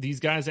 if these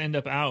guys end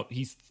up out,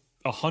 he's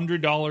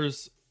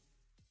 $100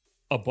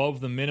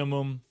 above the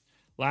minimum.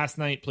 Last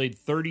night played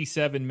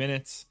 37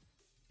 minutes.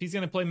 If he's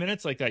going to play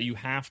minutes like that, you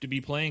have to be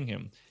playing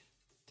him.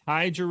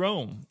 Ty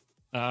Jerome,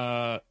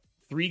 3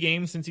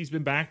 games since he's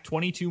been back,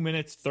 22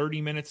 minutes,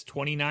 30 minutes,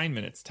 29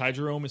 minutes. Ty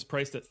Jerome is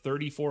priced at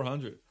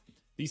 3,400.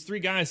 These 3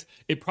 guys,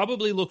 it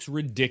probably looks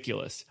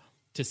ridiculous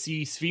to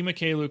see Svi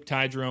Mikhailuk,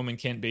 Ty Jerome, and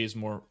Kent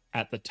Bazemore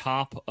at the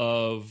top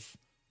of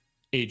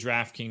a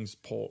DraftKings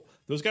poll.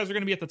 Those guys are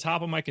going to be at the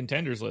top of my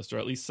contenders list, or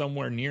at least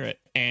somewhere near it,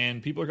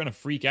 and people are going to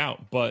freak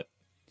out. But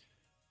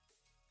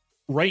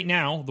right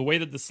now, the way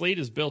that the slate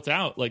is built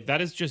out, like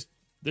that is just,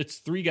 it's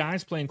 3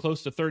 guys playing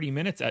close to 30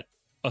 minutes at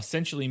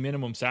essentially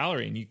minimum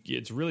salary, and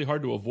it's really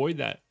hard to avoid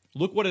that.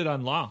 Look what it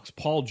unlocks.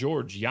 Paul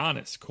George,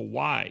 Giannis,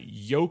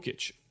 Kawhi,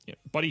 Jokic.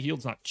 Buddy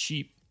Hield's not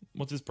cheap.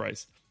 What's his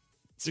price?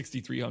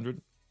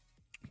 6,300.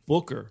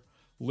 Booker,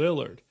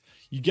 Lillard.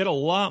 You get a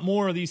lot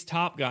more of these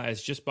top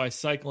guys just by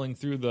cycling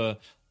through the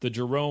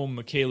Jerome,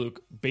 Mikhailuk,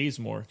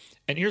 Bazemore.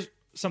 And here's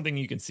something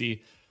you can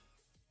see.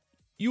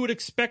 You would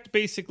expect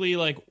basically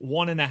like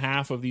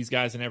 1.5 of these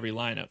guys in every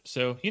lineup.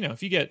 So,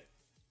 if you get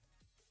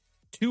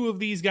 2 of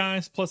these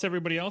guys plus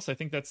everybody else, I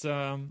think that's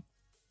they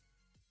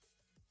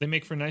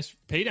make for nice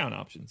pay down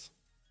options.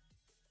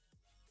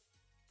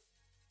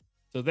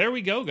 So there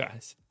we go,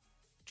 guys.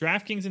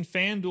 DraftKings and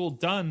FanDuel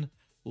done.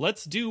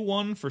 Let's do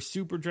one for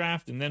Super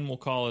Draft, and then we'll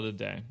call it a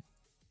day.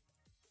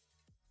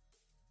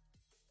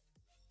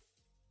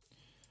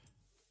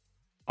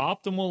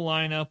 Optimal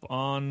lineup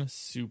on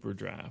Super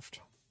Draft.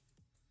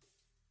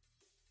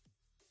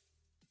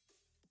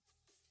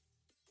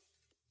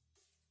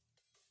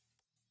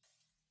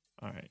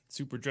 All right,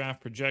 Super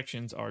Draft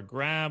projections are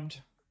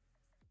grabbed.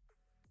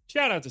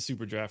 Shout out to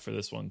Super Draft for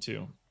this one,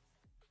 too.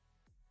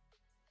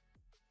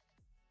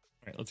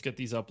 All right, let's get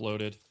these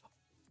uploaded.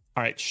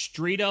 All right,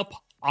 straight up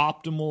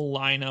optimal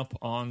lineup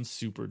on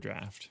Super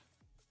Draft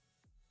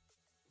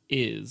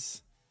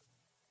is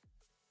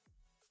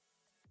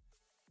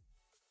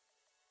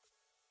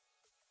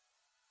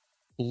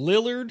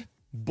Lillard,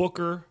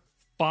 Booker,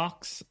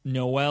 Fox,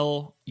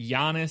 Noel,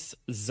 Giannis,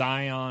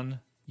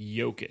 Zion,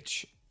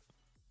 Jokic.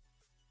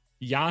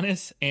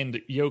 Giannis and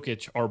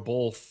Jokic are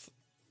both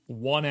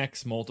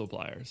 1x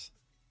multipliers.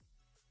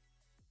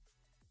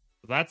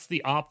 That's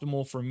the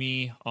optimal for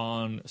me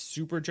on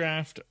Super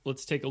Draft.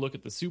 Let's take a look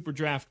at the Super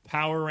Draft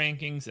power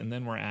rankings, and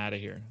then we're out of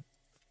here.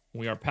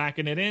 We are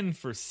packing it in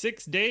for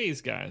 6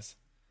 days, guys.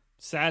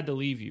 Sad to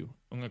leave you.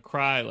 I'm going to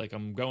cry like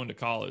I'm going to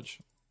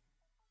college.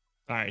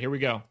 All right, here we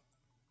go.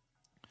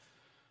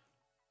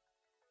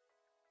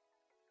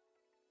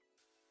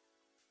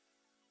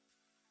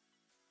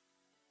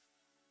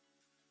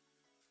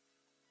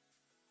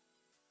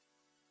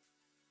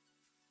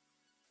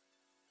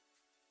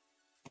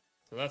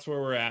 So that's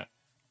where we're at.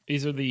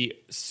 These are the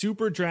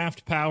Super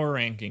Draft power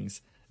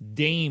rankings.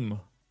 Dame,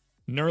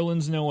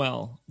 Nerlens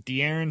Noel,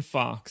 De'Aaron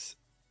Fox,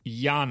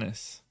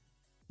 Giannis,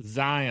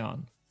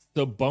 Zion,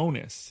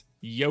 Sabonis,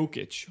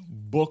 Jokic,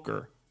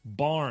 Booker,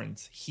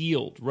 Barnes,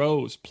 Hield,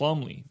 Rose,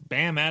 Plumlee,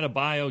 Bam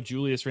Adebayo,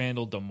 Julius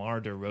Randle,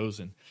 DeMar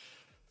DeRozan.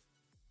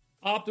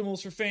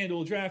 Optimals for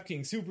FanDuel,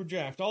 DraftKings, Super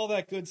Draft, all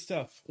that good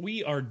stuff.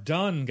 We are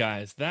done,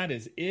 guys. That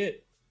is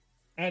it.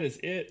 That is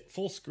it.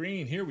 Full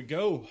screen. Here we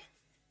go.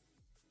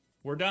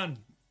 We're done.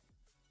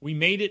 We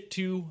made it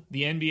to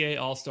the NBA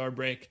All-Star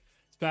break.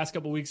 This past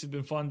couple weeks have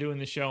been fun doing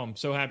the show. I'm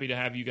so happy to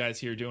have you guys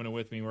here doing it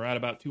with me. We're at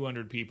about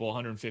 200 people,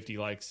 150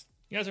 likes.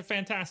 You guys are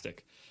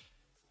fantastic.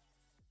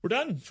 We're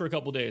done for a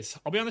couple days.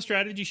 I'll be on the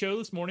strategy show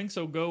this morning,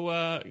 so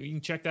go, you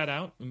can check that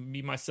out.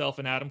 Me, myself,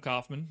 and Adam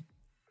Kaufman.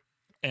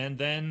 And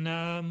then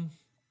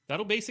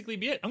that'll basically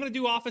be it. I'm going to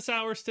do office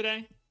hours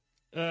today.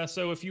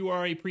 So if you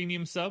are a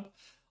premium sub,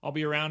 I'll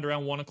be around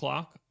 1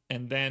 o'clock.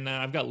 And then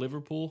I've got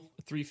Liverpool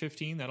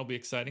 3:15. That'll be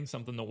exciting,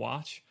 something to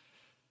watch.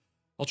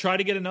 I'll try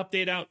to get an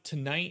update out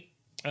tonight.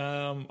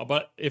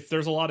 But if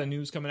there's a lot of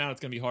news coming out,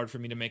 it's going to be hard for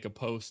me to make a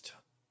post.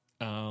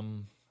 I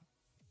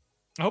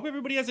hope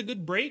everybody has a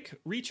good break.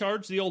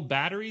 Recharge the old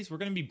batteries. We're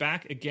going to be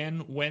back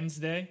again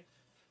Wednesday.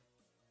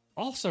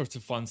 All sorts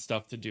of fun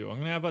stuff to do. I'm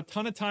going to have a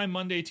ton of time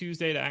Monday,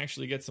 Tuesday to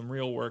actually get some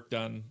real work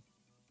done.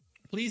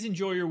 Please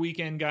enjoy your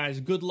weekend, guys.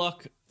 Good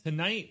luck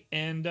tonight,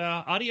 and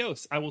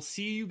adios. I will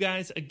see you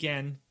guys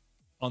again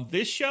on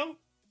this show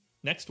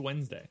next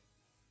Wednesday.